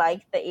really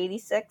like the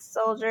 86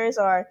 soldiers,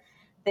 or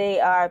they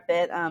are a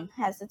bit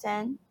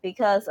hesitant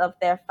because of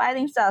their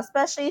fighting style,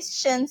 especially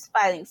Shin's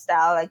fighting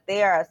style. Like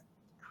they are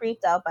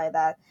creeped out by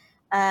that.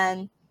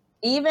 And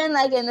even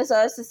in this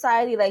other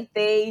society,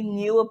 they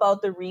knew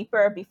about the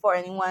Reaper before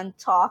anyone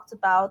talked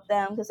about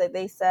them, because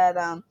they said,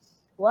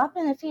 what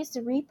happened if he's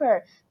the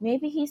Reaper?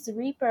 Maybe he's the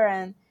Reaper.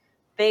 And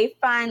they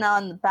find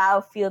out on the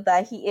battlefield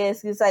that he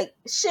is. Because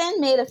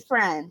Shin made a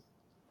friend,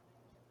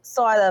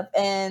 sort of,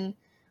 and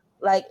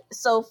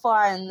so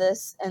far in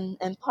this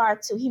in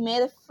part 2, he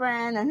made a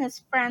friend, and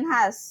his friend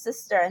has a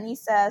sister, and he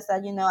says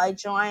that I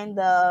joined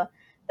the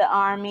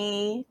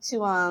army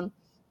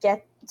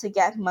to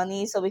get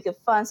money so we could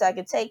fund, so I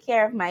could take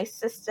care of my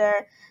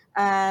sister.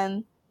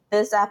 And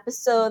this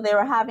episode they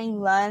were having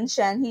lunch,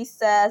 and he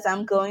says,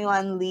 I'm going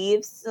on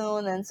leave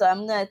soon, and so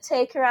I'm gonna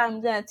take her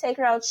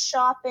out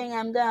shopping.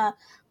 I'm gonna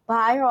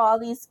buy her all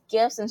these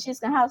gifts, and she's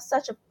gonna have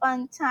such a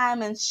fun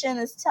time. And Shin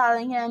is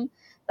telling him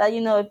that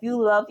if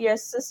you love your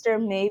sister,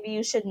 maybe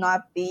you should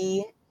not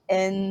be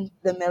in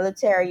the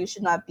military. You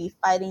should not be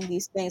fighting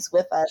these things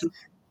with us.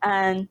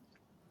 And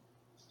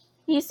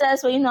he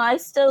says, well, I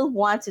still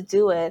want to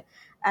do it.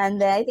 And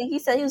then I think he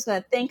said he was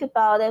going to think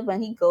about it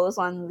when he goes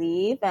on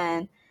leave.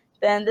 And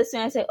then this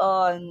man say,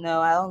 oh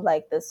no, I don't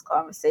like this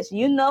conversation.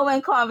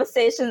 When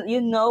conversations,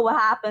 what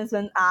happens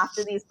when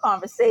after these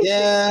conversations.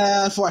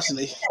 Yeah,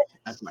 unfortunately.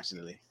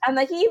 And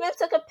he even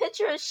took a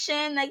picture of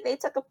Shin. They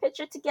took a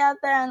picture together,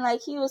 and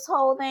he was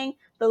holding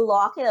the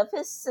locket of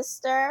his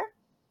sister.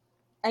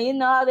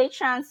 And how they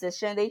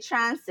transition? They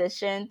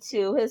transition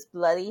to his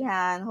bloody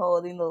hand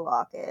holding the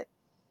locket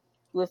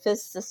with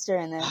his sister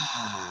in it.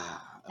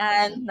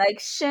 And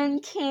Shin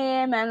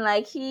came,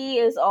 and he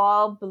is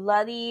all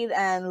bloodied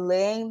and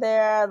laying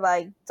there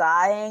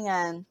dying,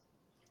 and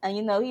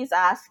he's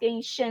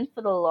asking Shin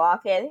for the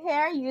locket.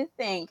 Here you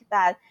think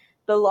that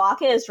the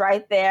locket is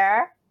right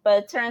there,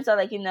 but it turns out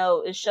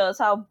it shows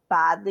how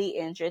badly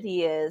injured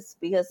he is,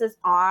 because his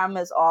arm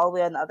is all the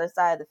way on the other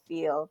side of the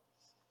field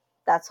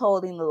that's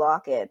holding the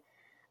locket.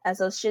 And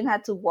so Shin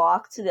had to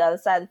walk to the other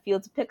side of the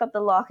field to pick up the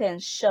locket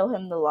and show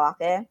him the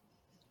locket.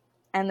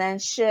 And then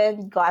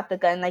Shin got the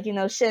gun.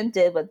 Shin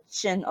did what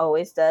Shin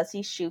always does.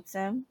 He shoots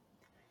him.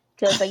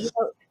 Because,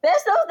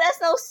 there's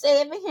no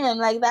saving him.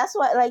 That's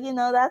what,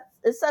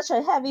 it's such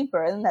a heavy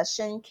burden that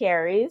Shin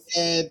carries.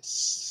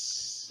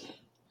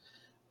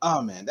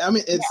 Oh man, I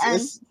mean, it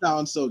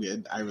sounds so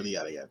good. I really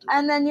gotta get to it.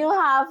 And then you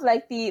have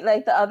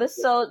the other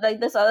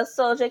this other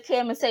soldier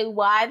came and say,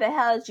 why the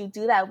hell did you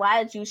do that?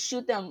 Why did you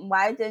shoot them?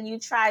 Why didn't you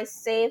try to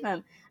save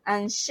him?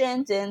 And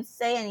Shin didn't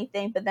say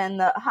anything, but then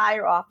the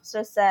higher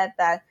officer said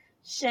that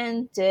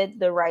Shin did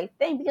the right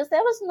thing, because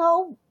there was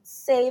no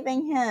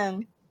saving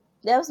him.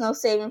 There was no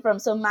saving from him.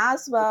 So might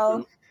as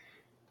well,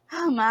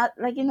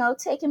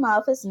 take him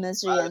out of his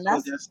misery. And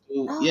that's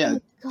take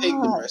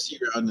the mercy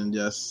round and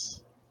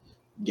just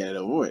get it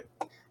over with.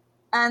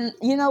 And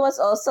what's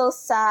also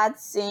sad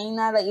seeing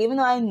that, even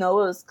though I know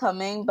it was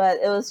coming, but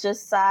it was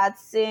just sad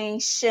seeing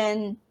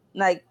Shin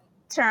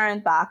turn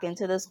back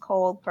into this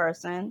cold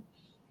person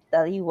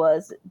that he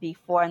was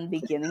before in the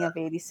beginning of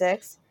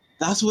 86.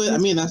 That's what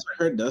that's what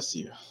hurt does to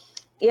you.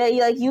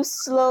 Yeah, you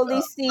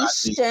slowly see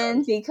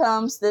Shin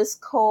becomes this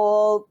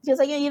cold, because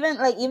even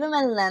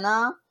when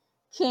Lena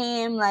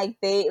came,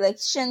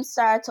 Shin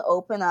started to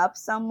open up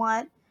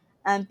somewhat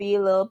and be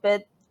a little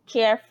bit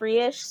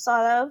carefree-ish,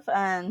 sort of,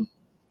 and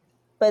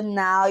but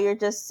now you're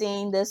just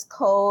seeing this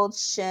cold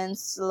Shin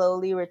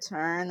slowly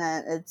return,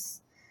 and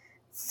it's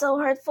so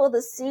hurtful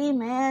to see,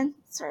 man.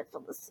 It's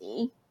hurtful to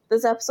see.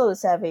 This episode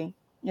is heavy.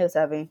 It's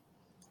heavy.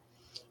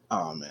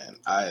 Oh man,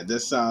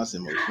 this sounds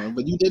emotional,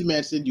 but you did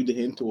mention, you did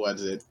hint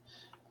towards it.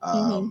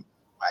 I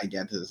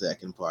get to the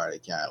second part. I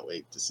can't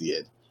wait to see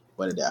it.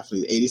 But it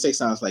definitely 86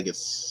 sounds like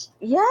it's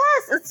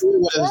it's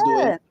what it's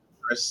doing.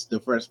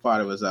 The first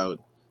part was out,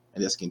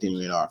 and just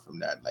continuing off from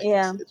that. Like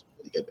it's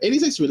really good.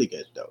 86 is really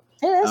good though.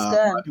 It is good.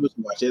 A lot of people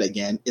should watch it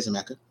again. It's a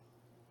mecha.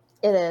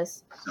 It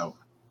is. So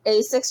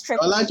 86 trick.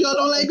 Don't like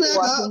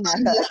mecha.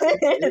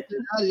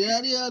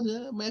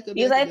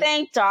 Because I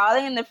think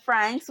Darling in the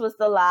Franxx was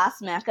the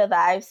last mecha that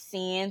I've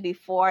seen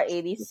before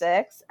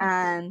 86,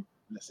 and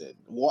listen,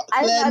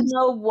 I don't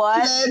know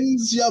what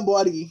cleanse your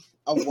body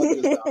of what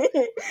is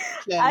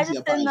I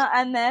just didn't know.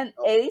 And then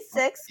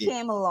 86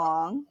 came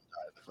along.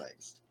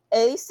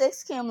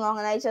 86 came along,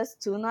 and I just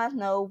do not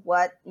know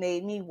what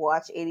made me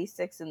watch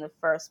 86 in the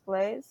first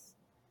place.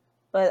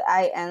 But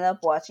I ended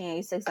up watching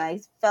 86, and I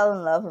fell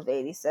in love with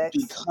 86.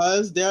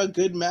 Because there are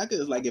good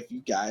mechas. Like, if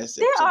you guys...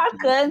 There are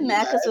good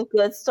mechas with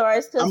good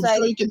stories. I'm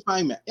sure you can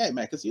find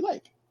mechas you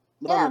like.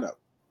 But I don't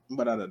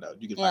know.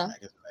 You can find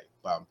mechas you like.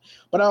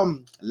 But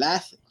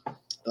last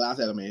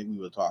anime we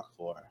will talk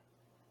for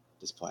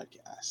this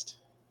podcast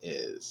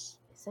is...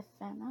 Is it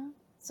Fena?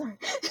 Sorry.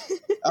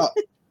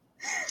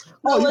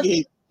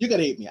 You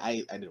gotta hate me.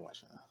 I didn't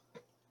watch Fena.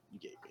 You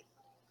gave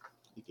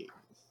me.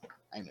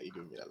 I know you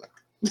gave me that look.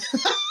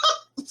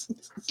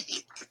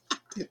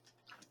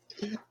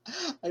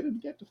 I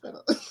didn't get to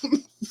Fena.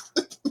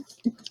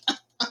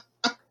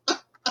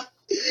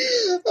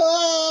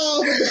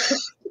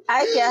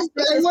 I guess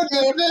we can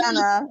say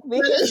Fena.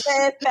 We can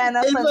say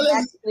Fena for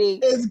next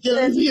week.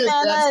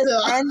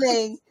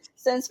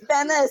 Since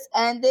Fena is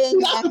ending,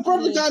 that's the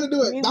perfect time to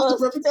do it. We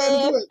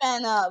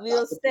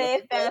will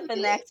say Fena for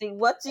next week.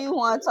 What do you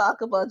want to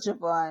talk about,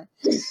 Javon?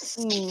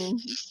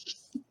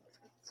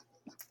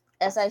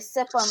 As I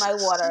sip on my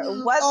water,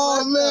 what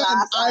was the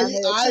last anime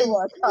you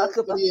want to talk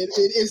about?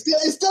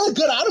 It's still a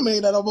good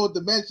anime that I'm about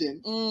to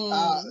mention.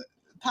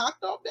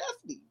 Talked Off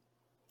Destiny.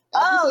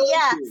 Oh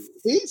yes.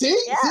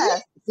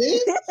 See,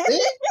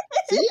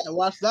 I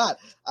watched that.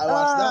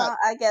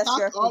 I guess Talked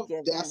you're Off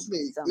forgiven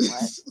Destiny.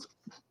 somewhat.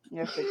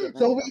 You're forgiven.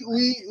 So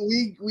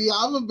we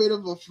have a bit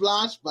of a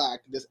flashback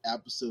this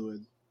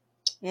episode.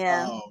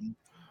 Yeah.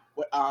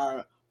 With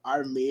our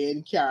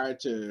main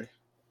character.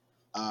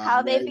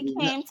 How they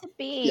became to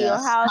be, or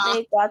how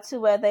they got to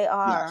where they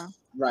are. Yes,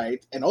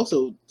 right, and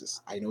also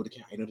I know the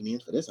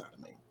names for this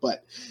anime,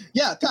 but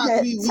yeah,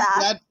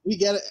 we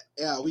got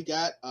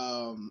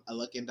a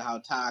look into how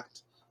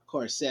Tact,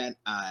 Corset,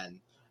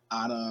 and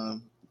Anna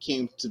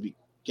came to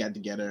get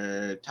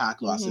together.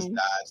 Tact lost his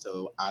dad,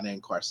 so Anna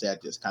and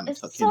Corset just kind of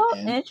took him in.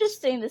 It's so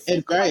interesting to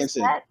see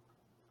Corset.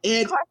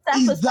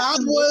 Corset was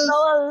so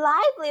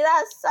lively.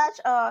 That's such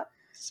a.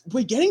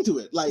 We're getting to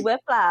it, like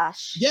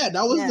whiplash. Yeah,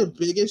 that was the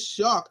biggest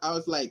shock. I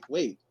was like,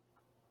 "Wait,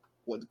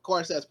 what?"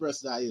 Corset's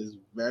personality is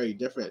very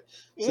different.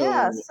 So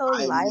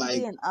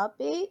lively and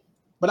upbeat.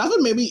 But I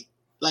was maybe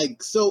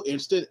like so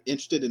interested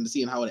in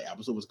seeing how the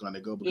episode was going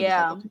to go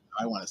because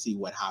I want to see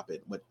what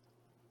happened,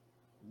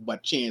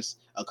 what chance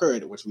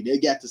occurred, which we did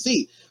get to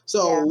see.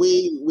 So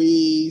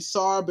we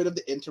saw a bit of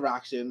the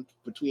interaction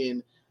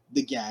between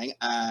the gang,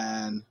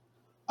 and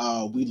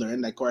we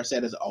learned that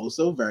Corset is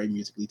also very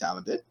musically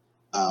talented.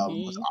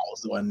 Was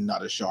also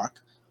another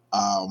shock.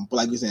 But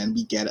like we said,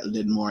 we get a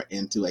little more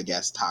into, I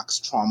guess, Tact's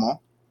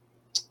trauma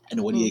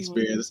and what he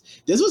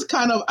experienced. This was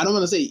kind of, I don't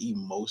want to say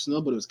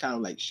emotional, but it was kind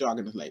of like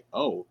shocking. It's like,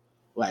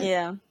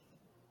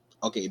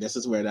 okay, this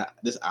is where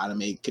this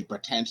anime could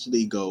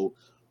potentially go,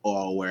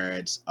 or where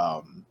it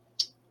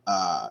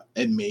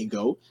may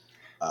go.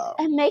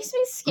 It makes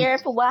me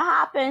scared for what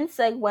happens,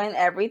 like when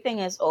everything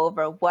is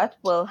over. What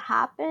will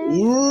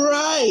happen?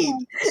 Right.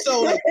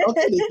 So like,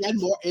 okay, they get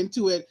more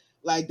into it.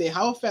 Like they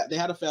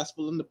had a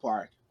festival in the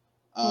park,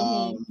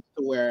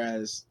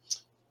 whereas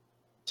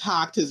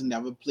Tact has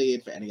never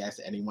played for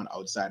anyone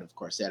outside of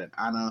Corset and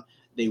Anna.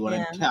 They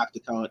wanted Tact to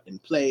come out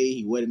and play.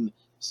 He wouldn't.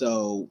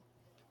 So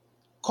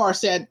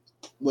Corset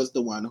was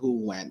the one who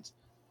went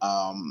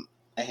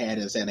ahead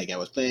and said, I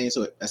was playing.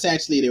 So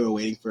essentially, they were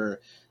waiting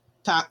for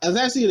Tact.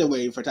 Essentially, they're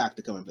waiting for Tact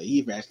to come and play. He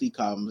eventually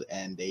comes,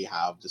 and they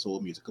have this whole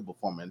musical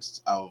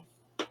performance of.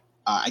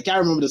 I can't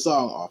remember the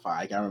song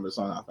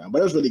offhand. But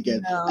it was really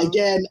good. No.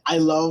 Again, I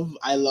love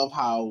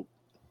how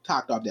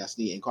Talked Off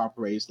Destiny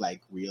incorporates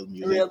like real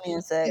music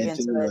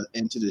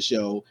into the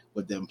show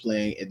with them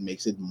playing. It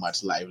makes it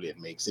much lively. It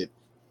makes it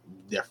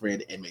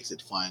different. It makes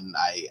it fun.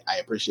 I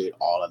appreciate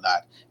all of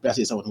that,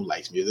 especially as someone who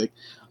likes music.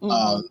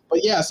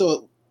 But yeah,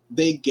 so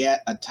they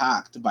get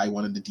attacked by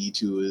one of the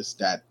D2s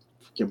that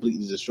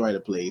completely destroy the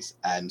place,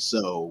 and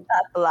so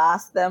that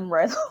blast them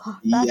right off.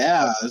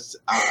 Yes.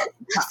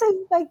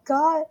 Oh my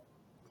god.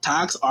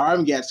 Tact's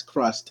arm gets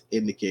crushed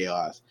in the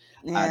chaos,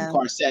 and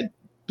Corset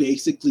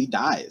basically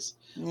dies.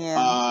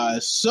 Yeah.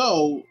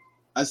 So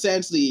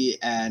essentially,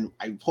 and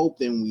I hope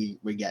then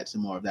we get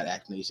some more of that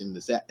explanation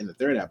in the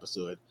third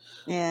episode.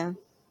 Yeah.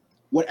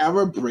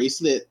 Whatever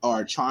bracelet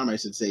or charm, I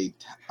should say,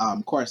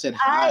 Corset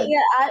had.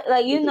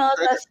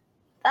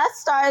 That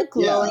started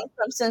glowing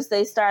from since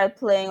they started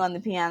playing on the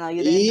piano.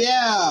 You didn't.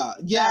 I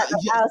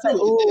was like,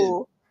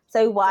 ooh.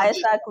 So why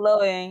is that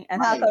glowing?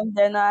 And how come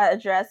they're not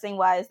addressing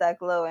why is that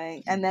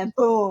glowing? And then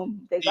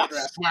boom, they got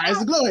why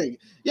is it glowing?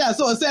 Yeah,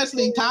 so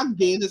essentially Tak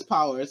gained his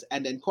powers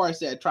and then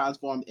Corset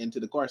transformed into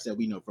the Corset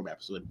we know from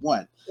episode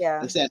 1.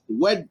 Yeah. Essentially,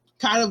 what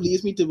kind of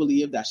leads me to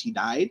believe that she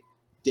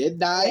did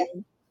die,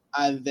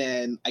 and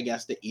then I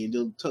guess the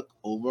angel took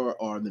over,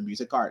 or the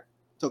music art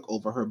took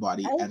over her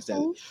body and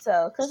said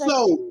so.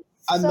 So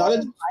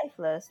another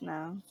lifeless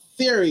now.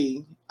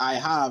 Theory I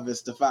have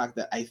is the fact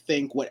that I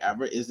think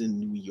whatever is in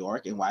New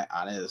York and why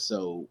Anna is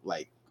so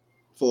like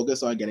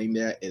focused on getting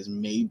there is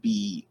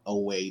maybe a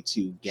way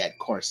to get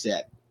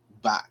Corset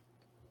back.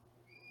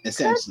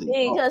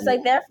 Essentially, because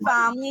like their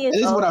family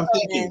is also what I'm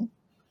thinking.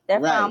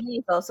 Their family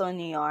is also in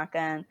New York,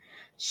 and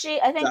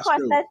I think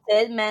Corset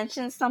did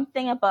mention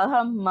something about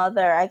her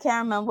mother. I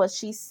can't remember what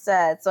she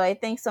said, so I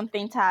think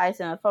something ties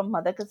in with her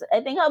mother because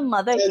I think her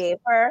mother gave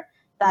her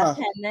that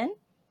pendant.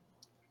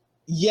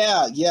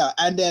 Yeah,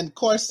 and then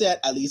Corset,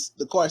 at least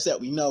the Corset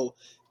we know,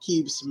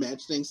 keeps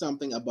mentioning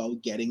something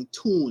about getting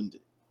tuned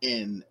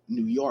in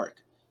New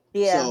York.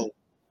 Yeah. So,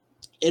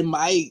 in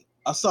my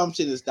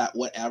assumption is that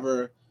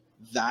whatever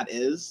that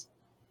is,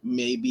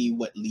 maybe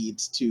what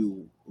leads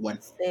to what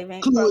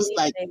clues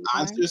like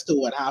answers to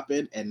what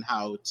happened and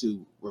how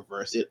to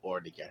reverse it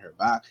or to get her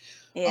back.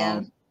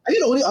 Yeah. I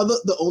think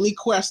the only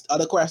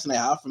other question I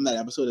have from that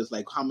episode is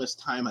like how much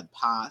time had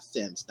passed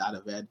since that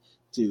event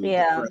to the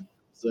first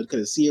episode,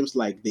 because it seems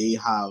like they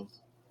have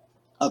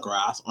a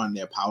grasp on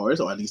their powers,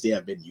 or at least they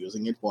have been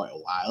using it for a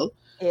while.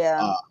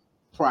 Yeah.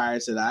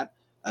 Prior to that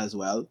as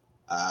well.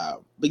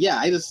 But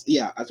yeah,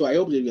 so I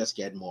hope we just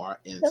get more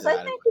into that. Because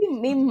I think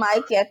we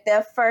might get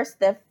their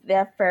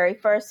very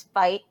first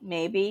fight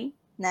maybe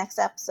next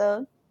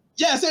episode.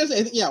 Yeah,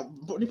 seriously, yeah,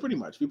 pretty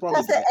much. We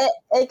probably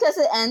because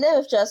it ended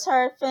with just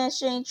her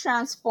finishing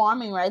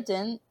transforming, right?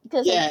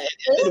 Because it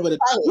ended with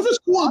which was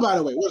cool, by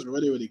the way. It was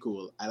really, really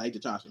cool. I like the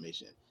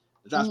transformation.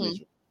 But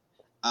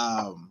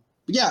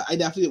yeah, we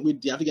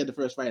definitely get the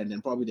first fight, and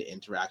then probably the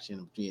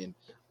interaction between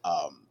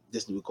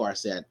this new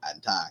Corset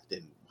and Tak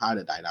and how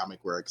the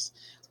dynamic works,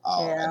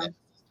 and then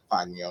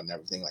finding out and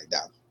everything like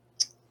that.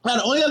 And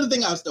the only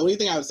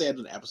thing I would say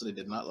about the episode I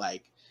did not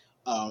like,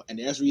 and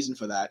there's reason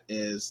for that,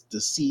 is the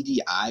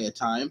CGI at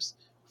times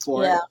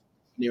for it.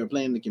 They were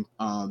playing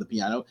the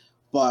piano,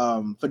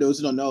 but for those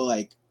who don't know,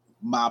 like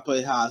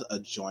MAPPA has a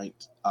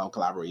joint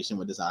collaboration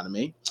with this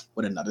anime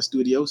with another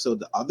studio. So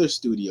the other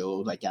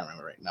studio, I can't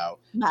remember right now,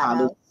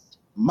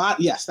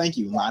 yes, thank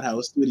you.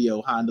 Madhouse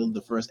Studio handled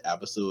the first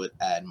episode,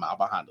 and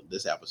MAPPA handled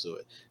this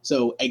episode.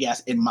 So I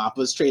guess in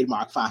MAPPA's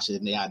trademark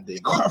fashion, they had to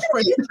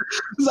incorporate.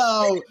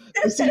 So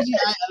the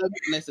CGI.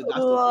 Listen,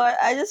 Lord,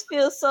 I just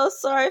feel so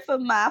sorry for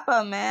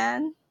MAPPA,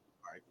 man.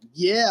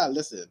 Yeah,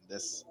 listen,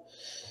 this.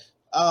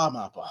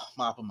 MAPPA.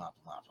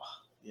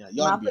 Yeah,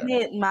 y'all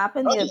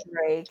MAPPA need a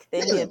break.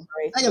 They need a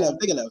break. They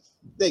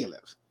can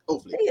live.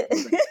 Hopefully.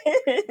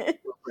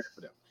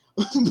 For them.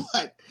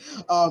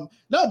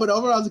 But but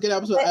overall it's a good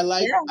episode. I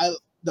like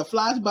the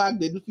flashback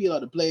didn't feel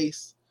out of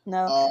place.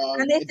 No,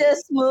 and they did a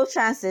smooth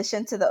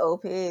transition to the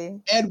OP.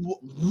 And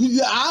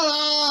yes,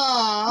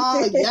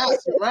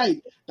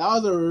 right. That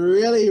was a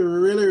really,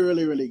 really,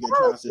 really, really good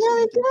transition.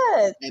 Really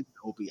good. And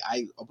OP.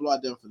 I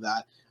applaud them for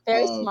that.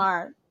 Very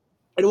smart.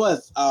 It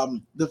was.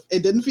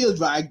 It didn't feel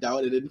dragged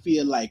out. It didn't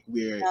feel like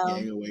we're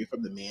getting away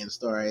from the main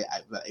story.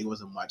 It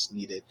wasn't much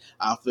needed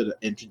after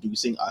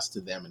introducing us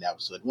to them in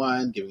episode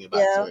 1, giving a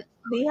backstory.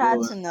 We had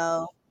to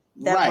know.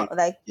 We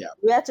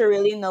had to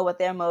really know what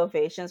their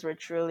motivations were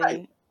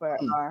truly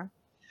are.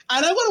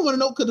 And I want to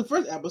know, because the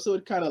first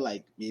episode kind of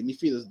like made me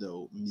feel as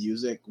though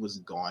music was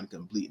gone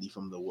completely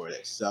from the word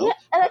itself.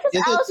 Yeah,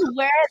 because I was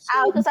weirded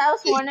out, because I was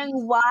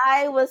wondering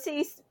why was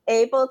he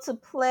able to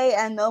play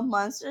and no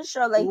monster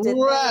show, because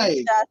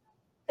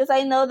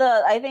I know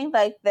I think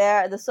like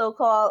the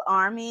so-called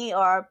army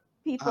or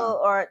people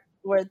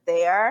were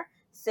there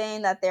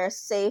saying that they're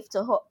safe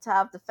to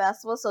have the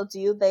festival. So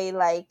they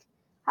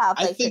have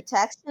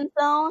protection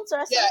zones or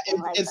something?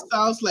 Yeah, it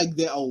sounds like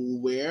they're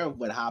aware of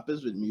what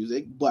happens with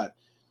music, but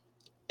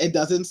it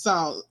doesn't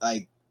sound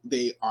like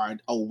they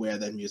aren't aware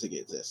that music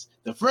exists.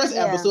 The first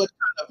episode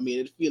kind of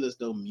made it feel as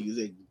though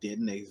music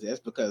didn't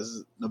exist,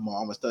 because the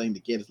mom was telling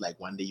the kids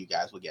one day you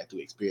guys will get to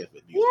experience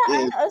what music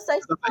is. Yeah, it's so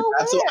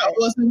weird. So I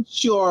wasn't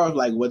sure of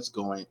what's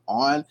going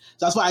on.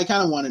 So that's why I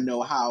kind of want to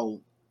know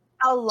how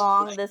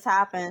long this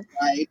happened,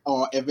 right?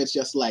 Or if it's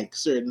just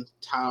certain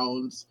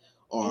towns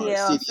or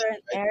cities,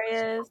 certain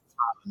areas.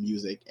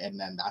 Music, and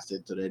then that's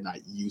it. So they're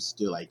not used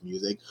to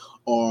music,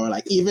 or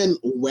even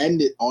when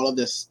did all of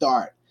this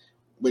start?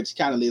 Which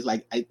kind of leads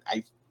I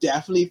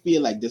definitely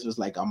feel like this was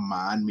a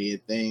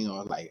man-made thing,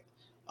 or could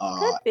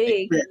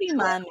be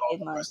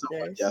man-made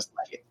monsters. Just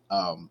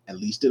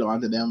unleashed it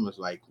onto them. It's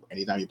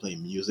anytime you play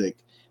music,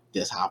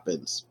 this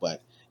happens.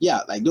 But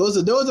yeah, like those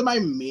are my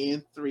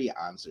main three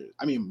answers.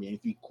 I mean, main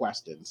three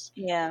questions.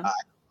 Yeah.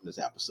 In this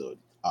episode,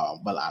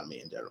 well, anime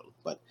in general.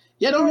 But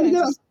yeah, don't really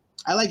good.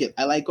 I like it.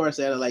 I like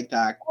Corsair. I like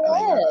Tak. I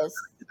like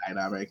the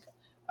dynamic.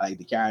 I like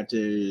the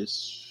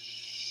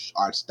characters,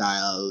 art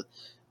style,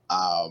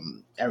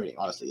 everything.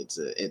 Honestly,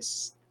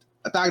 it's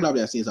Attack on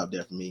Titan is up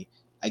there for me.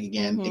 Like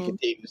again, it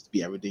continues to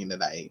be everything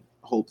that I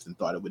hoped and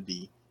thought it would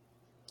be.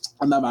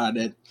 I'm not mad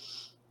at it.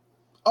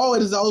 Oh,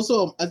 it is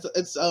also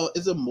it's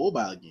a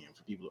mobile game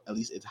for people. At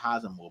least it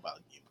has a mobile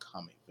game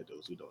coming for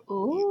those who don't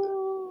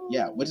know.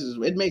 Yeah,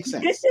 it makes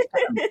sense.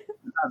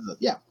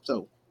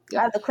 So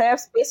I have to clear up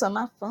space on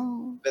my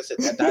phone. That's it.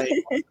 Now if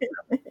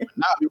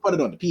you put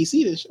it on the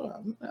PC, then sure.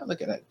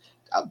 Look at that.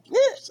 I'll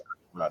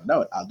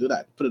do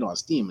that. Put it on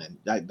Steam, and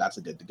that's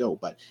a good to go.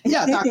 But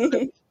yeah,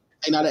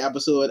 another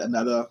episode,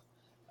 another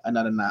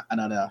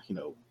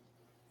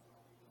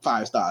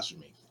 5 stars for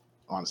me.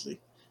 Honestly.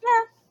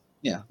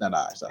 Yeah, that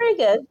I. So. Pretty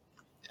good.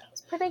 Yeah.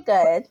 It's pretty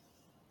good.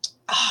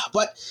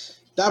 But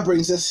that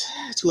brings us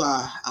to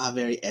our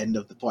very end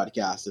of the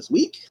podcast this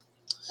week.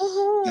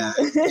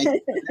 Thanks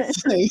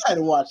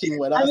for watching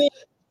with us,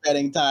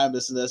 spending time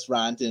listening to us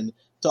rant and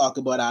talk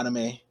about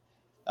anime.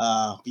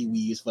 Be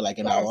weaves for like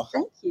an hour.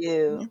 Thank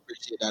you. We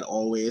appreciate that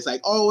always.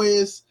 Like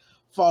always,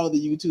 follow the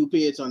YouTube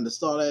page on The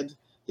Solid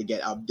to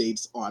get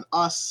updates on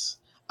us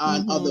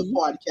and other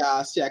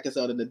podcasts. Check us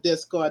out in the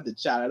Discord to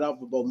chat it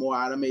up about more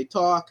anime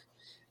talk.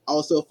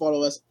 Also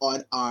follow us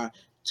on our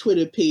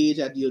Twitter page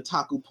at the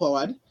Otaku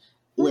Pod,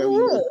 where we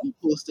will be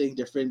posting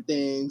different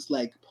things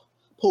like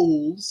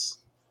polls,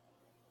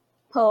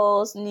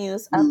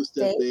 news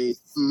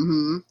updates.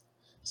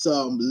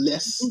 Some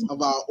lists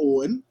of our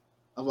own,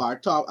 of our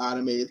top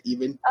animes,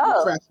 even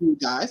fresh new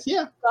guys.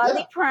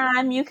 Godly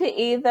Prime, you could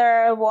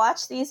either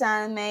watch these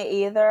anime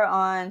either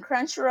on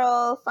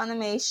Crunchyroll,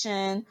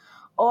 Funimation,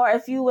 or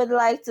if you would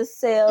like to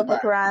sail the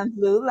Grand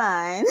Blue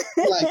Line.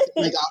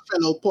 like our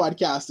fellow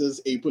podcasters,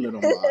 April and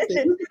Omar.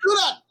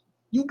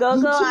 You can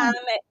do that.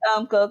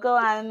 Go-Go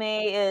Anime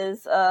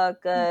is a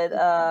good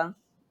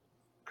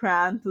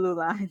Grand Blue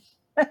Line.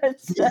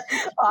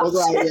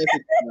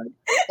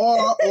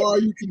 or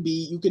you can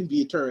be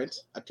a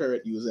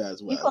turret user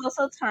as well. You can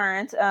also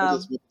turret,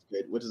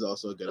 which is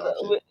also a good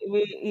option.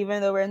 We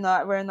even though we're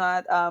not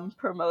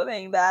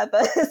promoting that,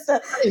 but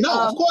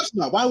no, of course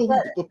not. Why would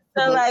we?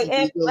 The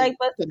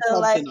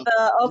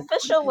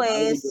official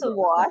ways to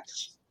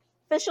watch.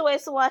 Official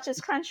ways to watch is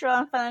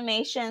Crunchyroll and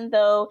Funimation,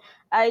 though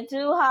I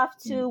do have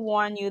to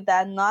warn you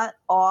that not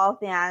all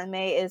of the anime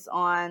is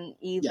on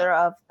either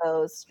of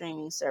those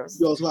streaming services.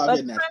 You also have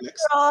Netflix.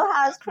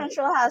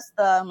 Crunchyroll has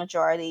the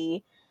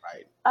majority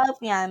of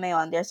the anime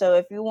on there. So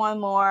if you want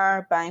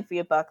more bang for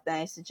your buck, then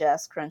I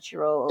suggest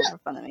Crunchyroll over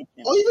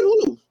Funimation. Or even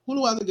Hulu.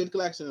 Hulu has a good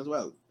collection as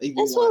well.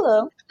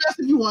 Hulu.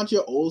 If you want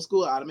your old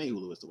school anime,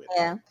 Hulu is the way.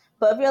 Yeah.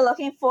 But if you're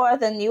looking for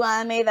the new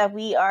anime that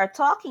we are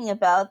talking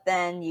about,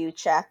 then you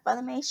check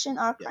Funimation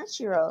or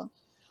Crunchyroll.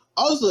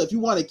 Also, if you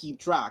want to keep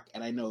track,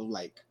 and I know,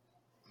 like,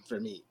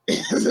 for me,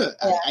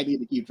 I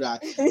need to keep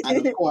track.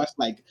 And of course,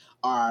 like,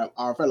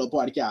 our fellow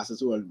podcasters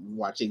who are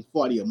watching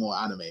 40 or more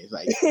animes,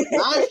 like,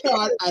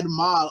 LiveChart and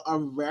Mal are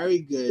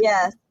very good.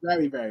 Yes.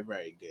 Very, very,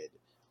 very good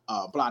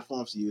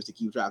platforms to use to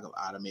keep track of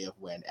anime, of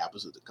when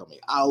episodes are coming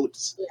out,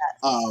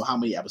 how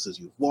many episodes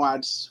you've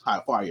watched,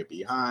 how far you're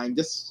behind,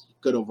 just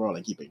good overall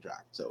and keeping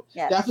track. So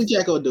definitely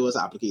check out those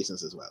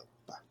applications as well.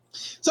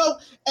 So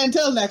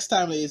until next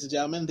time, ladies and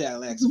gentlemen, until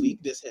next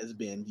week, this has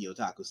been the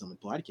Otaku Summit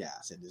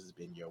Podcast, and this has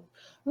been your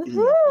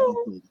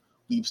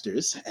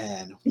Weebsters,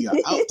 and we are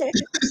out.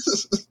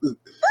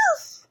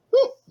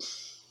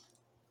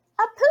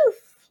 A poof.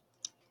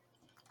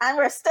 And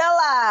we're still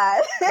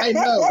live. I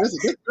know.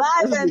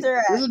 Live and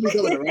direct. This is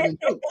becoming a running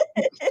joke.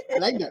 I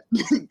like that.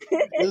 This is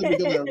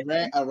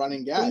becoming a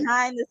running guy.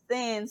 Behind the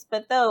scenes.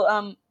 But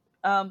though,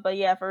 but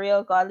yeah, for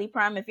real, Godly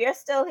Prime, if you're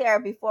still here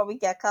before we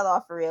get cut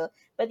off for real.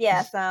 But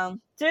yes,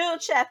 do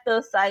check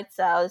those sites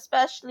out,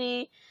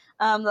 especially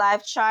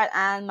LiveChart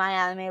and My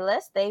Anime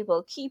List. They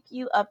will keep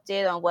you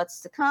updated on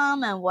what's to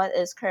come and what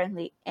is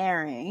currently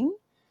airing.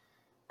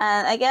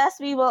 And I guess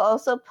we will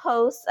also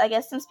post,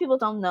 since people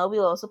don't know,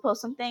 we'll also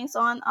post some things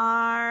on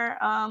our,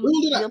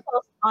 we'll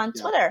post on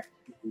Twitter.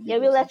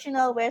 We'll let you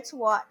know where to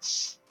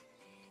watch.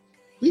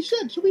 We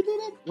should. Should we do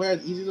that? Where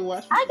it's easy to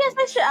watch? I guess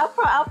I should.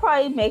 I'll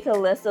probably make a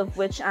list of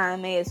which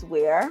anime is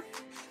where.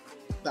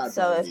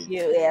 So if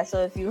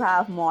you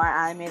have more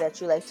anime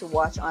that you like to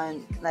watch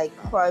on, like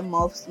probably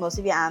most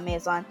of your anime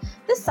is on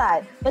this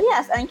side. But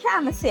yes, and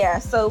Cam is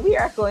here, so we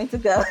are going to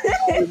go.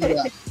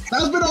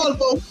 That's been all,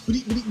 folks.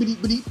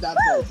 That's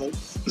all,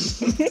 folks.